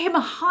this is him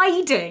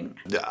hiding.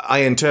 I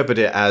interpret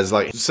it as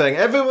like saying,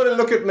 everybody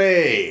look at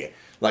me.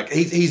 Like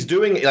he's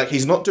doing it, like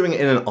he's not doing it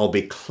in an I'll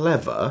be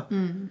clever.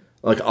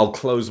 Like, I'll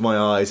close my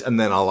eyes and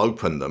then I'll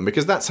open them,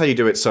 because that's how you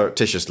do it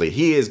surreptitiously.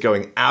 He is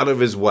going out of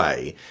his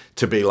way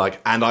to be like,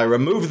 and I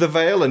remove the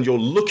veil and you're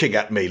looking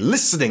at me,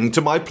 listening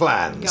to my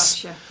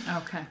plans. Gotcha.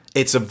 Okay.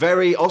 It's a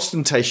very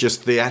ostentatious,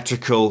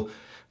 theatrical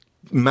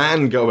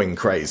man going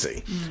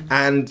crazy.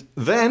 And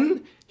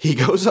then he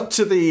goes up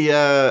to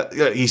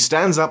he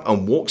stands up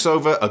and walks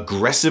over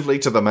aggressively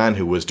to the man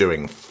who was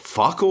doing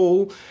fuck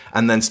all,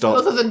 and then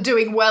starts... Other than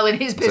doing well in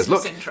his business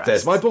look, interests.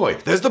 There's my boy.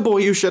 There's the boy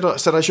you said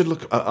I should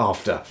look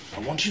after. I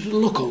want you to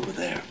look over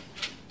there.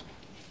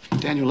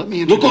 Daniel, let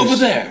me introduce... Look over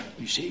there.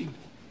 You see?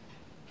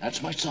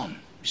 That's my son.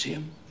 You see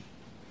him?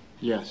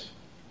 Yes.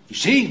 You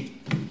see?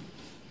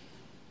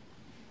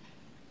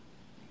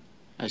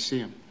 I see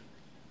him.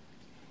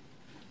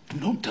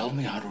 Don't tell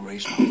me how to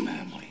raise my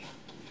family.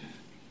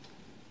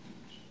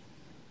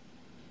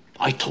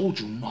 I told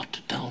you not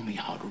to tell me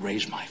how to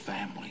raise my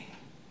family.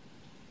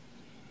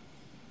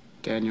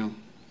 Daniel.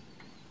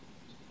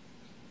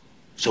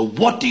 So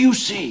what do you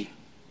see?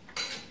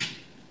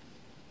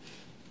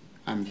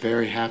 I'm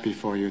very happy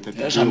for you that...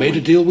 Yes, I made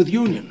a deal with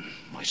Union.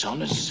 My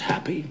son is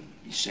happy.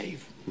 He's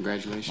safe.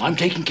 Congratulations. I'm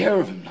taking care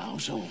of him now,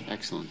 so...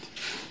 Excellent.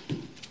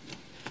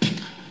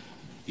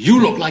 You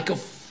look like a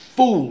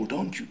fool,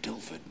 don't you,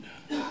 Tilford?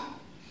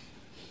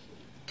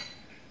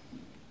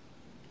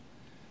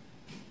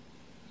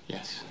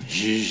 Yes.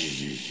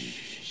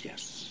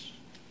 Yes.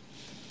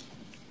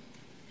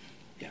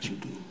 Yes, you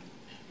do.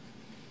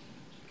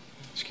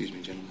 Excuse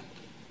me, gentlemen.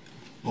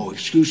 Oh,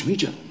 excuse me,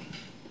 gentlemen.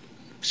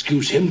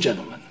 Excuse him,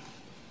 gentlemen.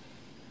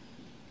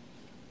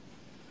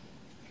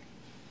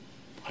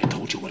 I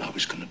told you what I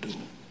was going to do.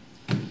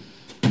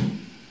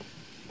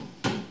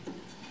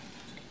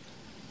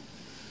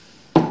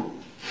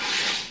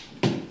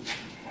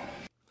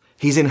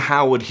 He's in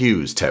Howard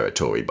Hughes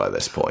territory by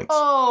this point.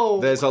 Oh,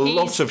 there's a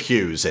lot of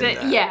Hughes in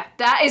there. Yeah,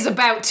 that is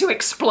about to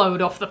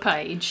explode off the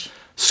page.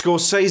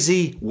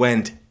 Scorsese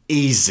went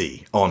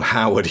easy on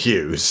Howard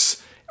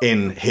Hughes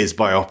in his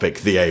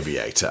biopic The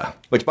Aviator,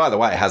 which, by the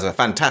way, has a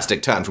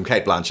fantastic turn from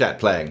Cate Blanchett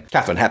playing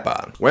Katharine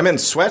Hepburn. Women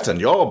sweat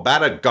and you're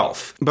bad at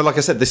golf. But like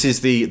I said, this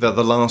is the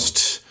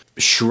last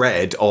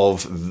shred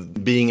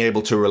of being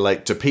able to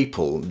relate to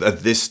people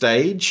at this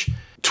stage.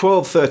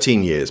 12,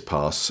 13 years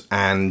pass,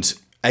 and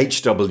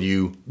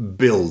HW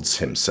builds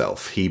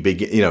himself.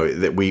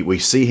 We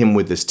see him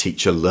with this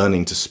teacher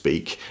learning to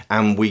speak,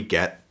 and we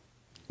get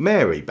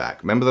Mary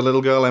back. Remember the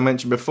little girl I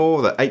mentioned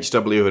before that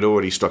HW had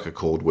already struck a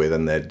chord with,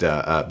 and they'd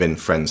been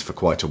friends for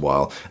quite a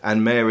while.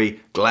 And Mary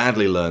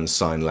gladly learns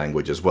sign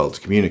language as well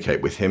to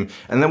communicate with him.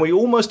 And then we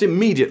almost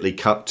immediately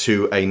cut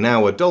to a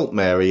now adult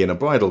Mary in a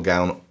bridal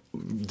gown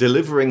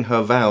delivering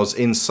her vows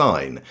in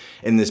sign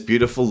in this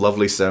beautiful,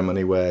 lovely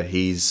ceremony where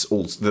he's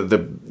also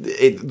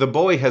the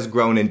boy has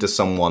grown into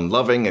someone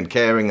loving and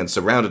caring and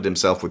surrounded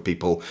himself with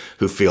people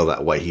who feel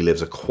that way. He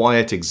lives a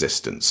quiet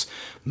existence.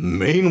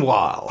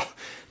 Meanwhile,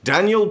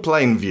 Daniel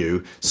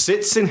Plainview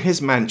sits in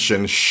his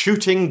mansion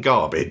shooting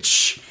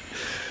garbage.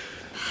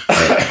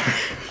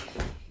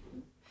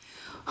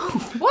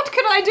 What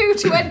can I do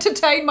to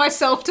entertain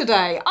myself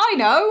today? I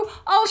know,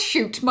 I'll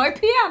shoot my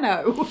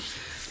piano.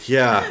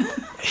 Yeah,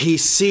 he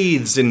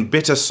seethes in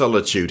bitter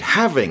solitude,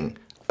 having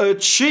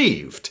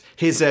achieved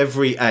his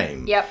every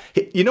aim. Yep.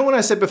 You know when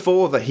I said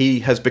before that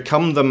he has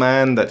become the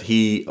man that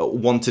he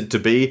wanted to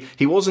be?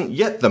 He wasn't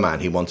yet the man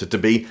he wanted to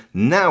be.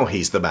 Now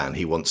he's the man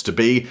he wants to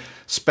be.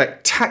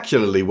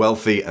 Spectacularly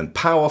wealthy and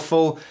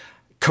powerful,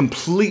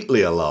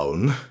 completely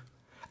alone,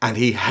 and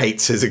he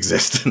hates his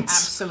existence.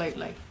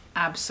 Absolutely.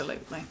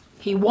 Absolutely.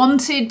 He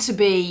wanted to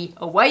be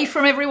away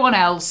from everyone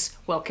else.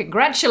 Well,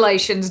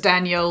 congratulations,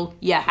 Daniel.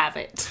 You have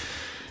it.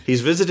 He's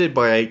visited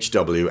by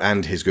HW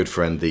and his good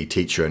friend, the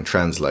teacher and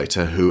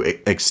translator, who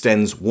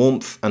extends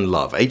warmth and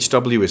love.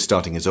 HW is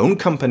starting his own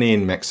company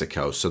in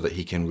Mexico so that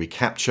he can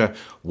recapture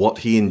what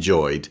he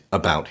enjoyed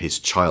about his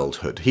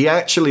childhood. He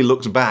actually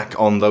looks back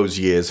on those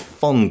years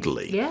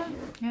fondly. Yeah.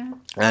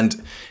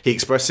 And he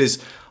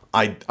expresses,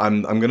 I'm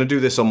going to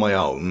do this on my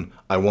own.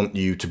 I want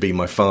you to be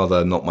my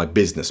father, not my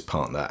business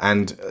partner.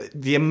 And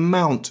the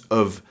amount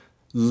of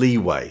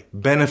leeway,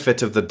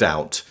 benefit of the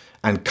doubt,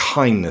 and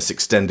kindness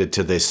extended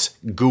to this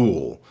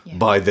ghoul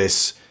by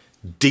this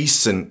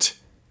decent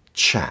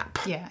chap.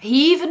 Yeah,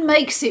 he even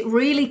makes it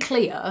really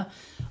clear,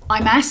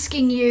 I'm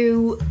asking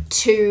you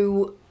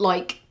to,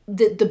 like,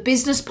 the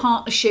business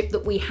partnership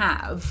that we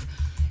have,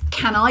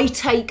 can I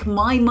take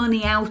my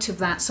money out of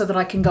that so that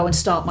I can go and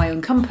start my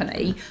own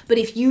company? But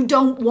if you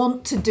don't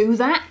want to do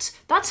that,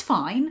 that's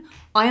fine.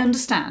 I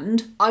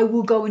understand. I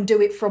will go and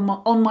do it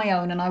on my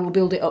own, and I will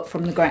build it up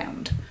from the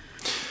ground.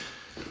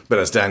 But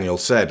as Daniel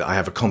said, I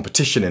have a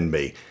competition in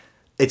me.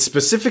 It's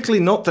specifically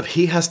not that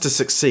he has to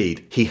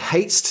succeed. He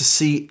hates to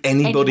see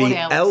anybody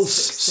else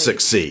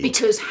succeed.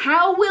 Because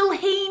how will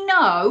he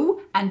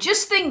know? And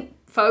just think,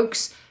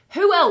 folks,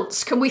 who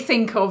else can we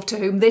think of to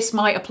whom this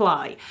might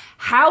apply?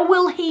 How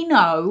will he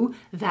know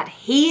that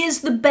he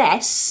is the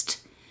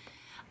best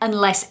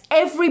unless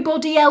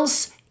everybody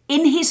else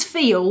in his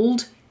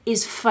field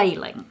is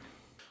failing?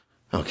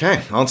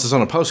 Okay, answers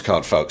on a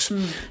postcard, folks.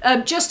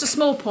 Just a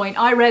small point.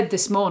 I read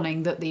this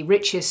morning that the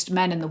richest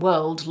men in the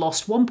world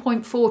lost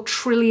 $1.4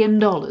 trillion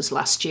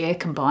last year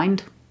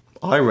combined.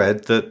 I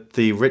read that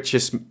the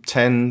richest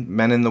 10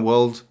 men in the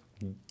world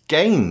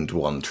gained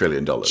 $1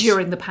 trillion.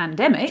 During the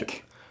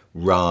pandemic.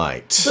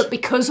 Right. But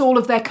because all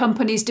of their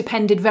companies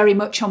depended very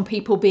much on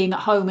people being at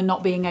home and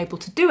not being able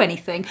to do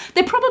anything,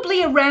 they're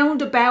probably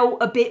around about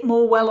a bit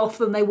more well off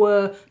than they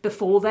were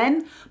before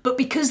then. But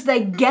because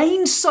they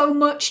gained so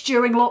much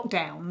during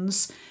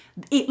lockdowns,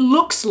 it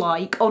looks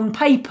like on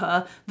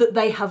paper that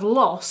they have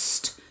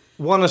lost.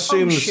 One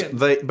assumes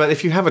but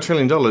if you have $1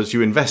 trillion,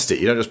 you invest it.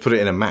 You don't just put it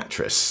in a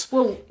mattress.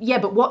 Well, yeah,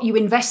 but what you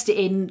invest it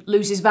in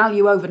loses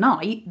value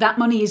overnight. That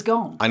money is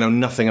gone. I know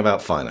nothing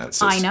about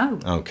finances. I know.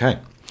 Okay.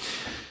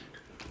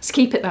 Let's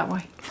keep it that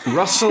way.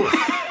 Russell...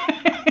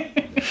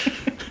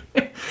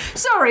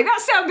 Sorry, that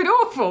sounded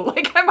awful.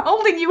 Like I'm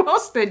holding you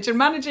hostage and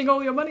managing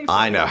all your money.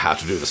 I know how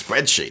to do the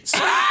spreadsheets.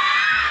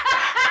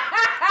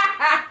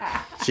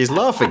 She's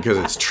laughing because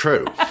it's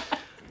true.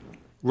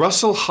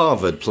 Russell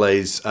Harvard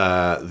plays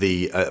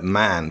the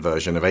man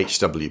version of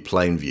H.W.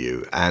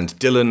 Plainview, and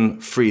Dylan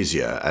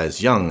Freesia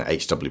as young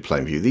H.W.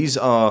 Plainview. These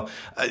are...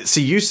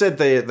 see, you said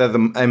they're the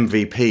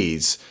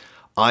MVPs.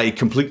 I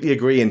completely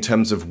agree in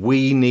terms of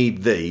we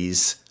need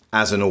these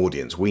as an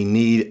audience. We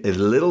need a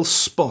little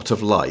spot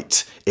of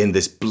light in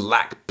this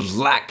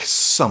black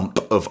sump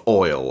of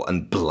oil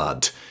and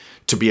blood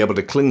to be able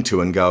to cling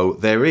to and go,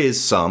 there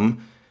is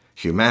some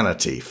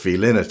humanity,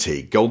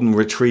 felinity, golden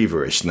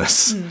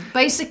retrieverishness.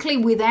 Basically,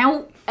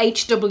 without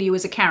HW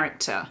as a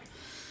character,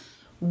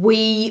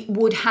 we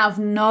would have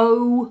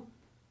no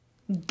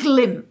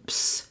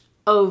glimpse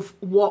of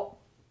what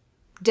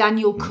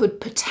Daniel could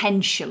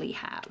potentially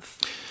have.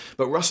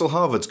 But Russell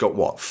Harvard's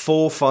got, 4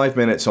 or 5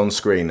 minutes on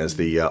screen as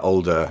the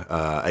older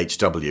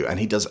HW, and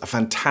he does a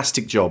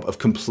fantastic job of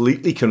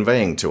completely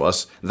conveying to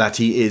us that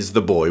he is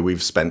the boy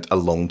we've spent a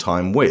long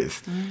time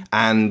with.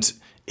 And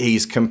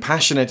he's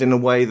compassionate in a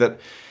way that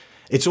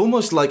it's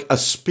almost like a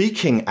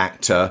speaking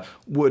actor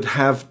would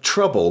have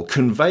trouble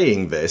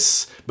conveying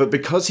this, but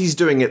because he's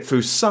doing it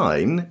through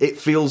sign, it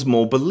feels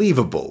more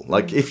believable.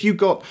 Like if you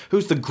got,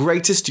 who's the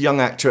greatest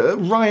young actor?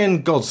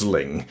 Ryan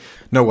Gosling.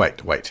 No,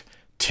 wait.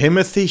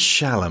 Timothy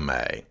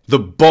Chalamet, the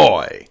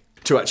boy,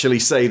 to actually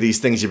say these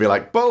things, you'd be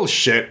like,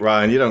 bullshit,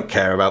 Ryan, you don't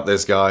care about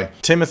this guy.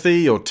 Timothy,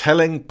 you're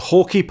telling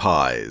porky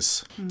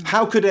pies.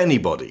 How could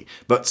anybody?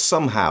 But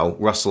somehow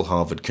Russell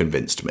Harvard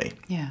convinced me.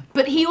 Yeah.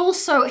 But he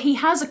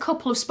has a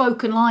couple of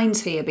spoken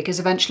lines here because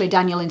eventually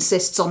Daniel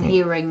insists on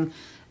hearing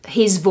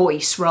his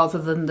voice rather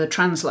than the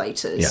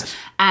translators. Yes.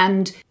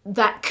 And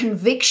that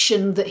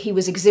conviction that he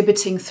was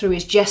exhibiting through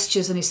his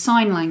gestures and his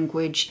sign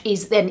language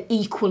is then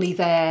equally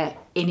there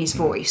in his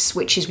voice,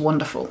 which is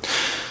wonderful.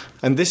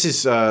 And this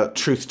is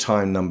truth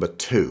time number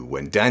 2,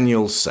 when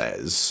Daniel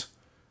says,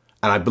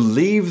 and I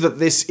believe that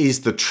this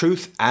is the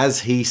truth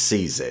as he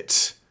sees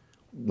it,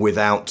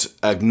 without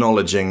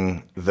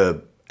acknowledging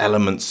the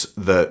elements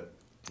that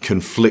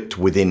conflict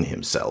within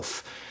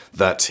himself,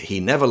 that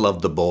he never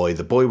loved the boy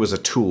was a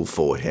tool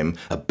for him,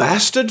 a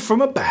bastard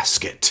from a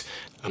basket.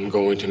 I'm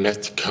going to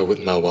Mexico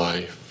with my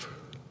wife.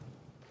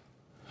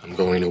 I'm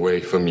going away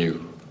from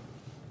you.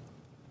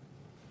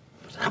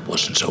 That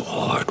wasn't so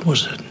hard,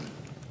 was it?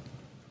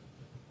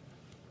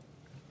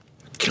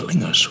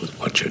 Killing us with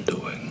what you're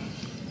doing.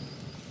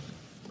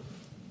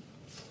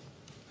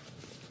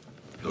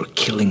 You're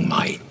killing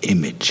my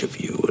image of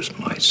you as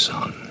my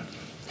son.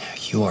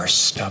 You are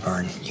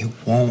stubborn. You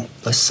won't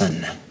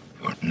listen.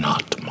 You're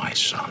not my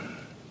son.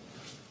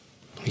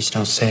 Please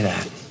don't say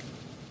that.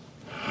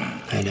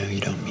 I know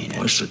you don't mean it.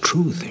 Well, it's the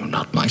truth. You're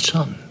not my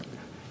son.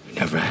 You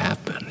never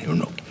have been. You're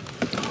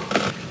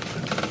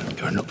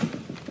no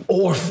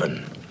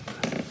orphan.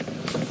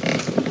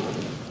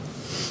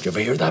 Did you ever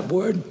hear that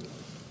word?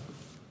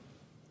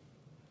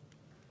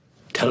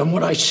 Tell him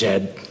what I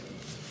said.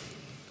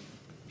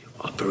 You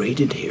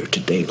operated here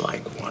today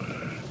like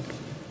one.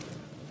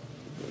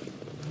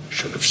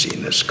 Should have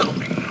seen this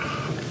coming.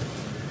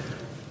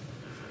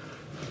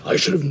 I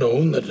should have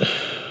known that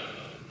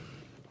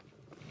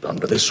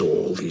under this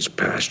all these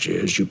past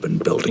years you've been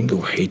building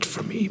your hate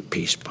for me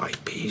piece by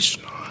piece.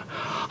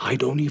 I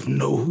don't even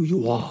know who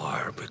you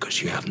are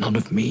because you have none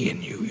of me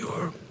in you.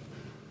 You're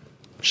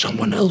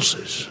someone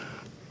else's.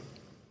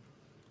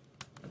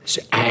 This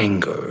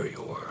anger,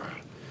 your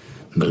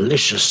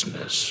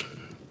maliciousness,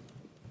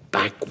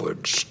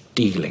 backwards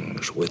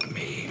dealings with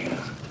me.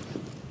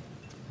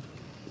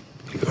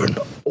 You're an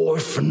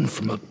orphan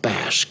from a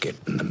basket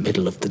in the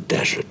middle of the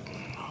desert.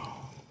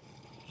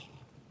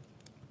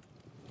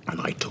 And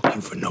I took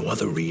you for no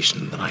other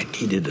reason than I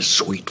needed a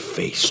sweet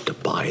face to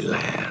buy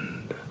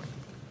land.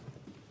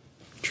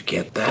 Did you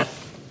get that?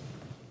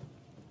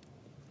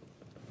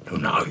 So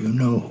now you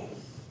know.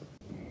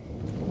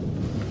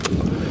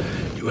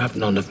 You have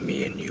none of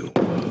me in you.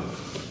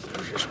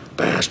 You're just a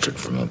bastard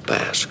from a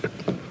basket.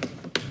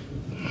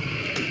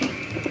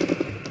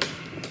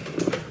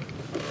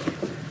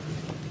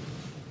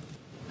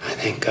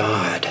 Thank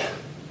God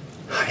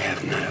I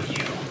have none of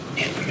you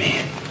in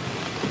me.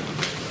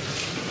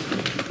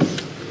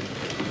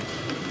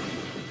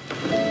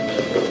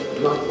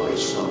 Not my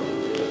son.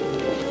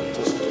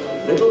 Just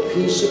a little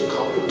piece of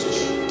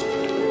competition.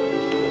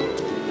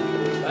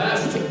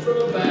 Bastard from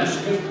a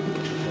basket.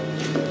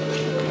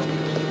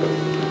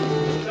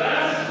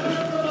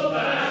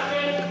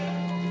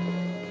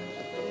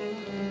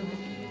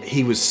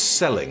 He was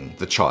selling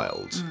the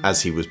child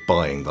as he was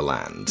buying the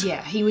land.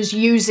 Yeah, he was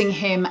using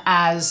him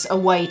as a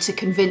way to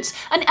convince...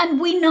 And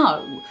we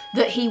know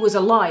that he was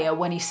a liar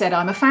when he said,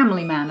 I'm a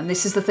family man, and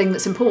this is the thing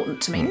that's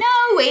important to me.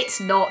 No, it's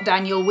not,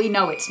 Daniel. We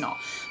know it's not.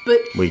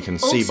 But we can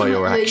see by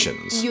your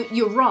actions.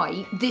 You're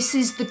right. This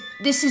is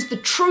the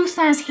truth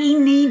as he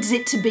needs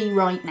it to be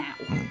right now.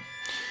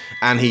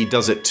 And he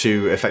does it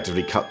to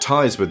effectively cut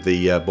ties with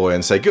the boy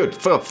and say, good,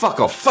 fuck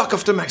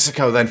off to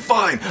Mexico then,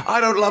 fine,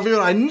 I don't love you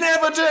and I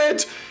never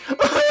did!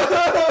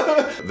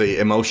 The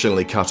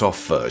emotionally cut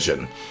off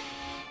version.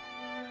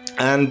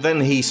 And then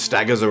he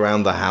staggers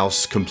around the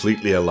house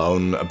completely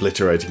alone,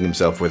 obliterating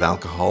himself with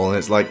alcohol, and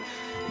it's like,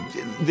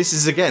 this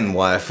is again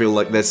why I feel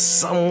like there's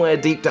somewhere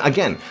deep down...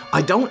 Again,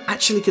 I don't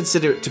actually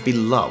consider it to be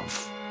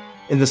love.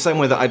 In the same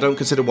way that I don't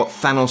consider what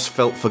Thanos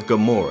felt for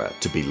Gamora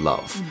to be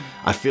love.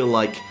 I feel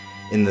like...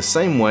 In the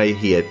same way,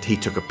 he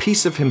took a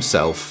piece of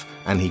himself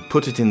and he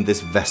put it in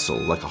this vessel,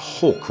 like a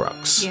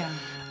Horcrux. Yeah.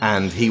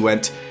 And he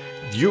went,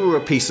 you were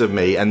a piece of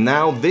me, and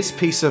now this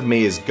piece of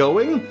me is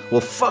going? Well,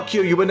 fuck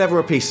you, you were never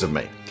a piece of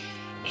me.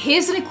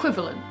 Here's an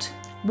equivalent.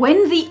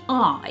 When the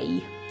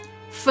eye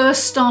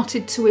first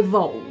started to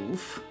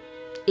evolve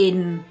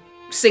in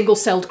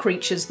single-celled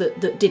creatures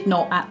that did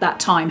not at that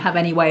time have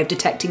any way of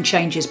detecting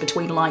changes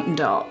between light and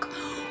dark,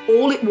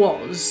 all it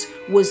was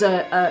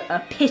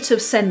a pit of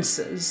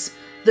sensors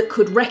that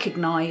could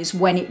recognise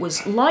when it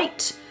was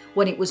light,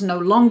 when it was no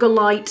longer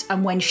light,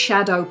 and when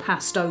shadow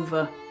passed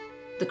over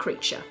the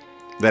creature.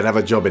 They'd have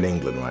a job in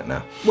England right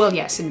now. Well,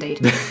 yes, indeed.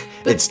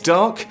 It's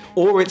dark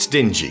or it's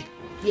dingy.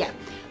 Yeah.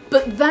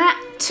 But that,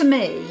 to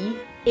me,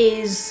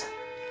 is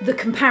the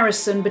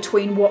comparison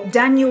between what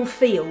Daniel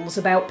feels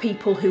about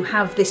people who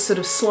have this sort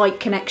of slight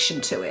connection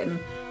to him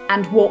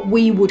and what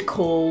we would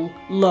call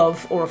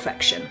love or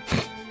affection.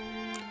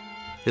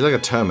 He's like a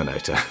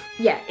Terminator.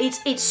 Yeah,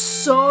 it's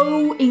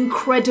so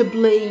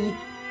incredibly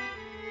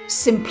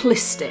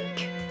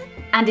simplistic,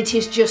 and it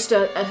is just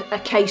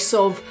a case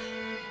of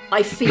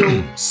I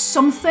feel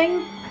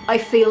something, I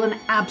feel an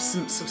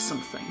absence of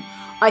something.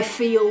 I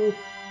feel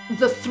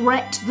the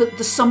threat that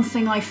the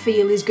something I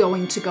feel is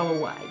going to go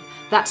away.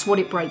 That's what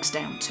it breaks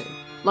down to.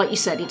 Like you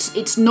said,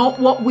 it's not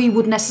what we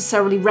would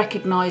necessarily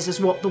recognise as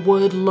what the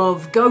word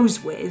love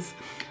goes with,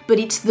 but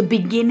it's the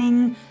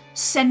beginning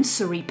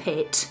sensory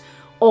pit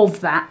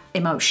of that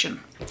emotion.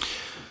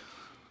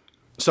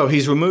 So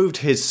he's removed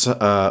his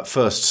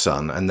first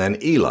son, and then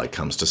Eli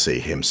comes to see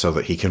him so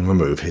that he can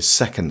remove his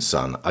second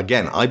son.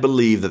 Again, I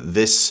believe that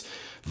this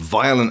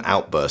violent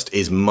outburst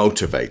is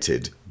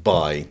motivated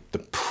by the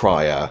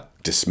prior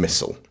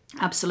dismissal.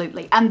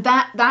 Absolutely. And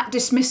that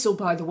dismissal,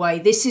 by the way,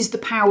 this is the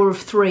power of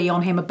 3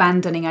 on him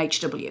abandoning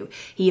HW.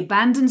 He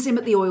abandons him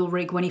at the oil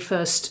rig when he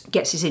first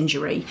gets his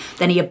injury.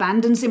 Then he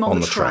abandons him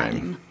on the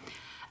train.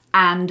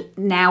 And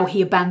now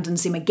he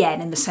abandons him again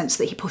in the sense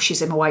that he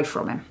pushes him away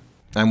from him.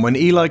 And when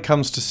Eli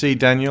comes to see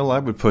Daniel, I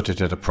would put it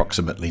at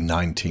approximately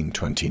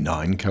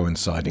 1929,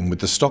 coinciding with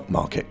the stock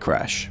market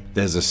crash.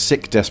 There's a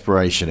sick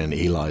desperation in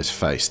Eli's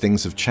face.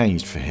 Things have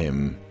changed for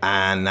him.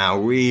 And now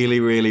really,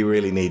 really,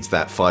 really needs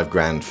that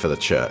 $5,000 for the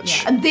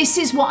church. Yeah. And this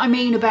is what I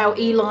mean about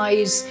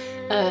Eli's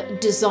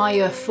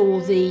desire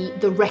for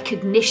the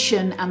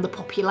recognition and the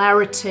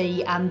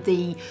popularity and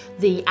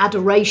the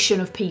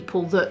adoration of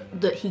people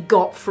that he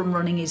got from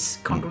running his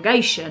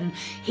congregation.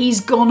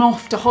 He's gone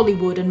off to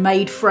Hollywood and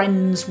made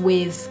friends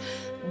with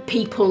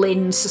people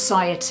in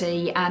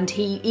society, and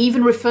he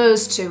even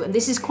refers to, and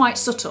this is quite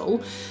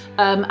subtle,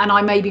 and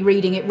I may be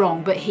reading it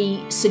wrong, but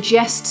he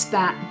suggests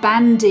that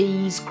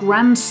Bandy's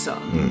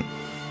grandson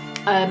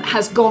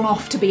has gone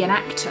off to be an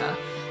actor.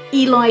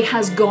 Eli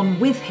has gone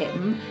with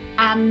him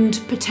and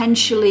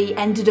potentially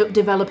ended up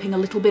developing a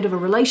little bit of a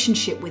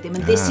relationship with him.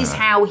 And this is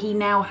how he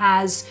now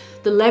has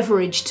the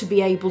leverage to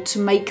be able to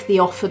make the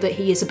offer that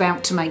he is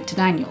about to make to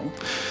Daniel.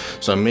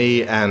 So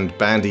me and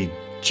Bandy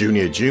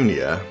Jr.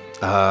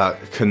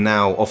 Can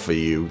now offer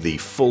you the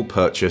full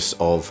purchase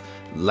of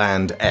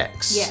Land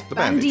X. Yeah, the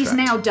Bandy Bandy's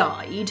tract. now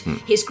died.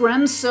 His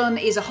grandson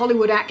is a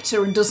Hollywood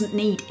actor and doesn't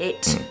need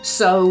it.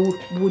 So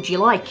would you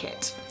like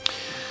it?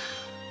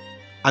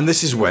 And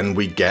this is when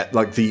we get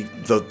like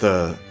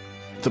the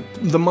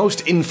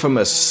most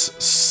infamous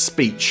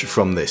speech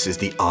from this is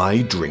the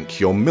 "I drink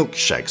your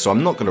milkshake." So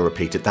I'm not going to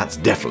repeat it. That's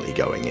definitely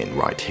going in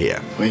right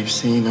here. We've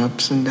seen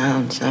ups and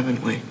downs,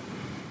 haven't we?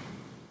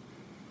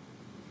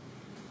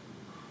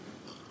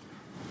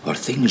 Are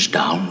things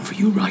down for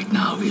you right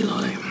now,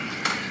 Eli?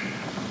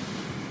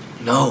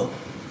 No.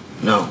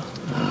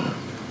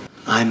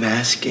 I'm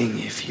asking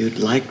if you'd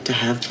like to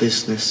have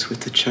business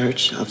with the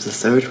Church of the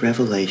Third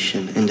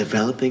Revelation in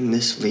developing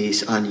this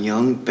lease on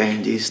young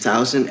Bandy's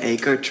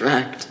 1,000-acre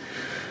tract.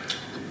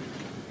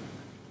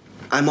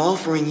 I'm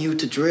offering you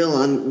to drill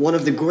on one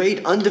of the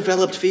great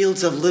undeveloped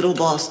fields of Little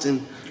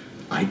Boston.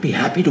 I'd be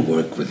happy to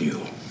work with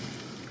you.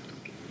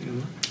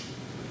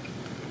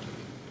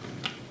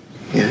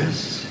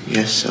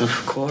 Yes,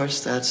 of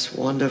course, that's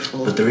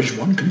wonderful. But there is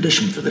one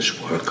condition for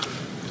this work.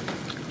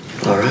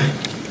 All right.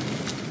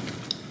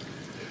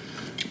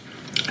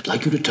 I'd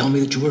like you to tell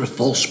me that you are a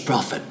false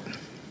prophet.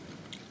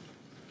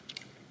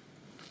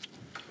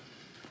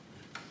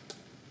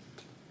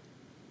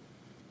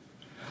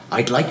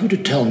 I'd like you to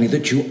tell me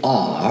that you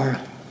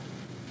are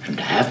and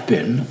have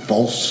been a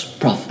false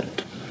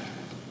prophet,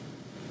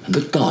 and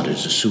that God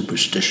is a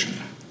superstition.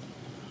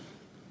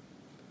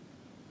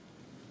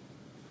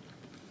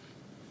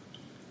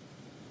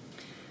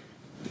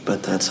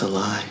 But that's a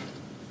lie.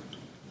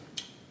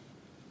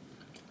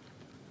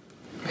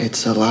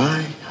 It's a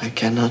lie. I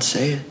cannot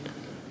say it.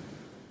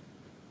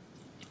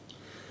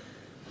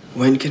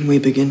 When can we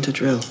begin to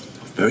drill?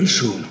 Very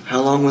soon. How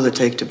long will it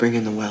take to bring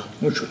in the well?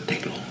 It shouldn't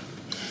take long.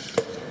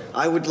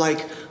 I would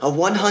like a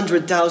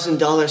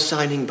 $100,000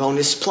 signing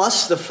bonus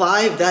plus the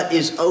 $5 that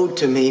is owed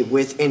to me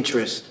with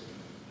interest.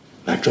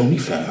 That's only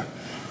fair.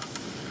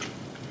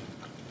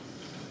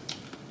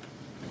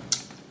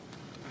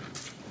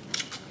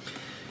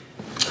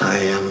 I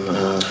am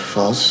a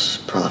false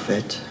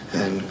prophet,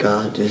 and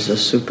God is a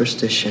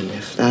superstition.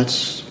 If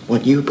that's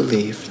what you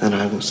believe, then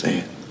I will say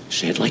it.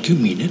 Say it like you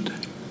mean it.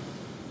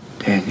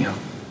 Daniel.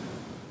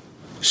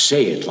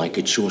 Say it like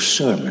it's your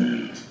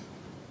sermon.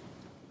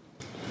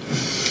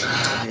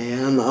 I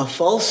am a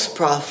false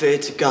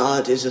prophet.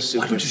 God is a superstition.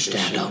 Why don't you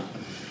stand up?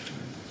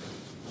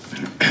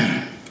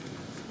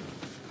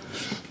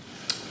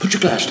 Put your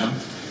glass down.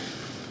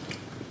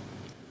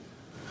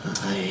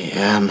 I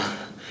am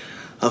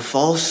a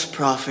false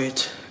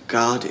prophet.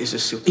 God is a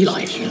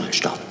superstition. Eli,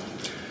 stop.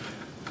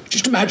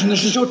 Just imagine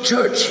this is your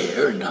church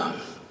here, and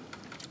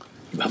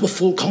you have a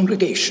full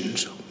congregation,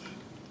 so...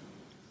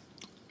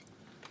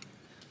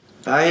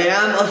 I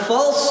am a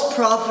false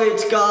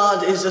prophet.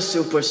 God is a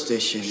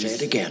superstition. Say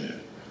it again.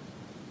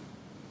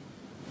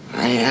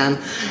 I am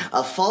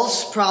a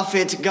false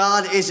prophet.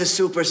 God is a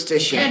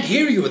superstition. I can't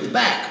hear you at the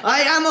back.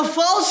 I am a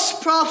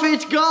false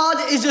prophet.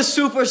 God is a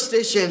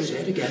superstition.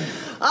 Say it again.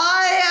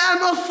 I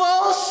am a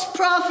false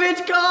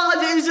prophet.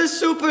 God is a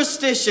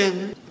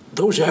superstition.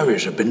 Those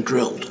areas have been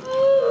drilled.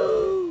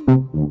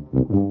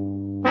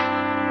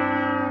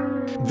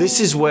 This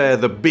is where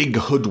the big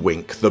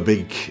hoodwink, the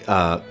big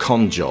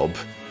con job,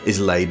 is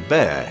laid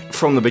bare.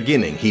 From the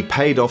beginning, he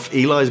paid off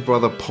Eli's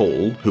brother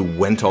Paul, who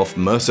went off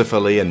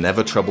mercifully and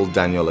never troubled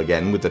Daniel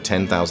again with the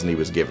 10,000 he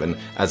was given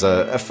as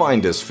a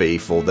finder's fee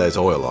for there's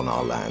oil on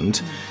our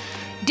land.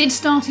 Did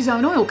start his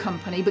own oil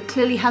company, but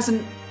clearly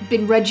hasn't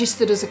been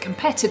registered as a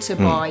competitor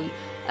by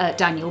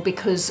Daniel,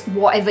 because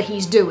whatever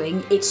he's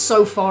doing, it's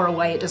so far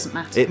away it doesn't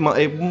matter. It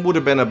would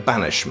have been a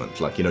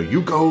banishment, like,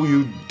 you go,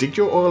 you dig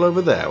your oil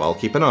over there, I'll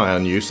keep an eye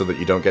on you so that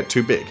you don't get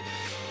too big.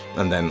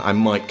 And then I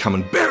might come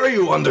and bury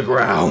you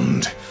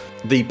underground.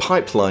 The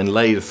pipeline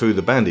laid through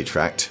the Bandy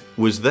Tract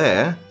was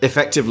there,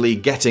 effectively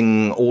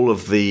getting all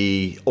of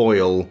the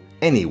oil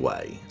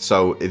anyway.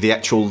 So the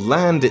actual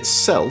land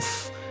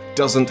itself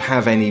doesn't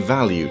have any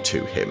value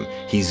to him.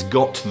 He's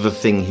got the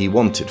thing he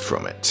wanted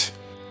from it.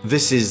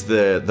 This is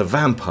the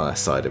vampire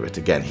side of it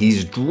again.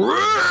 He's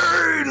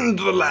drained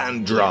the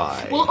land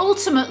dry. Well,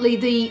 ultimately,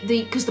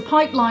 because the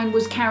pipeline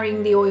was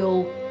carrying the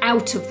oil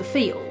out of the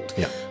field.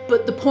 Yeah.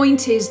 But the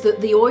point is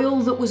that the oil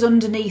that was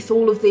underneath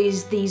all of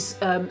these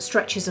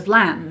stretches of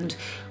land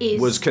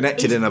was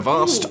connected in a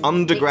vast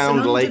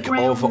underground lake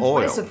of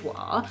oil,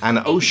 reservoir.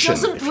 An ocean. It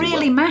doesn't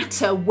really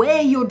matter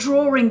where you're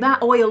drawing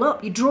that oil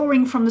up. You're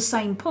drawing from the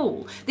same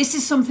pool. This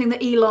is something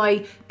that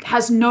Eli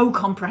has no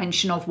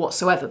comprehension of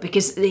whatsoever,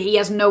 because he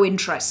has no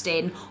interest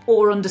in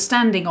or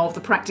understanding of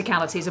the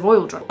practicalities of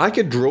oil drilling. I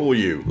could draw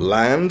you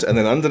land, and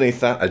then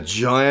underneath that a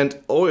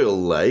giant oil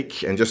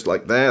lake, and just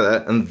like there,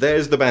 and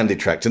there's the Bandy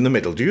Tract in the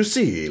middle. Do you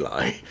see,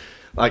 Eli?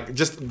 Like,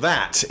 just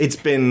that. It's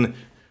been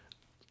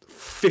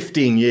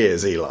 15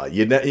 years, Eli.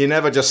 You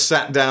never just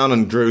sat down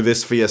and drew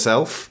this for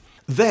yourself.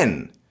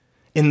 Then,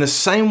 in the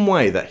same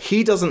way that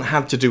he doesn't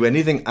have to do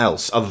anything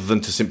else other than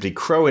to simply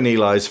crow in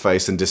Eli's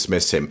face and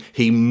dismiss him,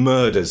 he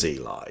murders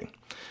Eli.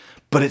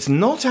 But it's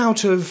not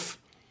out of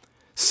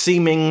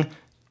seeming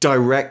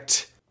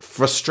direct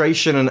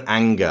frustration and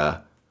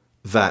anger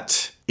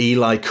that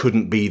Eli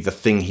couldn't be the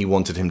thing he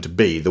wanted him to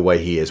be the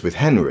way he is with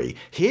Henry.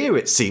 Here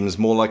it seems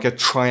more like a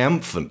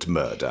triumphant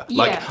murder.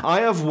 Yeah. Like,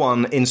 I have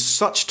won in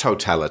such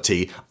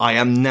totality, I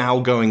am now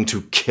going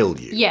to kill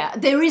you. Yeah,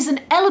 there is an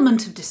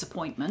element of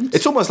disappointment.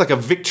 It's almost like a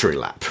victory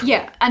lap.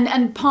 Yeah,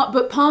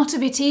 but part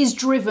of it is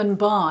driven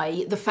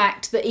by the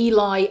fact that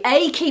Eli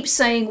keeps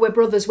saying we're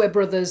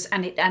brothers,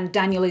 and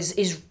Daniel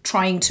is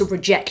trying to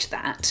reject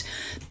that.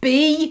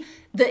 B,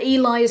 that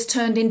Eli has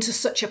turned into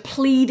such a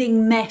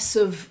pleading mess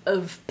of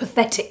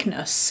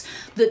patheticness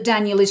that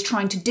Daniel is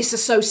trying to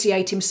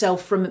disassociate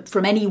himself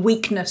from any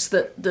weakness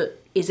that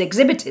is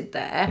exhibited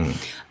there.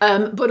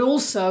 But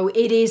also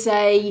it is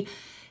a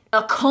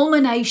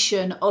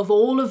culmination of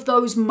all of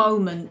those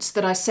moments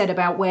that I said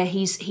about where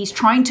he's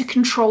trying to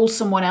control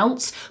someone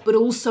else, but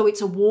also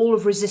it's a wall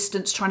of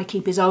resistance trying to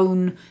keep his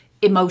own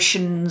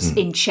emotions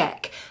in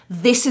check.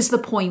 This is the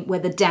point where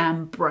the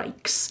dam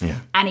breaks,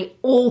 and it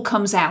all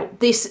comes out.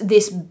 This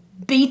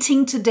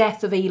beating to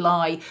death of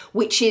Eli,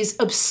 which is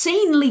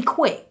obscenely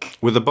quick.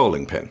 With a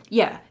bowling pin.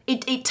 Yeah,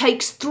 it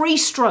takes 3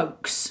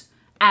 strokes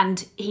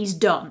and he's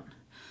done.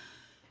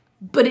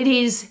 But it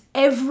is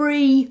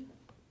every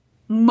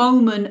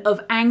moment of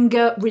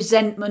anger,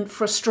 resentment,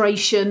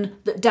 frustration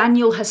that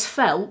Daniel has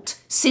felt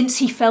since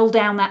he fell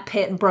down that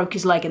pit and broke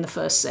his leg in the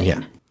first scene.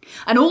 Yeah.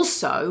 And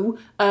also,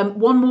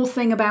 one more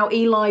thing about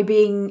Eli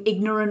being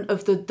ignorant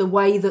of the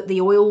way that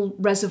the oil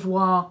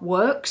reservoir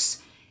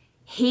works.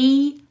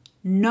 He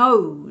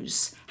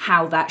knows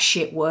how that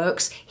shit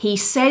works. He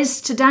says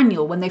to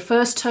Daniel when they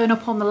first turn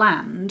up on the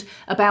land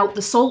about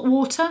the salt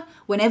water.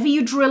 Whenever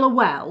you drill a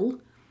well,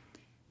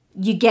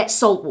 you get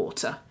salt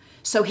water.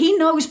 So he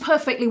knows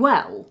perfectly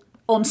well,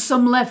 on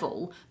some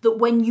level, that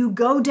when you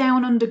go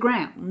down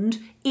underground,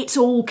 it's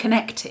all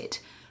connected.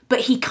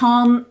 But he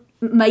can't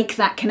make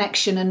that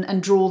connection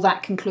and draw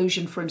that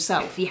conclusion for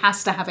himself. He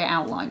has to have it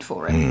outlined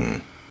for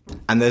him.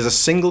 And there's a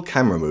single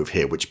camera move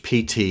here which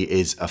PT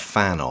is a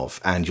fan of,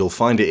 and you'll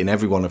find it in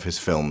every one of his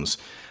films.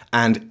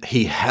 And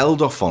he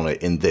held off on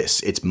it in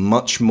this. It's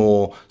much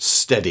more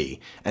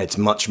steady, and it's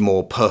much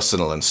more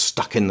personal and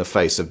stuck in the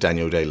face of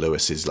Daniel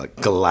Day-Lewis's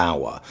like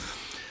glower.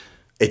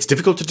 It's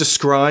difficult to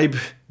describe,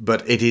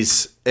 but it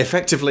is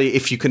effectively,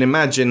 if you can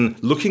imagine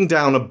looking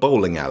down a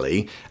bowling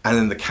alley and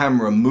then the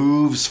camera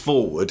moves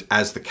forward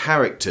as the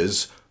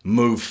characters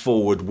move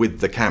forward with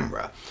the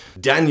camera.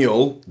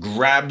 Daniel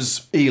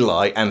grabs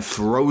Eli and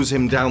throws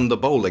him down the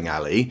bowling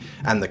alley,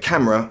 and the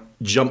camera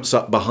jumps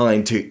up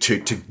behind to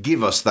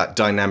give us that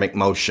dynamic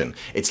motion.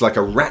 It's like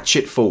a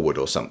ratchet forward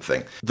or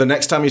something. The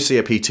next time you see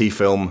a PT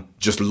film,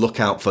 just look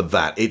out for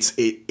that.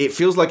 It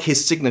feels like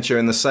his signature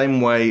in the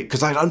same way,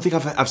 because I don't think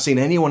I've seen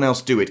anyone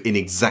else do it in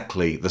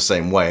exactly the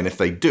same way. And if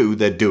they do,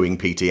 they're doing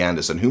P.T.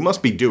 Anderson, who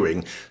must be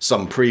doing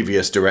some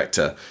previous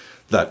director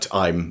that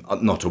I'm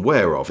not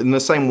aware of. In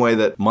the same way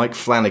that Mike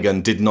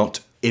Flanagan did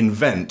not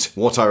invent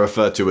what I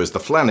refer to as the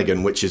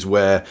Flanagan, which is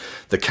where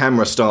the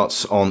camera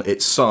starts on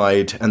its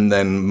side and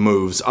then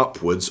moves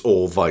upwards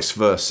or vice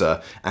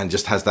versa and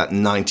just has that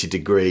 90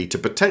 degree to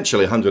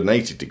potentially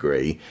 180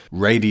 degree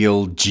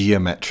radial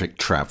geometric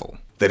travel.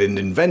 They didn't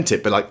invent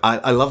it, but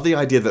I love the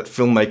idea that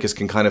filmmakers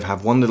can kind of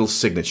have one little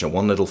signature,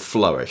 one little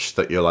flourish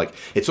that you're like,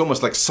 it's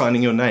almost like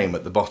signing your name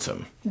at the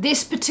bottom.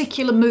 This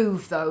particular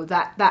move, though,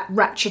 that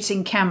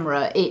ratcheting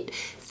camera,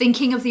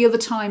 thinking of the other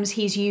times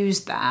he's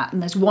used that,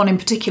 and there's one in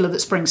particular that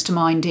springs to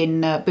mind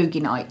in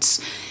Boogie Nights,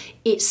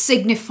 it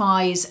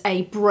signifies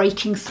a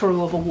breaking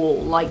through of a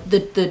wall. Like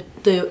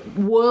the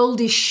world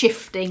is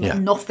shifting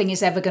and nothing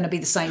is ever going to be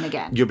the same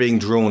again. You're being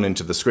drawn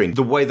into the screen.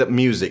 The way that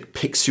music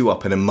picks you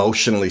up and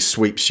emotionally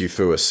sweeps you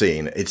through a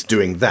scene, it's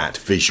doing that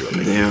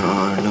visually. There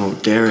are no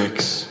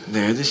derricks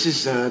there. This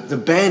is the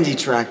bandy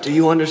track. Do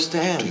you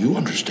understand? Do you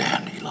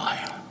understand, Eli?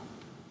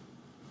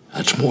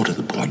 That's more to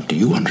the point. Do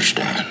you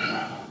understand?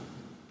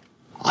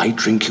 I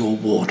drink your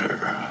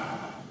water.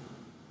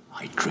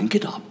 I drink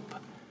it up.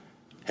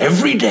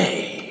 Every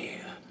day,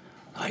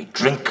 I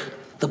drink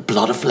the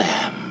blood of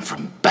lamb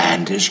from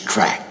Bandy's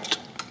tract.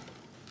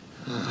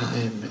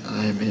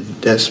 I'm in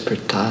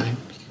desperate times.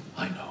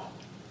 I know.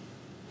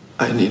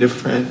 I need a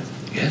friend.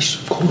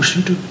 Yes, of course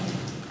you do.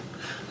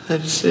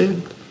 I've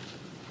sinned.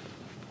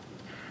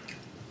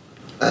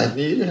 I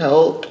need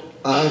help.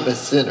 I'm a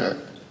sinner.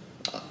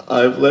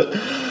 I've let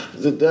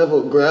the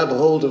devil grab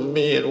hold of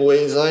me in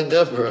ways I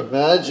never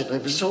imagined.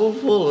 I'm so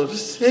full of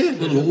sin.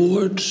 The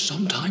Lord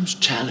sometimes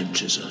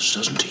challenges us,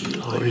 doesn't he,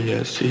 Eli? Oh,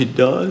 yes, he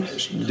does.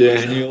 Yes, he does.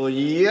 Daniel,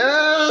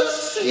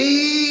 yes,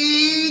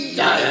 he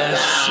does.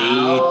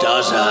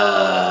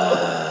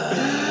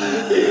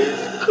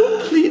 He's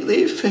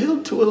completely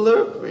failed to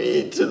alert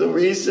me to the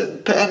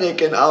recent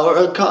panic in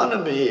our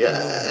economy.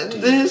 And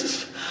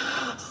this,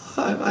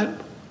 I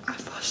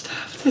must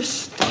have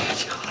this.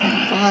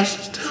 I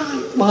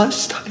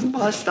must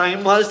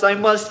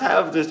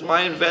have this.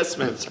 My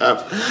investments have.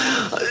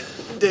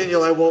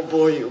 Daniel, I won't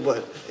bore you,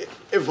 but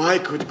if I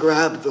could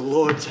grab the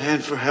Lord's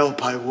hand for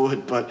help, I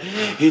would. But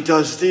he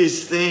does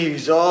these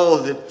things all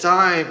the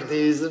time,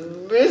 these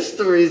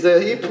mysteries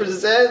that he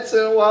presents,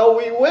 and while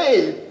we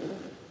wait,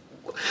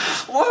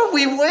 While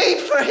we wait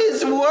for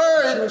his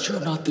word. But you're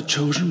not the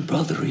chosen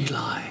brother,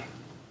 Eli.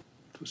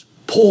 It was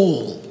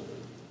Paul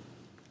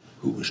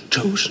who was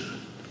chosen.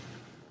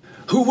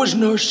 Who was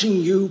nursing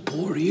you,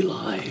 poor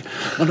Eli?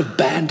 One of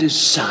Bandit's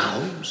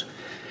sows?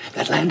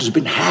 That land has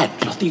been had.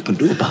 Nothing you can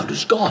do about it.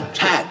 It's gone. It's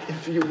had.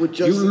 If you would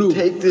just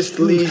take this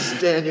lease,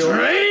 Daniel.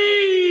 Drainage!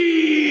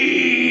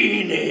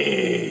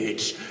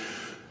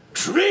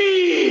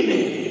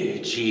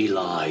 Drainage,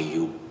 Eli,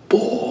 you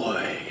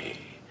boy.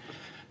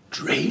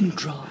 Drain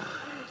dry.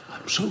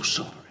 I'm so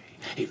sorry.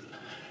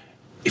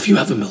 If you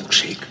have a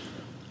milkshake,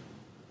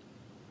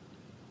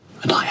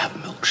 and I have a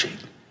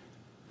milkshake,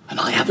 and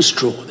I have a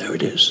straw, there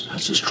it is.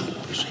 That's a straw,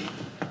 you see.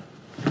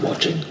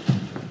 Watching.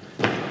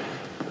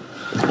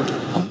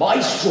 And my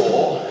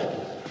straw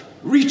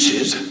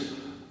reaches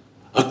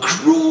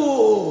across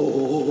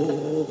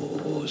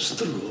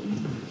the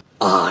room.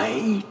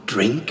 I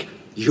drink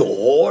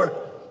your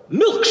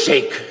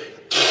milkshake.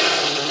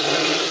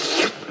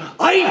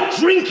 I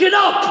drink it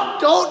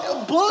up!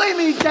 Don't bully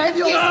me,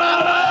 Daniel!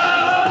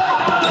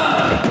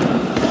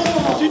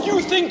 Did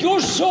you think your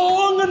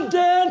song and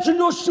dance and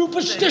your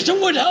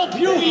superstition would help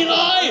you,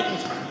 Eli?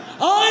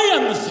 I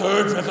am the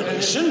third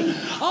revelation.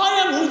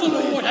 I am who the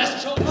Lord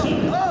has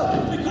chosen.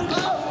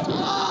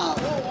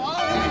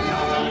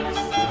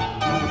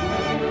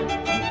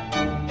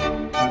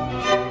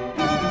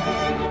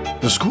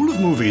 The School of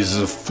Movies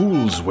is a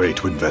fool's way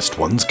to invest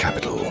one's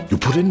capital. You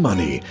put in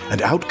money,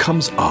 and out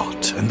comes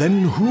art, and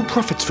then who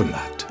profits from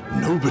that?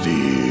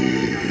 Nobody.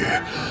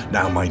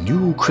 Now, my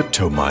new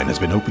crypto mine has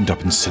been opened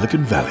up in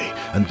Silicon Valley,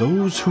 and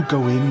those who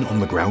go in on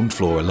the ground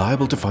floor are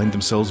liable to find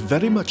themselves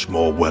very much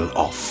more well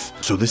off.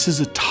 So this is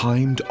a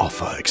timed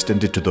offer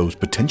extended to those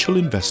potential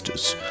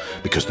investors,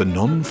 because the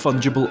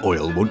non-fungible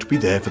oil won't be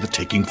there for the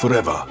taking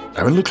forever.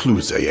 Aaron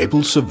Lecluse,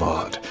 Abel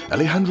Savard,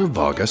 Alejandro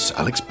Vargas,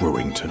 Alex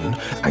Brewington,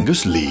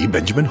 Angus Lee,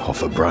 Benjamin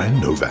Hoffer, Brian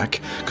Novak,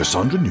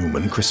 Cassandra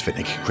Newman, Chris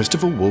Finnick,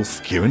 Christopher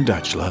Wolfe, Kieran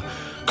Datchler,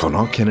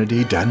 Connor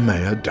Kennedy, Dan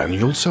Mayer,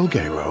 Daniel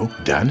Salguero,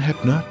 Dan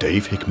Hepner,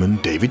 Dave Hickman,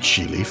 David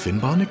Shealy,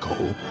 Finbar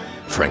Nicole,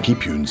 Frankie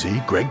Punzi,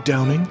 Greg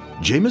Downing,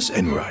 Jameis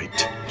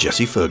Enright,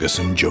 Jesse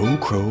Ferguson, Joe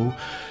Crow,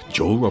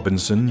 Joel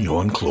Robinson,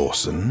 Johan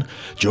Clausen,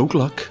 Joe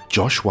Gluck,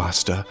 Josh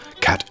Waster,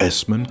 Kat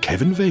Essman,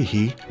 Kevin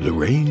Vahey,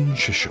 Lorraine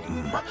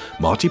Shisham,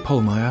 Marty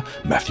Polmeyer,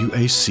 Matthew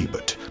A.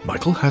 Siebert,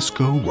 Michael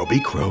Haskell,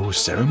 Robbie Crow,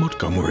 Sarah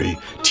Montgomery,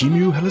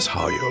 Timu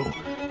Hellishayo,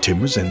 Tim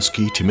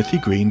Rosensky, Timothy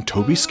Green,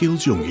 Toby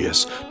Skills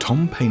Jungius,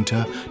 Tom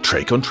Painter,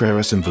 Trey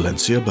Contreras, and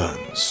Valencia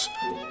Burns.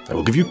 I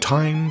will give you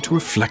time to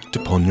reflect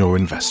upon your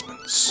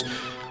investments.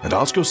 And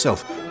ask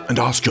yourself,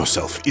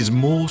 is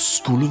more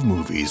School of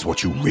Movies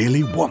what you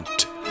really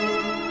want?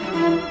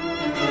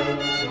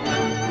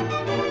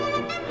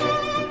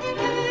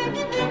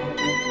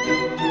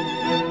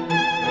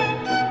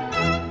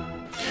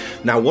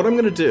 Now, what I'm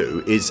going to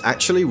do is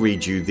actually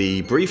read you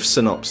the brief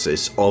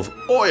synopsis of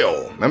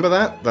Oil. Remember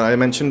that I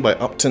mentioned by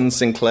Upton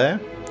Sinclair?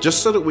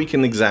 Just so that we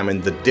can examine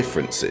the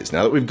differences.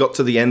 Now that we've got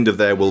to the end of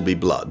There Will Be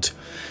Blood,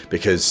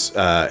 because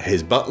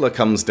his butler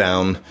comes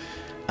down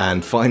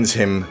and finds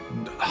him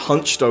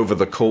hunched over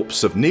the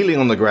corpse of, kneeling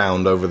on the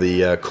ground over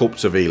the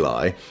corpse of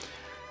Eli.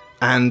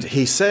 And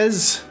he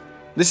says,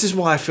 this is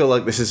why I feel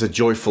like this is a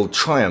joyful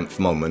triumph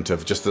moment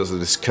of just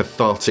this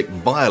cathartic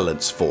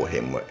violence for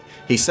him.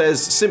 He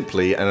says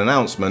simply an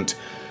announcement,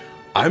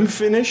 I'm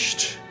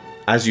finished.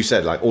 As you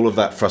said, like all of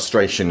that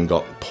frustration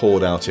got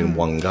poured out in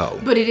one go.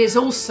 But it is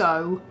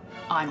also,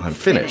 I'm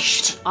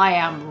finished. I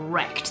am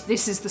wrecked.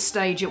 This is the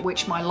stage at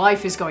which my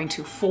life is going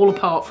to fall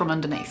apart from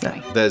underneath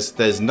me.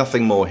 There's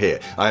nothing more here.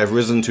 I have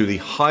risen to the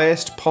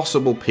highest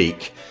possible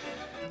peak,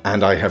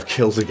 and I have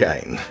killed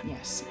again.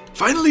 Yes.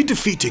 Finally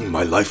defeating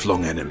my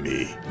lifelong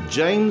enemy.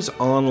 James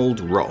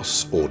Arnold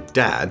Ross, or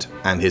Dad,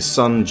 and his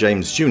son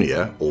James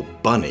Jr., or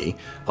Bunny,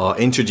 are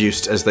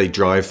introduced as they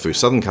drive through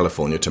Southern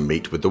California to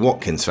meet with the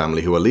Watkins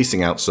family, who are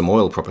leasing out some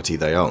oil property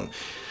they own.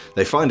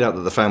 They find out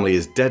that the family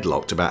is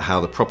deadlocked about how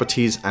the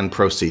properties and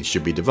proceeds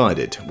should be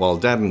divided. While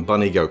Dad and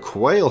Bunny go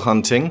quail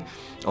hunting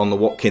on the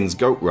Watkins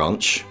goat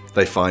ranch,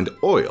 they find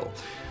oil.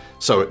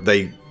 So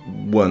they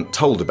weren't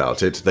told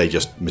about it, they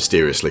just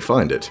mysteriously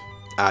find it.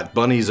 At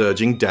Bunny's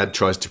urging, Dad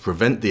tries to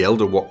prevent the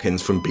elder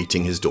Watkins from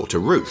beating his daughter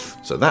Ruth,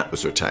 so that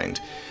was retained.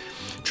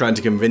 Trying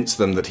to convince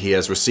them that he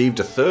has received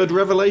a third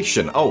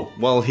revelation. Oh,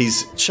 while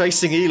he's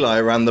chasing Eli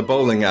around the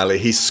bowling alley,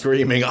 he's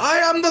screaming, I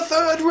am the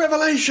third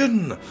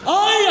revelation!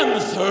 I am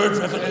the third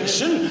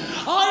revelation!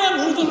 I am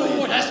who the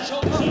Lord has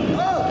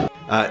chosen!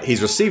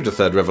 He's received a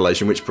third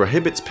revelation which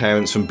prohibits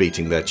parents from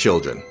beating their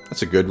children.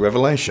 That's a good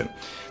revelation.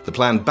 The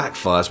plan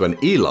backfires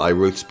when Eli,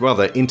 Ruth's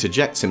brother,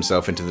 interjects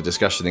himself into the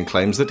discussion and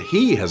claims that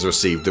he has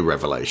received the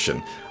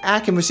revelation.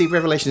 I can receive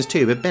revelations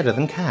too, but better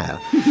than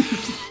Kyle.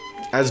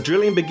 As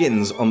drilling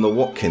begins on the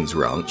Watkins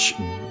ranch,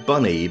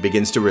 Bunny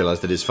begins to realise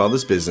that his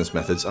father's business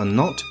methods are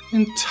not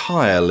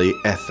entirely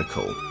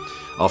ethical.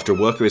 After a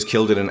worker is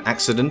killed in an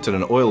accident and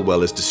an oil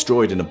well is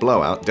destroyed in a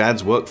blowout,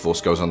 Dad's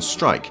workforce goes on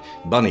strike.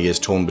 Bunny is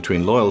torn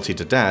between loyalty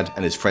to Dad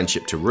and his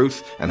friendship to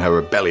Ruth and her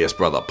rebellious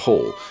brother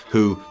Paul,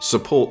 who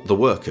support the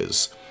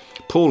workers.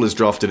 Paul is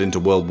drafted into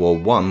World War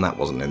I, that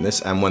wasn't in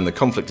this, and when the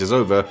conflict is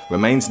over,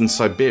 remains in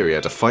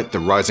Siberia to fight the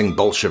rising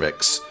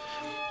Bolsheviks.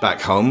 Back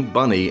home,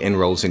 Bunny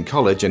enrolls in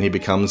college and he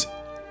becomes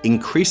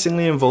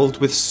increasingly involved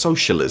with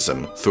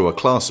socialism through a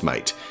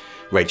classmate,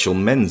 Rachel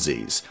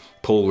Menzies.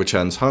 Paul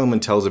returns home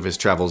and tells of his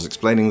travels,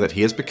 explaining that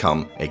he has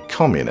become a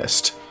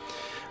communist.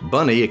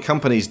 Bunny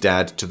accompanies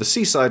Dad to the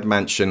seaside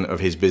mansion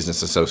of his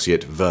business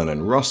associate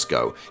Vernon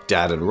Roscoe.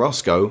 Dad and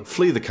Roscoe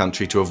flee the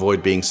country to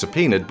avoid being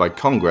subpoenaed by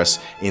Congress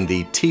in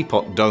the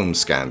Teapot Dome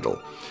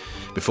scandal.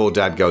 Before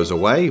Dad goes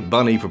away,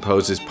 Bunny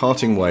proposes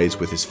parting ways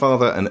with his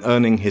father and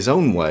earning his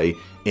own way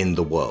in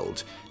the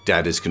world.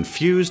 Dad is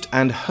confused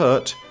and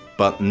hurt,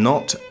 but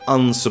not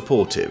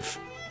unsupportive.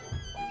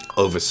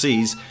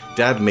 Overseas,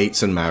 Dad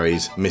meets and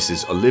marries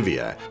Mrs.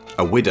 Olivier,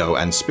 a widow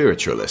and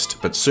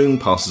spiritualist, but soon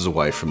passes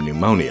away from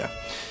pneumonia.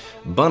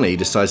 Bunny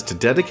decides to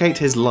dedicate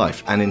his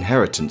life and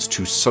inheritance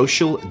to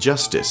social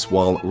justice,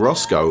 while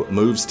Roscoe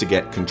moves to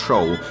get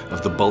control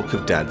of the bulk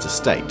of Dad's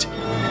estate.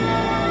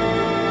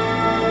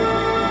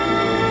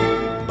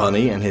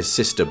 Bunny and his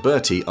sister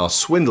Bertie are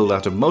swindled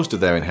out of most of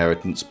their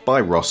inheritance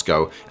by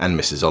Roscoe and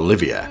Mrs.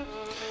 Olivier.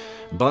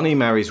 Bunny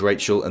marries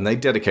Rachel and they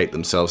dedicate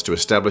themselves to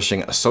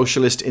establishing a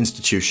socialist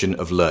institution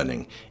of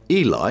learning.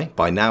 Eli,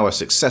 by now a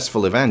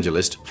successful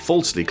evangelist,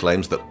 falsely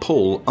claims that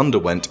Paul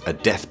underwent a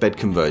deathbed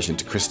conversion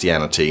to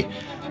Christianity.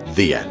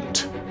 The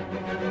end.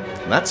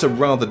 That's a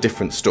rather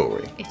different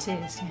story. It is,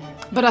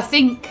 yeah. But I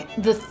think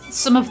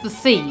some of the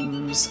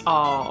themes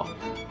are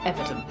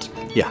evident.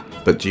 Yeah,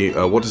 but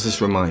what does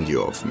this remind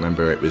you of?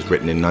 Remember, it was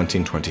written in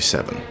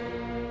 1927.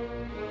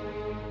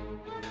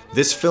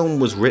 This film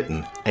was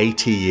written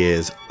 80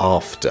 years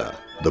after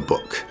the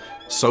book.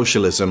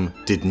 Socialism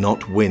did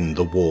not win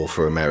the war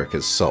for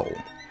America's soul.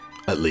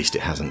 At least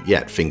it hasn't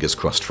yet, fingers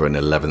crossed for an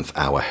 11th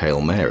hour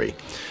Hail Mary.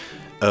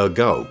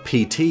 Ergo,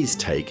 P.T.'s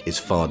take is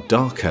far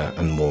darker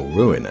and more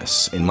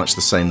ruinous. In much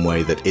the same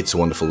way that It's a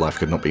Wonderful Life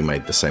could not be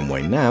made the same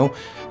way now,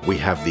 we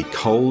have the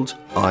cold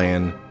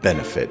iron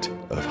benefit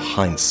of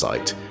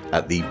hindsight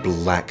at the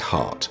black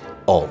heart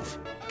of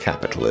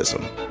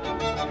capitalism.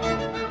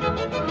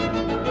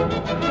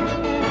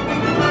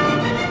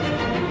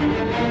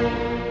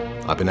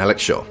 I've been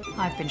Alex Shaw.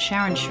 I've been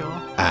Sharon Shaw.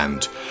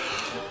 And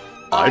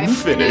I'm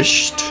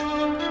finished.